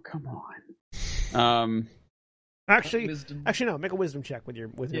 Oh, come on. Actually, no. Make a wisdom check with your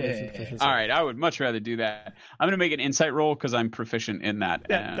Mason's proficiency. All right, I would much rather do that. I'm going to make an insight roll because I'm proficient in that.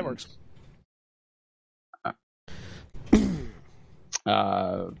 Yeah, that works.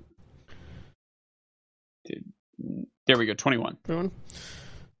 There we go. 21. Do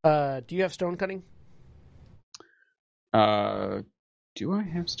you have stone cutting? Do I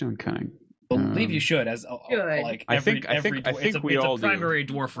have stone cutting? I believe you should, as like I think we all do. It's a primary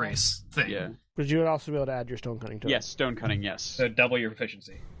dwarf race thing. Yeah. But you would also be able to add your stone cutting to it. Yes, stone cutting. Yes. So double your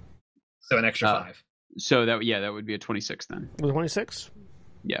proficiency. So an extra 5. So that would be a 26 then. With 26?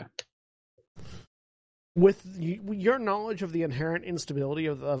 Yeah. With your knowledge of the inherent instability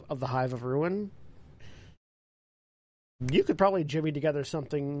of the Hive of Ruin, you could probably jimmy together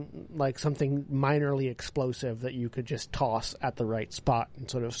something minorly explosive that you could just toss at the right spot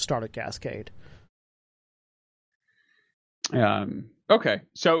and sort of start a cascade. Okay,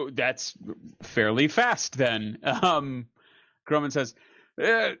 so that's fairly fast then. Grumman says,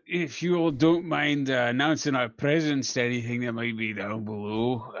 if you all don't mind announcing our presence to anything that might be down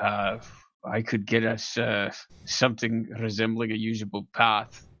below, I could get us something resembling a usable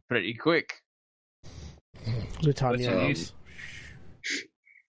path pretty quick.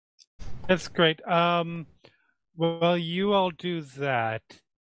 That's great. Well, you all do that,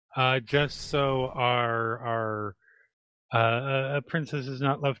 just so our princess is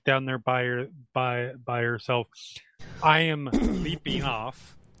not left down there by herself. I am leaping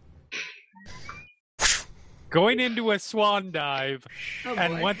off, going into a swan dive,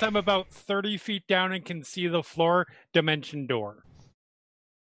 and once I'm about 30 feet down and can see the floor, dimension door.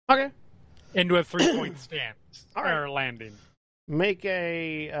 Okay. Into a 3-point stance or landing. Make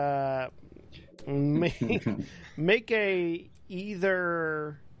a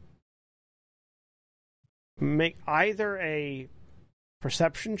either a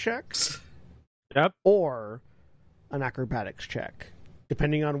perception check, yep, or an acrobatics check,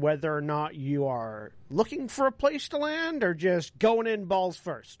 depending on whether or not you are looking for a place to land or just going in balls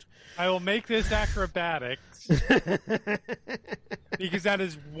first. I will make this acrobatics because that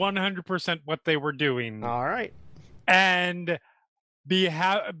is 100% what they were doing. All right. And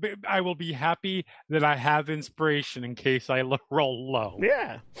I will be happy that I have inspiration in case I roll low.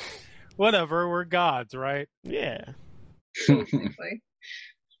 Yeah. Whatever, we're gods, right? Yeah. Basically.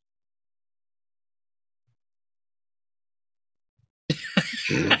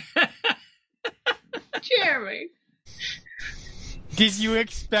 Jeremy. Did you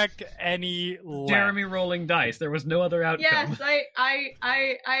expect any Jeremy rolling dice? There was no other outcome. Yes,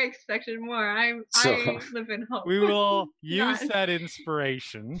 I expected more. I live in hope. We will use that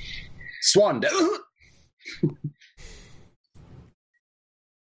inspiration. Swan.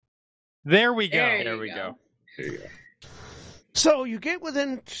 There we go. There we go. So you get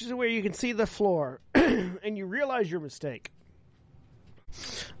within to where you can see the floor, and you realize your mistake.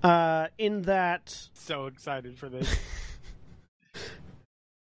 In that, so excited for this.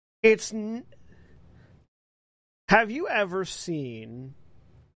 Have you ever seen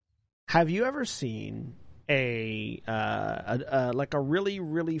a like a really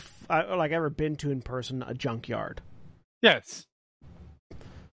like ever been to in person a junkyard? Yes.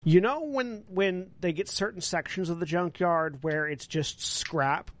 You know when they get certain sections of the junkyard where it's just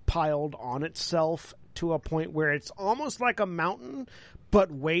scrap piled on itself to a point where it's almost like a mountain,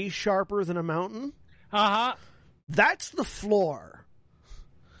 but way sharper than a mountain? Uh-huh. That's the floor.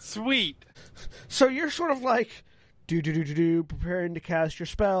 Sweet. So you're sort of like preparing to cast your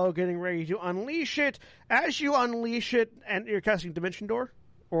spell, getting ready to unleash it. As you unleash it, and you're casting Dimension Door?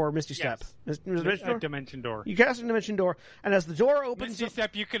 Or Misty Step? Yes. Dimension Door? Dimension Door. You cast a Dimension Door, and as the door opens... Misty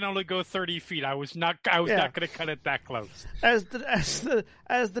Step, you can only go 30 feet. I was not going to cut it that close. As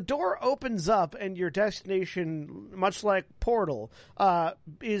the door opens up and your destination, much like Portal,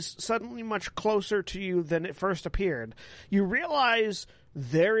 is suddenly much closer to you than it first appeared, you realize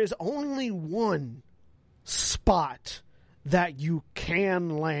there is only one spot that you can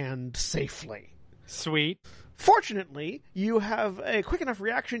land safely. Sweet. Fortunately, you have a quick enough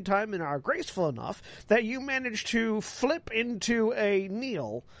reaction time and are graceful enough that you manage to flip into a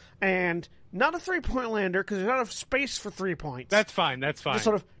kneel, and not a 3-point lander because there's not enough space for 3 points. That's fine. Just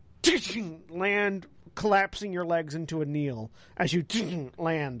sort of land collapsing your legs into a kneel as you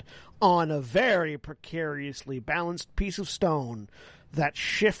land on a very precariously balanced piece of stone that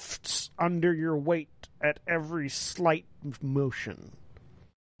shifts under your weight at every slight motion.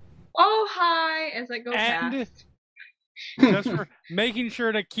 Oh, hi, as I go And past. just for making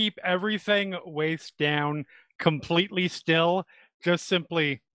sure to keep everything waist down, completely still, just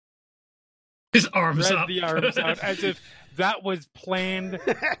simply his arms spread up. the arms out as if that was planned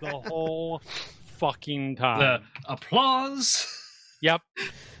the whole fucking time. The applause. Yep.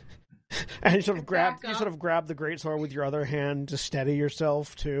 And you sort of grab the greatsword with your other hand to steady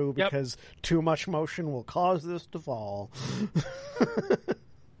yourself too, because too much motion will cause this to fall.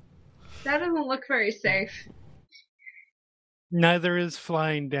 That doesn't look very safe. Neither is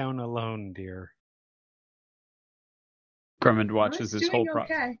flying down alone, dear. Grumman watches this whole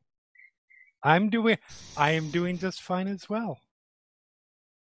process. Okay. I am doing just fine as well.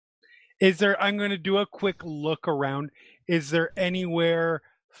 I'm going to do a quick look around. Is there anywhere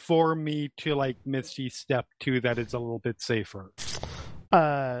for me to like Misty Step to that is a little bit safer?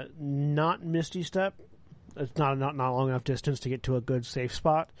 Not Misty Step. It's not long enough distance to get to a good safe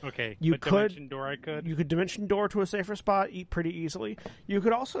spot. Okay, you could Dimension Door. You could Dimension Door to a safer spot pretty easily. You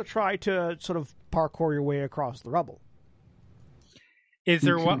could also try to sort of parkour your way across the rubble. Is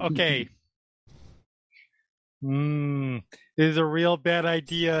there one? Okay. This is a real bad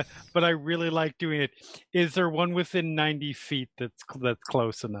idea, but I really like doing it. Is there one within 90 feet that's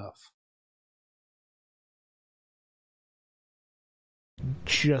close enough?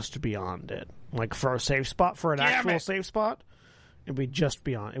 Just beyond it. Like for a safe spot, for an actual safe spot, it'd be just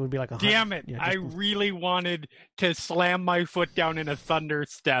beyond. It would be like 100. Damn it! I really wanted to slam my foot down in a thunder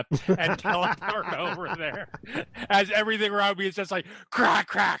step and teleport over there, as everything around me is just like crack,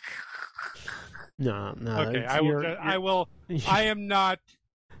 crack. No. Okay, I will. I am not.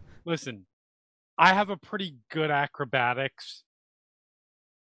 Listen, I have a pretty good acrobatics,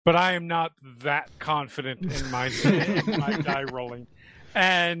 but I am not that confident in my die rolling,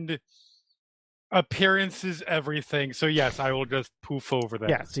 and appearance is everything. So yes, I will just poof over there.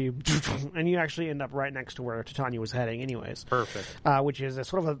 Yeah, so you actually end up right next to where Titania was heading, anyways. Perfect. Which is a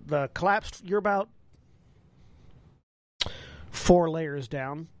sort of the collapsed. You're about 4 layers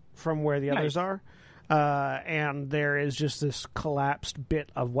down from where the others are. And there is just this collapsed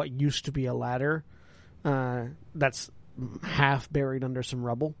bit of what used to be a ladder that's half buried under some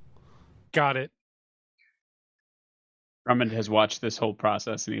rubble. Got it. Drummond has watched this whole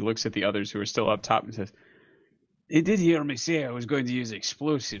process, and he looks at the others who are still up top and says, "They did hear me say I was going to use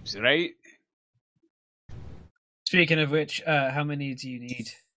explosives, right?" Speaking of which, how many do you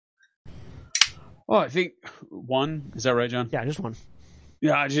need? Oh, I think 1. Is that right, John? Yeah, just 1.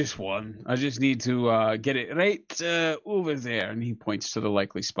 Yeah, just 1. I just need to get it right over there. And he points to the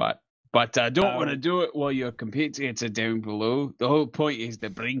likely spot. But I don't want to do it while your compatriots are down below. The whole point is to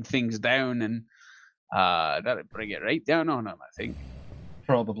bring things down, and that'll bring it right down on them, I think.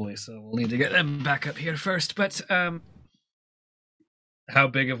 Probably, so we'll need to get them back up here first. But how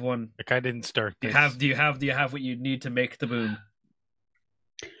big of one? Like I didn't start this. Do you have what you need to make the boom?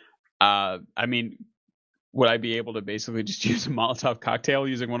 I mean, would I be able to basically just use a Molotov cocktail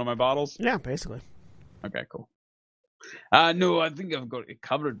using one of my bottles? Yeah, basically. Okay, cool. No, I think I've got it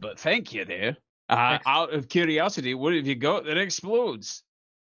covered, but thank you there. Out of curiosity, what have you got that explodes?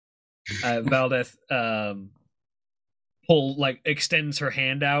 Valdeth extends her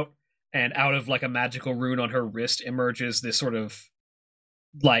hand out, and out of like a magical rune on her wrist emerges this sort of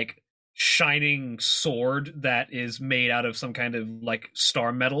like shining sword that is made out of some kind of like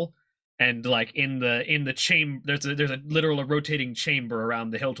star metal. And like in the chamber, there's a literal rotating chamber around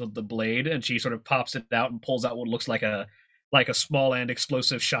the hilt of the blade, and she sort of pops it out and pulls out what looks like a small and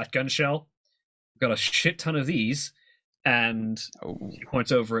explosive shotgun shell. Got a shit ton of these, and she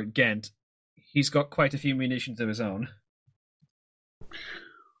points over at Gent. He's got quite a few munitions of his own.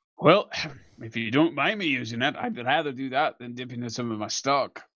 Well, if you don't mind me using it, I'd rather do that than dip into some of my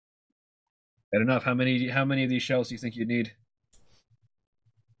stock. Fair enough. How many of these shells do you think you need,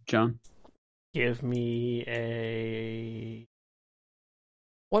 John? Give me a...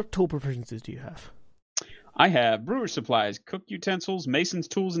 What tool proficiencies do you have? I have brewer's supplies, cook utensils, mason's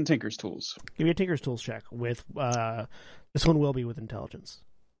tools, and tinker's tools. Give me a tinker's tools check. With this one will be with intelligence.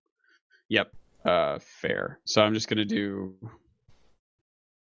 Yep. Fair. So I'm just going to do...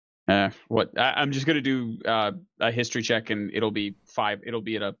 I'm just going to do a history check, and it'll be 5. It'll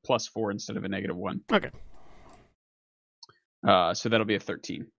be at a +4 instead of a -1. Okay. So that'll be a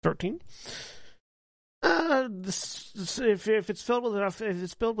 13. 13. If it's filled with enough, if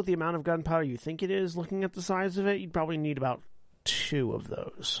it's filled with the amount of gunpowder you think it is, looking at the size of it, you'd probably need about 2 of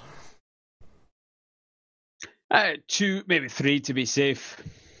those. 2, maybe 3 to be safe.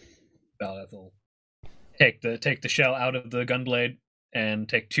 Valdeth will take the shell out of the gunblade and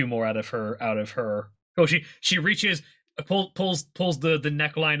take 2 more out of her. Oh, she reaches, pulls the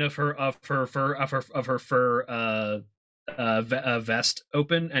neckline of her fur vest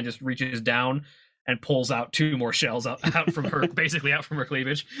open and just reaches down and pulls out 2 more shells out from her, basically out from her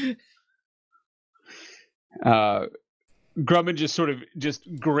cleavage. Grumman just sort of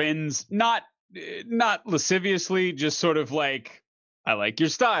grins, not lasciviously, just sort of like, I like your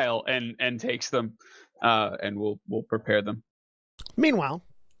style, and takes them, and we'll prepare them. Meanwhile,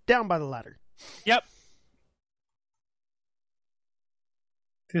 down by the ladder. Yep.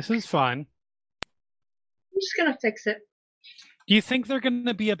 This is fun. I'm just gonna fix it. Do you think they're going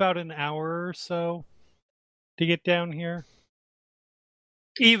to be about an hour or so to get down here?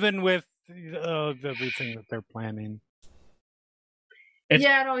 Even with everything that they're planning. It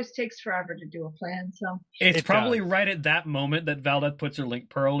always takes forever to do a plan, so... It's probably right at that moment that Valdeth puts her link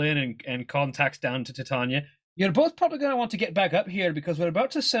pearl in and contacts down to Titania. You're both probably going to want to get back up here because we're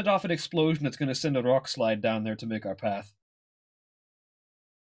about to set off an explosion that's going to send a rock slide down there to make our path.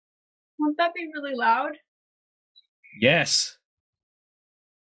 Won't that be really loud? Yes.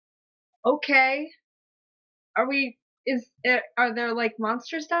 Okay. Are there like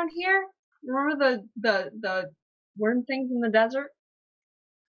monsters down here? Remember the worm things in the desert?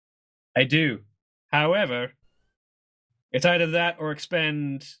 I do. However, it's either that or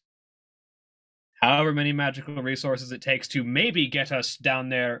expend however many magical resources it takes to maybe get us down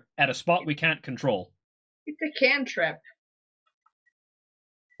there at a spot we can't control. It's a cantrip.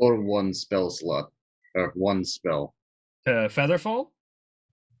 Or 1 spell slot. Or 1 spell. To Featherfall?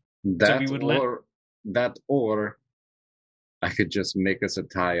 Or I could just make us a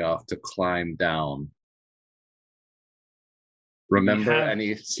tie-off to climb down. Remember? And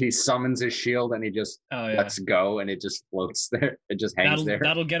he summons his shield and he just lets go and it just floats there. It just hangs there.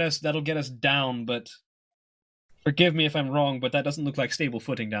 That'll get us down, but forgive me if I'm wrong, but that doesn't look like stable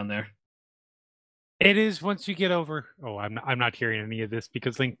footing down there. It is once you get over... Oh, I'm not hearing any of this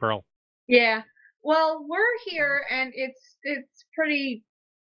because Link Pearl. Yeah. Well, we're here and it's pretty...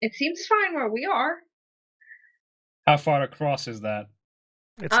 It seems fine where we are. How far across is that?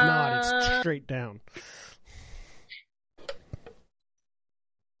 It's not. It's straight down.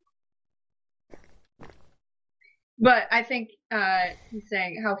 But I think he's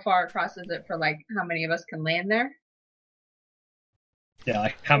saying how far across is it for like how many of us can land there? Yeah,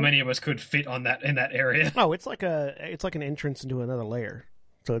 like how many of us could fit on that in that area? Oh, it's like an entrance into another layer.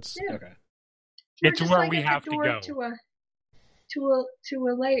 So it's okay. It's where we have to go.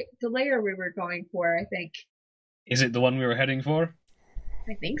 The layer we were going for, I think. Is it the one we were heading for?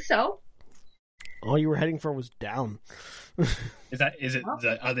 I think so. All you were heading for was down.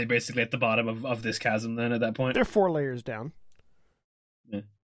 Are they basically at the bottom of this chasm then at that point? They're 4 layers down. Yeah.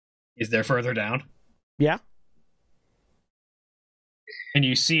 Is there further down? Yeah. Can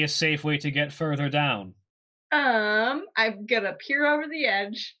you see a safe way to get further down? I'm gonna peer over the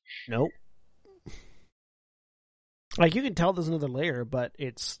edge. Nope. Like, you can tell there's another layer, but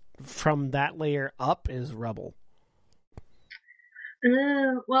it's from that layer up is rubble.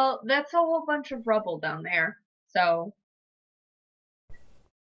 Well, that's a whole bunch of rubble down there, so...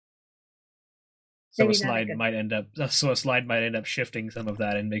 So a slide might end up shifting some of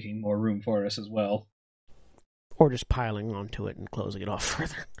that and making more room for us as well. Or just piling onto it and closing it off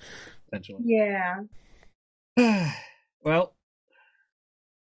further. Potentially. Yeah. Well,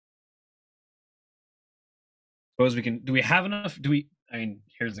 suppose we can. Do we have enough?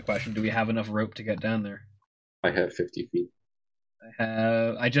 Here's the question: do we have enough rope to get down there? I have 50 feet.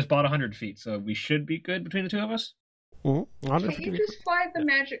 I just bought 100 feet, so we should be good between the 2 of us. Mm-hmm. Can you just fly the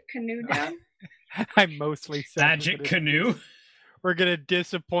magic canoe down? I mostly said magic canoe. We're gonna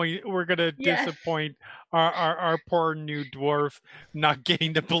disappoint. Our poor new dwarf not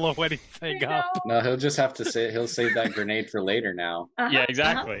getting to blow anything up. No, he'll just have to say he'll save that grenade for later now. Yeah,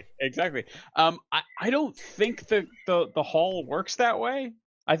 exactly. I don't think the hull works that way.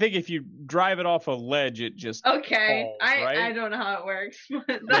 I think if you drive it off a ledge, it just falls, right? I don't know how it works.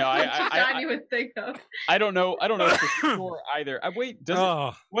 That's what Johnny would think of. I don't know for sure either.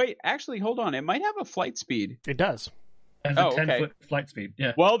 Wait, actually, hold on. It might have a flight speed. It does. It has a 10-foot flight speed.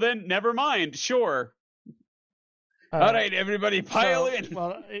 Yeah. Well, then never mind. Sure. All right, everybody, pile in.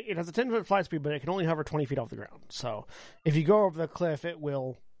 Well, it has a 10-foot flight speed, but it can only hover 20 feet off the ground. So, if you go over the cliff, it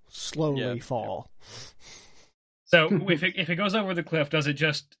will slowly fall. So if it goes over the cliff, does it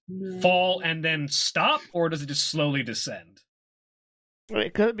just fall and then stop, or does it just slowly descend?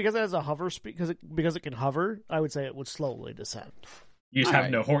 Because it has a hover speed, because it can hover, I would say it would slowly descend. You just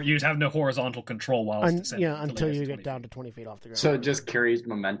have no horizontal control while it's descending. Until you get down to 20 feet off the ground. So it just carries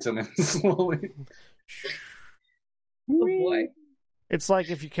momentum and slowly. Oh boy. It's like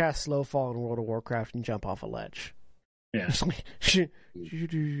if you cast Slow Fall in World of Warcraft and jump off a ledge. Yeah. It's like,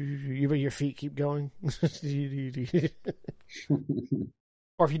 your feet keep going.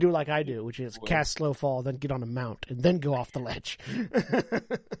 Or if you do like I do, which is cast Slow Fall, then get on a mount, and then go off the ledge.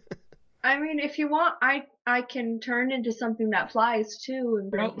 I mean, if you want, I can turn into something that flies too.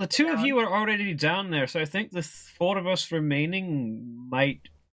 And well, the two of you are already down there, so I think the four of us remaining might.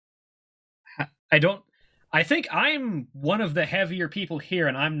 I think I'm one of the heavier people here,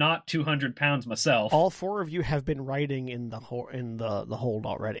 and I'm not 200 pounds myself. All four of you have been riding in the hold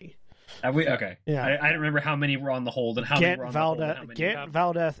already. Have we? Okay. Yeah. I don't remember how many were on the hold and how many were on the hold. Gant,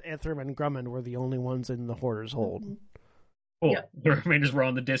 Valdeth, Ithrim, and Grummond were the only ones in the Hoarder's hold. Cool. Yep. The remainders were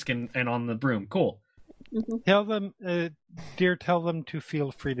on the disc and on the broom. Cool. Mm-hmm. Tell them, tell them to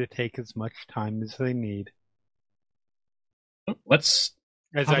feel free to take as much time as they need. Let's.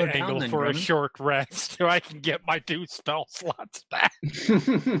 As I angle for a short rest, so I can get my 2 spell slots back.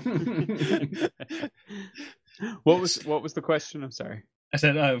 What was the question? I'm sorry. I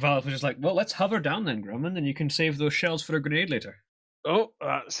said, Valve was just like, well, let's hover down then, Grumman, then you can save those shells for a grenade later. Oh,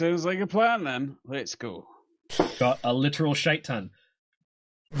 that sounds like a plan then. Let's go. Got a literal shite ton.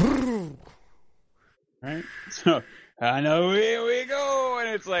 Right? So, and away we go! And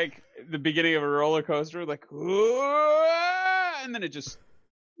it's like the beginning of a roller coaster, like, and then it just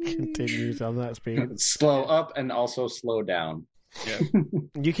continues on that speed. Slow up and also slow down. Yeah.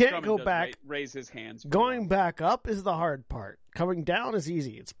 You can't go back. Raise his hands. Going back up is the hard part. Coming down is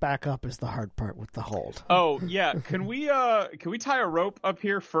easy. It's back up is the hard part with the hold. Oh yeah, can we tie a rope up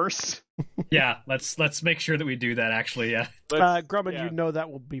here first? Yeah, let's make sure that we do that. Actually, yeah. Grumman, yeah. You know that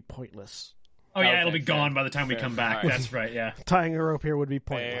will be pointless. Oh yeah, okay, it'll be gone by the time we come back. Right. That's right. Yeah. Tying a rope here would be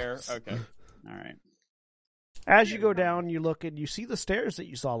pointless. Fair. Okay. All right. As you go down, you look and you see the stairs that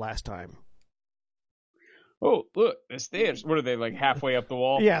you saw last time. Oh, look, the stairs. What are they, like halfway up the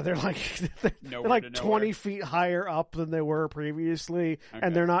wall? Yeah, they're like 20 feet higher up than they were previously,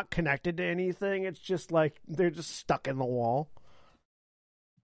 and they're not connected to anything. It's just like they're just stuck in the wall.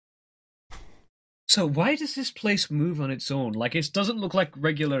 So why does this place move on its own? Like, it doesn't look like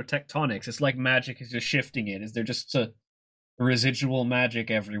regular tectonics. It's like magic is just shifting it. Is there just a residual magic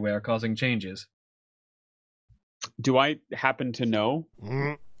everywhere causing changes? Do I happen to know?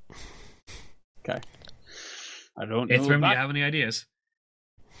 Mm. Okay. I don't know. Ithrim, do you have any ideas?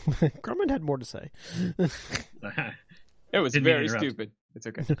 Grumman had more to say. It was very stupid. It's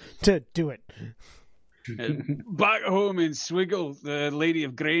okay. To do it. Back home in Swiggle, the Lady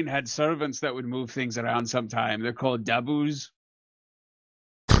of Gran had servants that would move things around sometime. They're called dabus.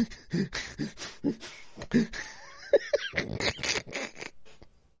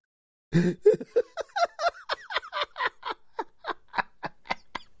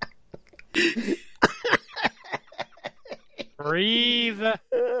 Breathe.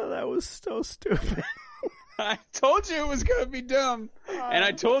 That was so stupid. I told you it was going to be dumb. And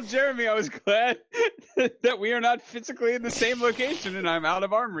I told Jeremy I was glad that we are not physically in the same location and I'm out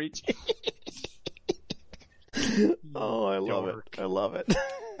of arm reach. Oh, I love it. I love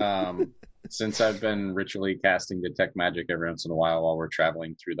it. Since I've been ritually casting detect magic every once in a while we're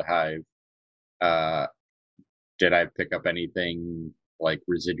traveling through the hive, did I pick up anything like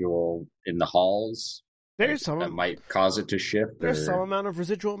residual in the halls? There's some that might cause it to shift. There's some amount of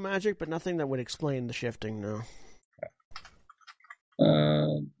residual magic, but nothing that would explain the shifting. No.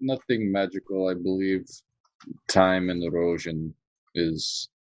 Nothing magical. I believe time and erosion is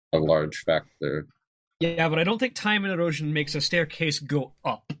a large factor. Yeah, but I don't think time and erosion makes a staircase go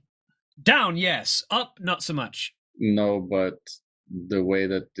up. Down, yes. Up, not so much. No, but the way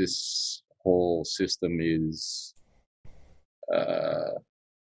that this whole system is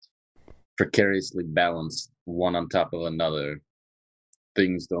precariously balanced one on top of another,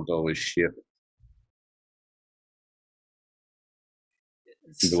 things don't always shift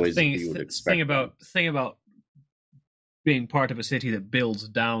the ways that you would expect. Thing about being part of a city that builds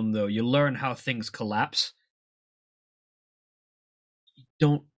down, though, you learn how things collapse.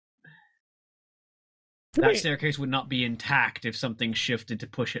 That staircase would not be intact if something shifted to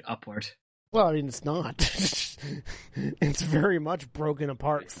push it upward. Well, I mean, it's not. It's very much broken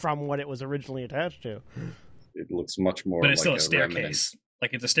apart from what it was originally attached to. It looks much more. But it's like still a staircase. Remnant.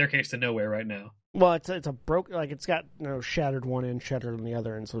 Like, it's a staircase to nowhere right now. Well, it's a broken. Like, it's got shattered one end, shattered on the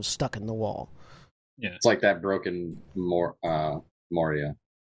other, and so it's stuck in the wall. Yeah, it's like that broken Moria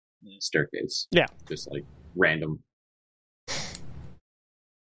staircase. Yeah, just like random.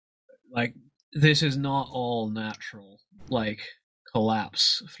 Like, this is not all natural. Like,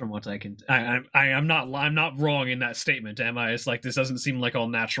 collapse. From what I can, I'm not wrong in that statement, am I? It's like this doesn't seem like all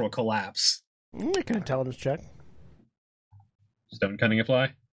natural collapse. Make an intelligence check. Stone cutting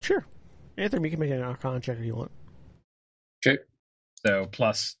apply? Sure. Anthony, you can make an Arcana check if you want. Okay. So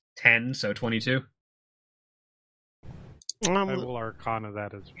plus 10, so 22. I will Arcana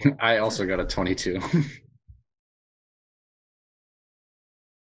that as well. I also got a 22.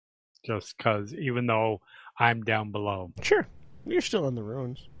 Just because, even though I'm down below. Sure. You're still in the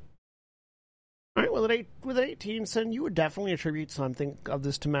ruins. All right, with an 18, Sin, you would definitely attribute something of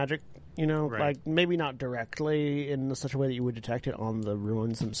this to magic. You know, Right. like maybe not directly in such a way that you would detect it on the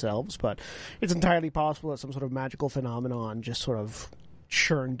ruins themselves, but it's entirely possible that some sort of magical phenomenon just sort of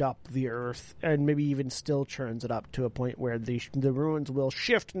churned up the earth, and maybe even still churns it up to a point where the ruins will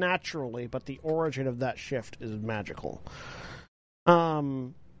shift naturally, but the origin of that shift is magical.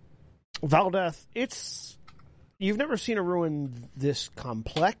 Valdeth, you've never seen a ruin this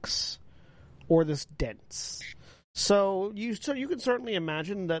complex or this dense. So you can certainly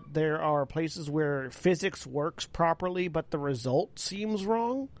imagine that there are places where physics works properly, but the result seems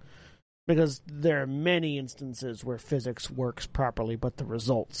wrong. Because there are many instances where physics works properly, but the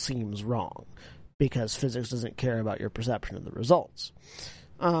result seems wrong. Because physics doesn't care about your perception of the results.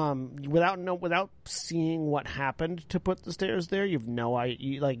 Without seeing what happened to put the stairs there, you've no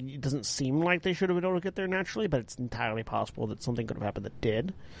idea. Like, it doesn't seem like they should have been able to get there naturally, but it's entirely possible that something could have happened that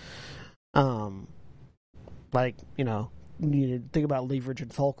did. Like, you know, you think about leverage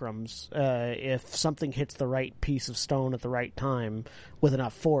and fulcrums. If something hits the right piece of stone at the right time with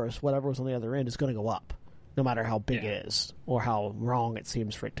enough force, whatever was on the other end is going to go up, no matter how big it is or how wrong it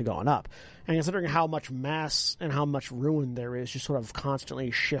seems for it to go up. And considering how much mass and how much ruin there is just sort of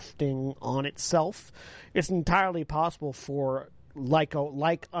constantly shifting on itself, it's entirely possible for, like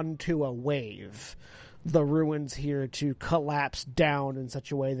unto a wave, the ruins here to collapse down in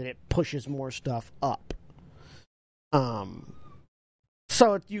such a way that it pushes more stuff up.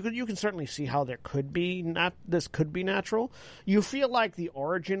 So you can certainly see how this could be natural. You feel like the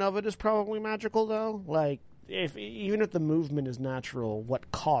origin of it is probably magical, though. Like, even if the movement is natural,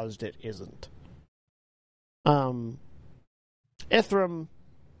 what caused it isn't. Ithram.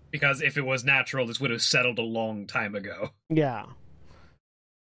 Because if it was natural, this would have settled a long time ago. Yeah.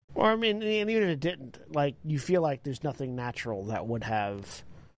 Or, I mean, and even if it didn't, like, you feel like there's nothing natural that would have...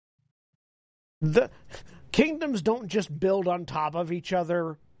 The kingdoms don't just build on top of each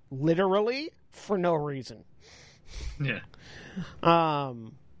other, literally, for no reason. Yeah.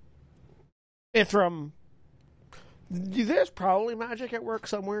 Ithram, there's probably magic at work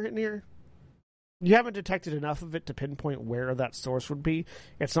somewhere in here. You haven't detected enough of it to pinpoint where that source would be.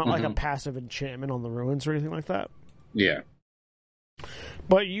 It's not like a passive enchantment on the ruins or anything like that. Yeah.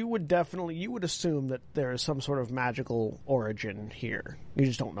 But you would assume that there is some sort of magical origin here. You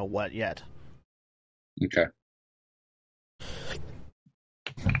just don't know what yet. Okay.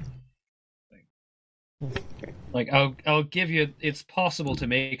 Like, I'll give you, it's possible to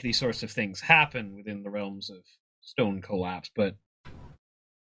make these sorts of things happen within the realms of stone collapse, but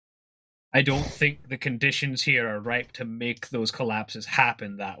I don't think the conditions here are ripe to make those collapses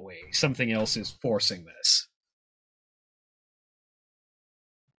happen that way. Something else is forcing this.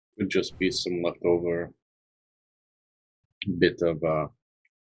 Could just be some leftover bit of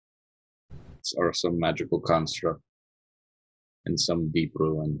or some magical construct in some deep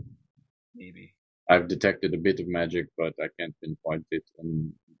ruin. Maybe. I've detected a bit of magic, but I can't pinpoint it,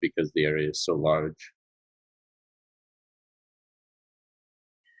 and because the area is so large.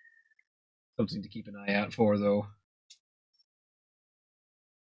 Something to keep an eye out for, though.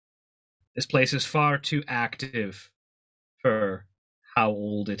 This place is far too active for how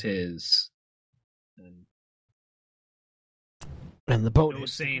old it is. And the boat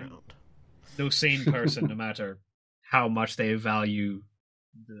is no sane person, no matter how much they value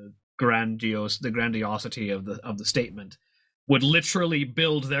the grandiosity of the statement, would literally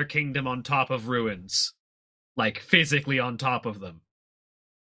build their kingdom on top of ruins, like physically on top of them.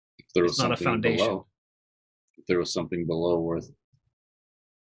 If there was it's not a foundation. Below, if there was something below worth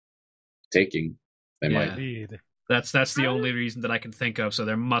taking, they might. Indeed. That's the only reason that I can think of. So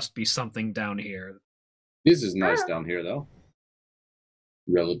there must be something down here. This is nice down here, though.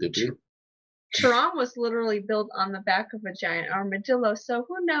 Relatively. Tehran was literally built on the back of a giant armadillo, so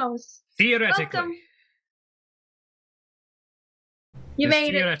who knows? Theoretically. Welcome. You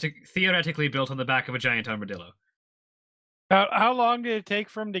made it. Theoretically built on the back of a giant armadillo. How long did it take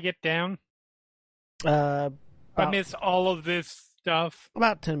for him to get down? Amidst all of this stuff?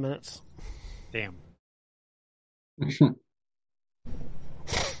 About 10 minutes. Damn.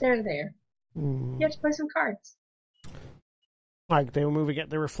 They're there. You have to play some cards. Like, they were moving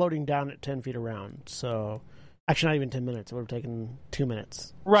it, they were floating down at 10 feet around, so... Actually, not even 10 minutes. It would have taken 2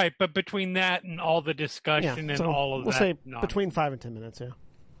 minutes. Right, but between that and all the discussion and all of we'll that... say between 5 and 10 minutes, yeah.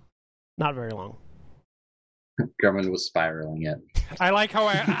 Not very long. Grumman was spiraling it. I like how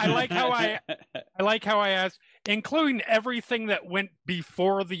I asked, including everything that went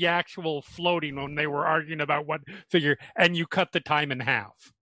before the actual floating when they were arguing about what figure, and you cut the time in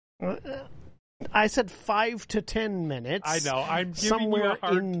half. I said 5 to 10 minutes. I know. I'm giving somewhere you a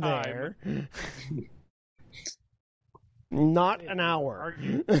hard in time. there. Not an hour.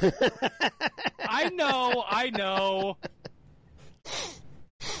 I know.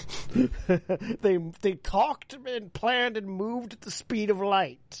 They talked and planned and moved at the speed of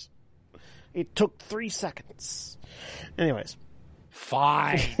light. It took 3 seconds. Anyways.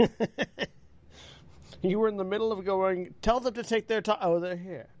 Fine. You were in the middle of going, tell them to take their time. Oh, they're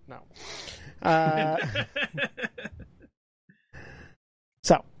here. No.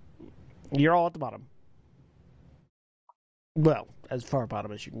 So, you're all at the bottom. Well, as far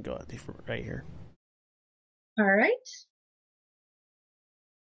bottom as you can go, right here. All right.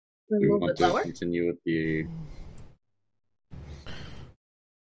 A Do we little want bit to lower. continue with the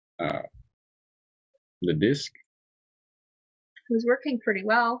disc? It was working pretty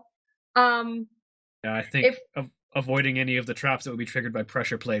well. Yeah, I think avoiding any of the traps that would be triggered by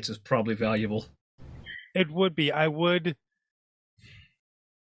pressure plates is probably valuable. It would be.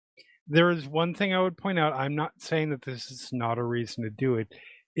 There is one thing I would point out. I'm not saying that this is not a reason to do it.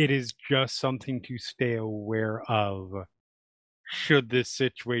 It is just something to stay aware of should this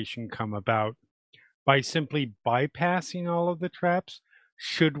situation come about. By simply bypassing all of the traps,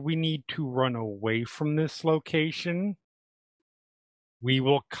 should we need to run away from this location, we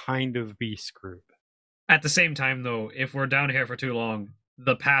will kind of be screwed. At the same time, though, if we're down here for too long,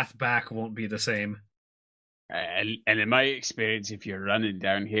 the path back won't be the same. And in my experience, if you're running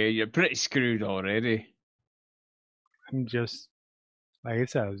down here, you're pretty screwed already. I'm just, like I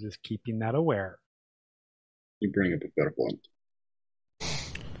said, I was just keeping that aware. You bring up a good point.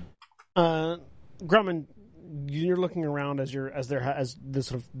 Grumman, you're looking around as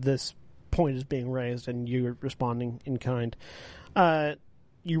this point is being raised, and you're responding in kind.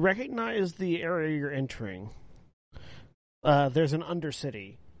 You recognize the area you're entering. There's an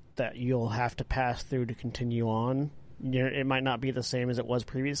undercity that you'll have to pass through to continue on. It might not be the same as it was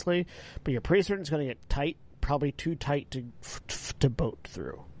previously, but you're pretty certain it's going to get tight, probably too tight to boat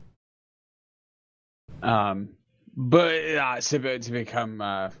through. But it's about to become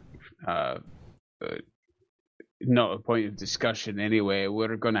not a point of discussion anyway.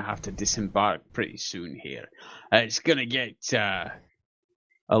 We're going to have to disembark pretty soon here. It's going to get a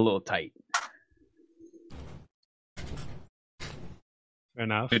little tight.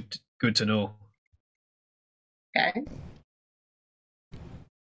 Enough. Good to know. Okay.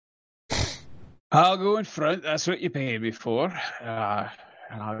 I'll go in front. That's what you paid me for.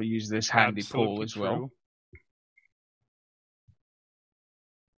 I'll use this handy Absolutely pole as well.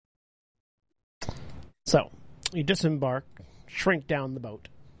 True. So, you disembark, shrink down the boat,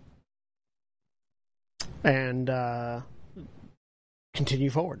 and continue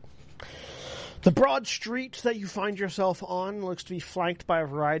forward. The broad street that you find yourself on looks to be flanked by a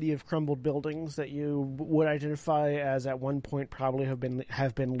variety of crumbled buildings that you would identify as at one point probably have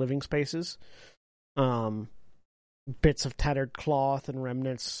been living spaces. Bits of tattered cloth and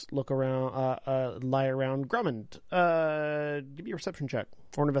remnants lie around. Grummond, give me a perception check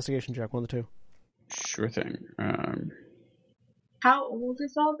or an investigation check, one of the two. Sure thing. How old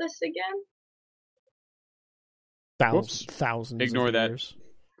is all this again? Thousands. Ignore of that. years.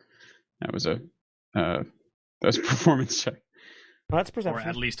 That was a performance check. Oh, that's perception. Or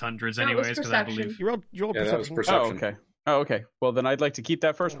at least hundreds, That was anyways, because I perception. believe. You rolled Yeah, that was perception. perception. Oh, okay. Well, then I'd like to keep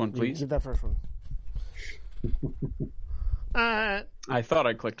that first one, please. Keep that first one. I thought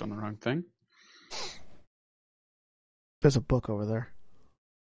I clicked on the wrong thing. There's a book over there.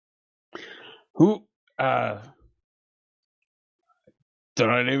 Who? Draw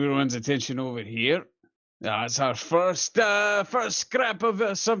everyone's attention over here. That's our first scrap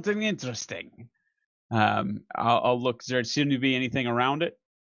of something interesting. I'll look. Does there seem to be anything around it?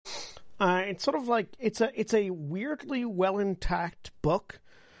 It's sort of like it's a weirdly well intact book,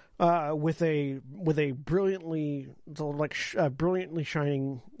 with a brilliantly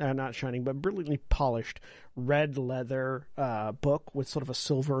shining, not shining, but brilliantly polished red leather book with sort of a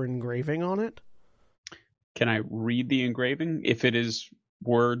silver engraving on it. Can I read the engraving if it is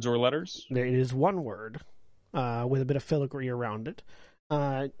words or letters? It is one word, with a bit of filigree around it.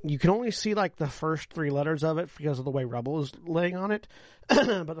 You can only see like the first 3 letters of it because of the way rubble is laying on it,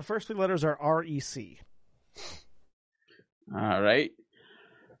 but the first 3 letters are REC. All right.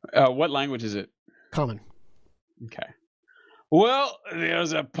 What language is it? Common. Okay. Well,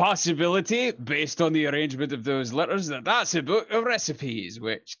 there's a possibility, based on the arrangement of those letters, that that's a book of recipes,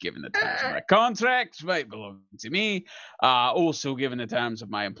 which, given the terms of my contract, might belong to me. Also, given the terms of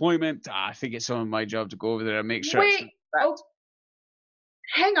my employment, I think it's some of my job to go over there and make sure. Wait,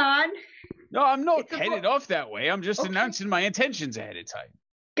 hang on. No, I'm not headed off that way. I'm just Okay. announcing my intentions ahead of time.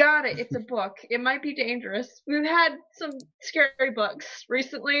 Got it. It's a book. It might be dangerous. We've had some scary books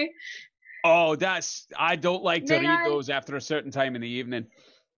recently. Oh, I don't like to May read I? those after a certain time in the evening.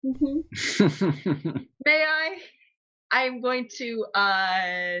 Mm-hmm. May I? I am going to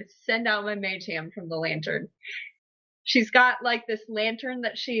send out my mage hand from the lantern. She's got like this lantern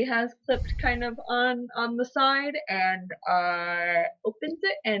that she has clipped kind of on the side, and opens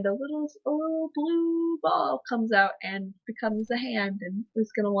it, and a little blue ball comes out and becomes a hand, and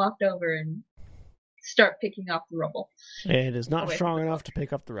is gonna walk over and start picking up the rubble. It is not strong enough to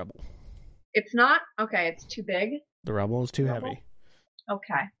pick up the rubble. It's not? Okay, it's too big. The rubble is too heavy.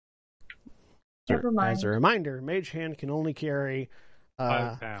 Okay. Never mind. As a reminder, Mage Hand can only carry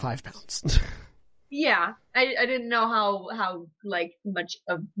 5 pounds. Yeah, I didn't know how like much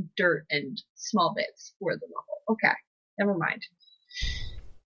of dirt and small bits were the rubble. Okay, never mind.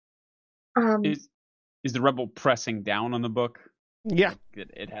 Is the rubble pressing down on the book? Yeah.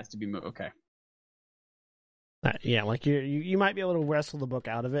 It has to be moved. Okay. Yeah, like you might be able to wrestle the book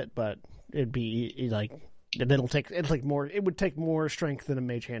out of it, but it'd be like it would take more strength than a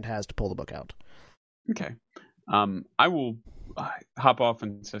mage hand has to pull the book out. Okay. I will hop off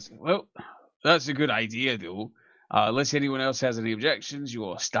and says, well, that's a good idea, though. Unless anyone else has any objections, you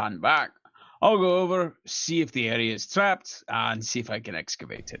all stand back. I'll go over, see if the area is trapped, and see if I can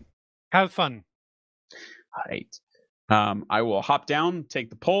excavate it. Have fun. All right. I will hop down, take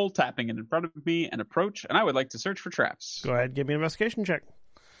the pole, tapping it in front of me, and approach, and I would like to search for traps. Go ahead, give me an investigation check.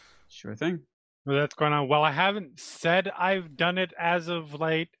 Sure thing. Well, that's going on. Well, I haven't said I've done it as of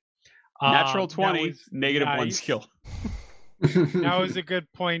late. Natural 20, negative nice. 1 skill. Now is a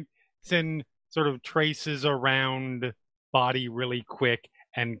good point. Sin sort of traces around body really quick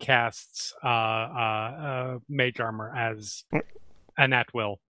and casts mage armor as an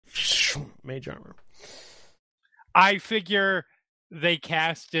at-will. Mage armor. I figure they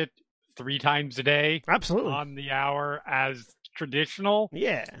cast it 3 times a day. Absolutely. On the hour as traditional.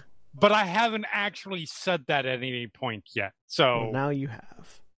 Yeah. But I haven't actually said that at any point yet. So well, now you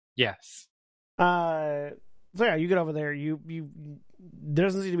have. Yes. So yeah, you get over there. There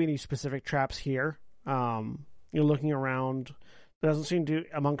doesn't seem to be any specific traps here. You're looking around. There doesn't seem to,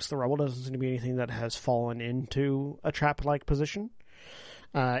 amongst the rubble, doesn't seem to be anything that has fallen into a trap-like position,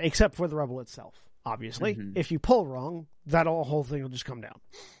 except for the rubble itself. Obviously, if you pull wrong, that whole thing will just come down.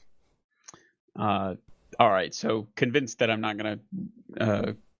 All right. So convinced that I'm not going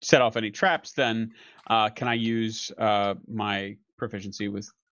to set off any traps, then can I use my proficiency with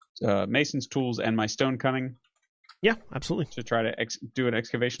Mason's tools and my stone cunning? Yeah, absolutely. To try to do an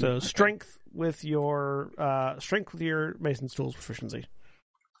excavation. So strength with your Mason's tools proficiency.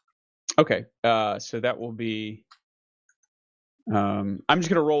 Okay. So that will be. I'm just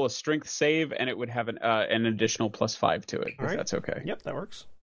going to roll a strength save, and it would have an additional +5 to it. If that's okay. Yep, that works.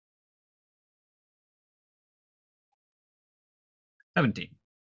 17.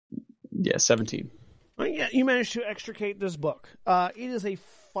 Yeah, 17. Well, yeah, you managed to extricate this book. It is a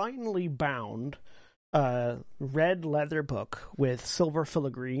finely bound red leather book with silver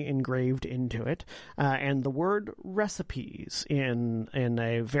filigree engraved into it, and the word recipes in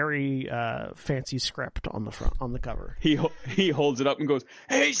a very fancy script on the front, on the cover. He holds it up and goes,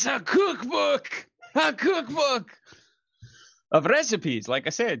 "Hey, it's a cookbook of recipes." Like I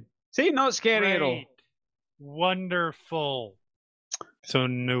said, see, not scary at all. Wonderful. So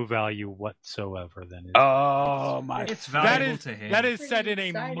no value whatsoever then. Oh my! It's valuable to him. That is said in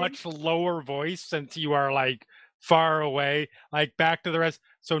a much lower voice since you are like far away, like back to the rest.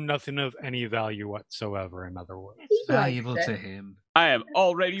 So nothing of any value whatsoever. In other words, it's valuable to him. I am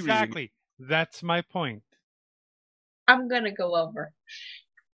already exactly. Reading. That's my point. I'm gonna go over.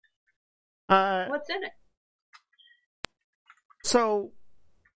 What's in it? So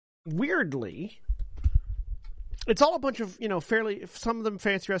weirdly. It's all a bunch of, some of them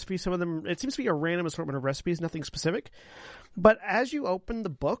fancy recipes, some of them, it seems to be a random assortment of recipes, nothing specific. But as you open the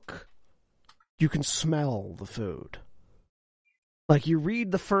book, you can smell the food. Like you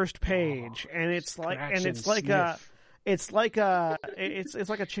read the first page, and it's like a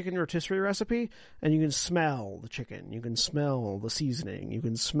chicken rotisserie recipe, and you can smell the chicken, you can smell the seasoning, you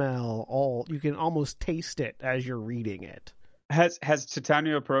can almost taste it as you're reading it. Has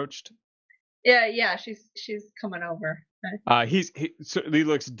Titania approached? Yeah, she's coming over. He certainly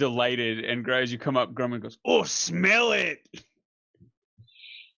looks delighted, and as you come up, Grumman goes, "Oh, smell it!"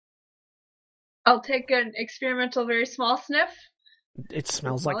 I'll take an experimental, very small sniff. It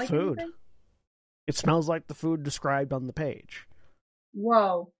smells like food. Anything? It smells like the food described on the page.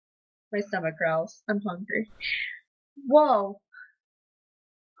 Whoa. My stomach growls. I'm hungry. Whoa.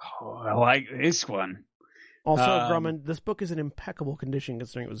 Oh, I like this one. Also, Grumman, this book is in impeccable condition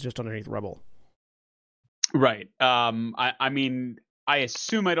considering it was just underneath rubble. Right. I mean, I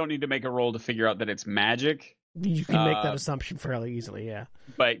assume I don't need to make a roll to figure out that it's magic. You can make that assumption fairly easily, yeah.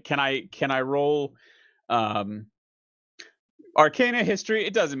 But can I roll Arcana history?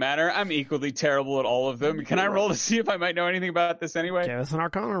 It doesn't matter. I'm equally terrible at all of them. Can I roll to see if I might know anything about this anyway? Give us an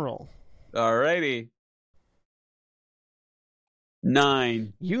Arcana roll. Alrighty.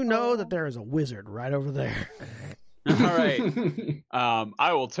 9. You know that there is a wizard right over there. All right.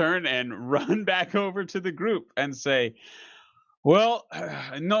 I will turn and run back over to the group and say, well,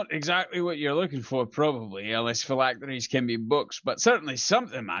 not exactly what you're looking for, probably, unless phylacteries can be books, but certainly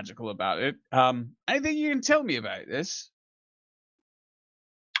something magical about it. Anything you can tell me about this?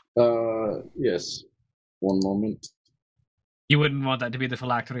 Yes. One moment. You wouldn't want that to be the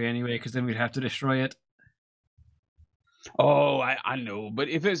phylactery anyway, because then we'd have to destroy it. Oh, I know, but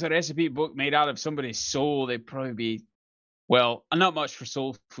if it's a recipe book made out of somebody's soul, they'd probably be, well, not much for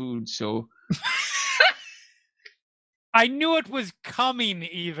soul food, so... I knew it was coming,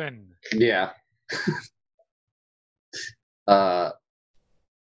 even. Yeah. Yeah,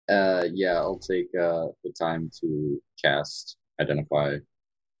 I'll take the time to cast Identify.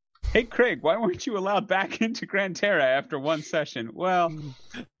 Hey, Craig, why weren't you allowed back into Gran Terra after one session? Well...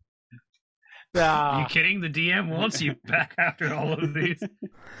 Are you kidding? The DM wants you back after all of these.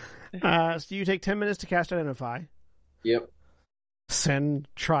 So you take 10 minutes to cast Identify. Yep. Sen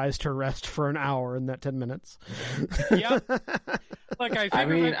tries to rest for an hour in that 10 minutes. Yep. Like I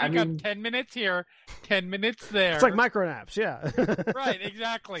figured I pick up 10 minutes here, 10 minutes there. It's like micronaps, yeah. Right,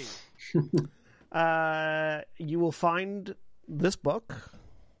 exactly. You will find this book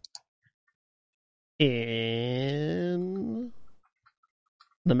in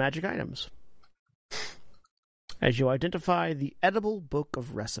the magic items as you identify the edible book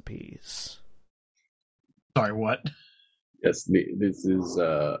of recipes. Sorry, what? Yes, this is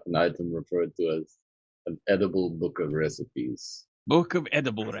an item referred to as an edible book of recipes. Book of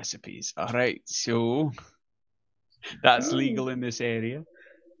edible recipes. All right, so that's legal in this area.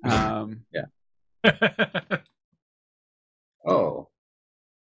 Yeah. Oh,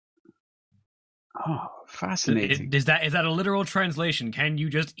 fascinating. Is that a literal translation? Can you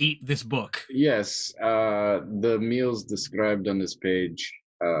just eat this book? yes. The meals described on this page,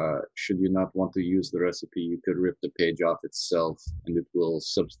 should you not want to use the recipe, you could rip the page off itself and it will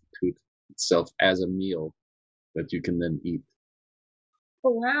substitute itself as a meal that you can then eat.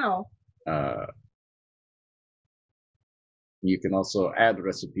 Oh, wow. You can also add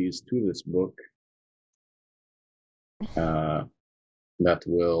recipes to this book that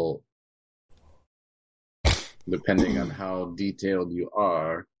will, depending on how detailed you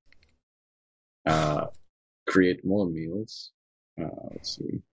are, create more meals. Let's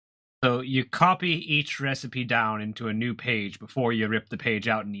see. So you copy each recipe down into a new page before you rip the page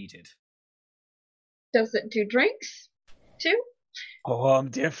out and eat it. Does it do drinks, too? Oh, I'm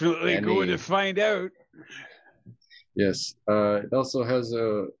definitely going to find out. Yes. It also has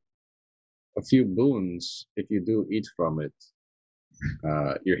a few boons if you do eat from it.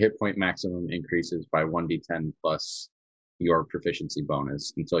 Your hit point maximum increases by 1d10 plus your proficiency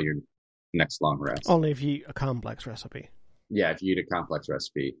bonus until your next long rest. Only if you eat a complex recipe. Yeah, if you eat a complex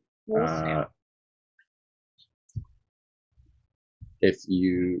recipe. If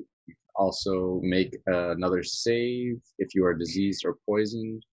you also make another save if you are diseased or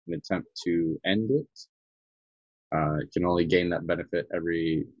poisoned and attempt to end it. You can only gain that benefit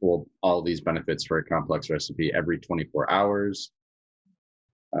all these benefits for a complex recipe every 24 hours.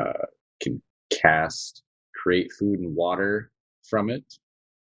 Can cast create food and water from it.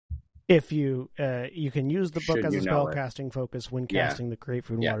 If you you can use the book Should as a you spell know it. casting focus when casting the create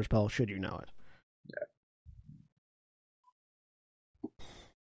food and water spell, should you know it. Yeah.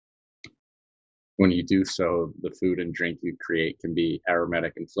 When you do so, the food and drink you create can be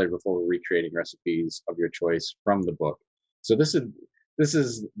aromatic and flavorful, recreating recipes of your choice from the book. So this is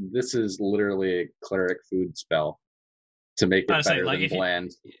literally a cleric food spell to make it better than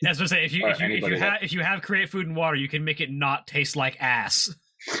bland. That's what I say. If you have create food and water, you can make it not taste like ass.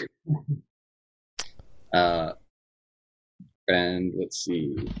 And let's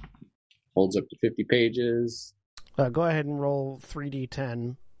see, holds up to 50 pages. Go ahead and roll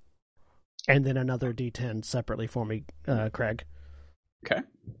 3d10. And then another D10 separately for me, Craig. Okay.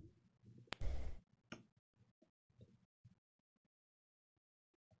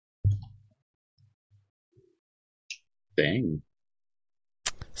 Dang.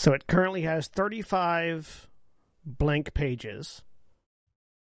 So it currently has 35 blank pages.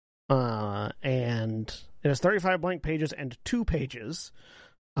 And it has 35 blank pages and 2 pages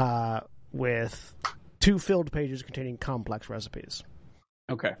with 2 filled pages containing complex recipes.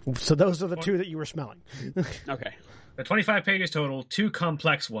 Okay. So those are the 2 that you were smelling. Okay. So 25 pages total, 2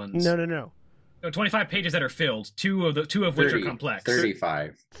 complex ones. No. No, 25 pages that are filled, two of which are complex.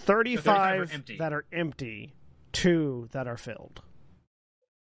 35. 35 that are empty, 2 that are filled.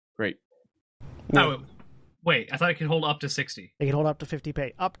 Great. Oh, wait, I thought it could hold up to 60. It can hold up to 50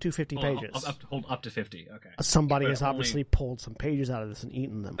 pages. Hold up to 50, okay. Somebody has obviously pulled some pages out of this and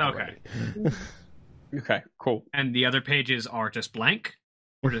eaten them. Okay. Okay, cool. And the other pages are just blank?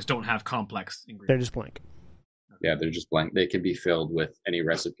 Or just don't have complex ingredients? They're just blank. Yeah, they're just blank. They can be filled with any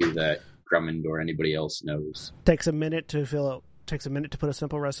recipe that Drummond or anybody else knows. Takes a minute to put a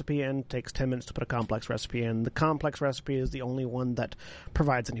simple recipe in, takes 10 minutes to put a complex recipe in. The complex recipe is the only one that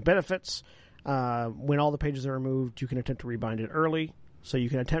provides any benefits. When all the pages are removed, you can attempt to rebind it early. So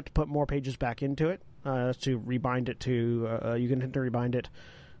you can attempt to put more pages back into it, to rebind it to... you can attempt to rebind it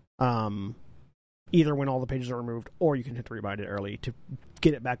either when all the pages are removed, or you can attempt to rebind it early to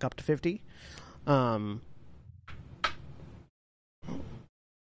get it back up to 50.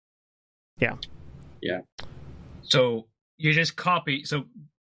 Yeah. So you just copy... So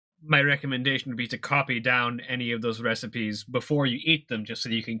my recommendation would be to copy down any of those recipes before you eat them, just so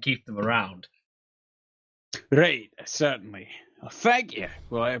you can keep them around. Right, certainly. Well, thank you.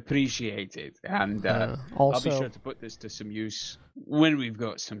 Well, I appreciate it. And also, I'll be sure to put this to some use when we've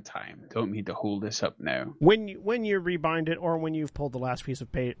got some time. Don't mean to hold this up now. When you rebind it, or when you've pulled the last piece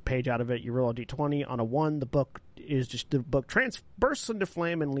of page out of it, you roll a d20. On a 1, the book bursts into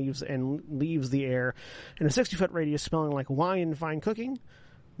flame and leaves the air in a 60-foot radius, smelling like wine and fine cooking.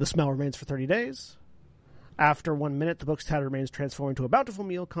 The smell remains for 30 days. After 1 minute, the book's tab remains transformed into a bountiful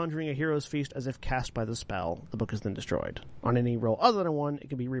meal, conjuring a hero's feast as if cast by the spell. The book is then destroyed. On any roll other than a 1, it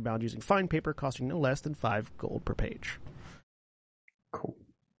can be rebound using fine paper, costing no less than 5 gold per page. Cool.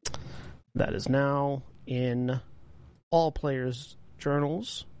 That is now in all players'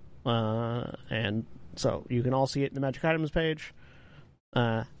 journals, and so you can all see it in the Magic Items page,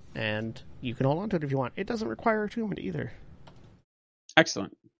 and you can hold on to it if you want. It doesn't require attunement either.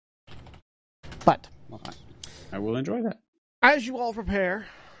 Excellent. But Well, I will enjoy that. as you all prepare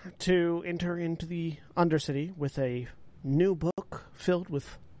to enter into the Undercity with a new book filled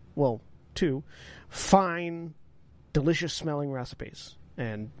with, 2 fine, delicious-smelling recipes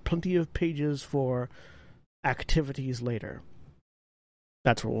and plenty of pages for activities later.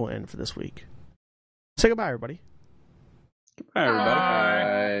 That's where we'll end for this week. Say goodbye, everybody. Goodbye,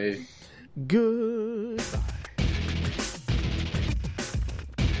 everybody. Bye. Goodbye.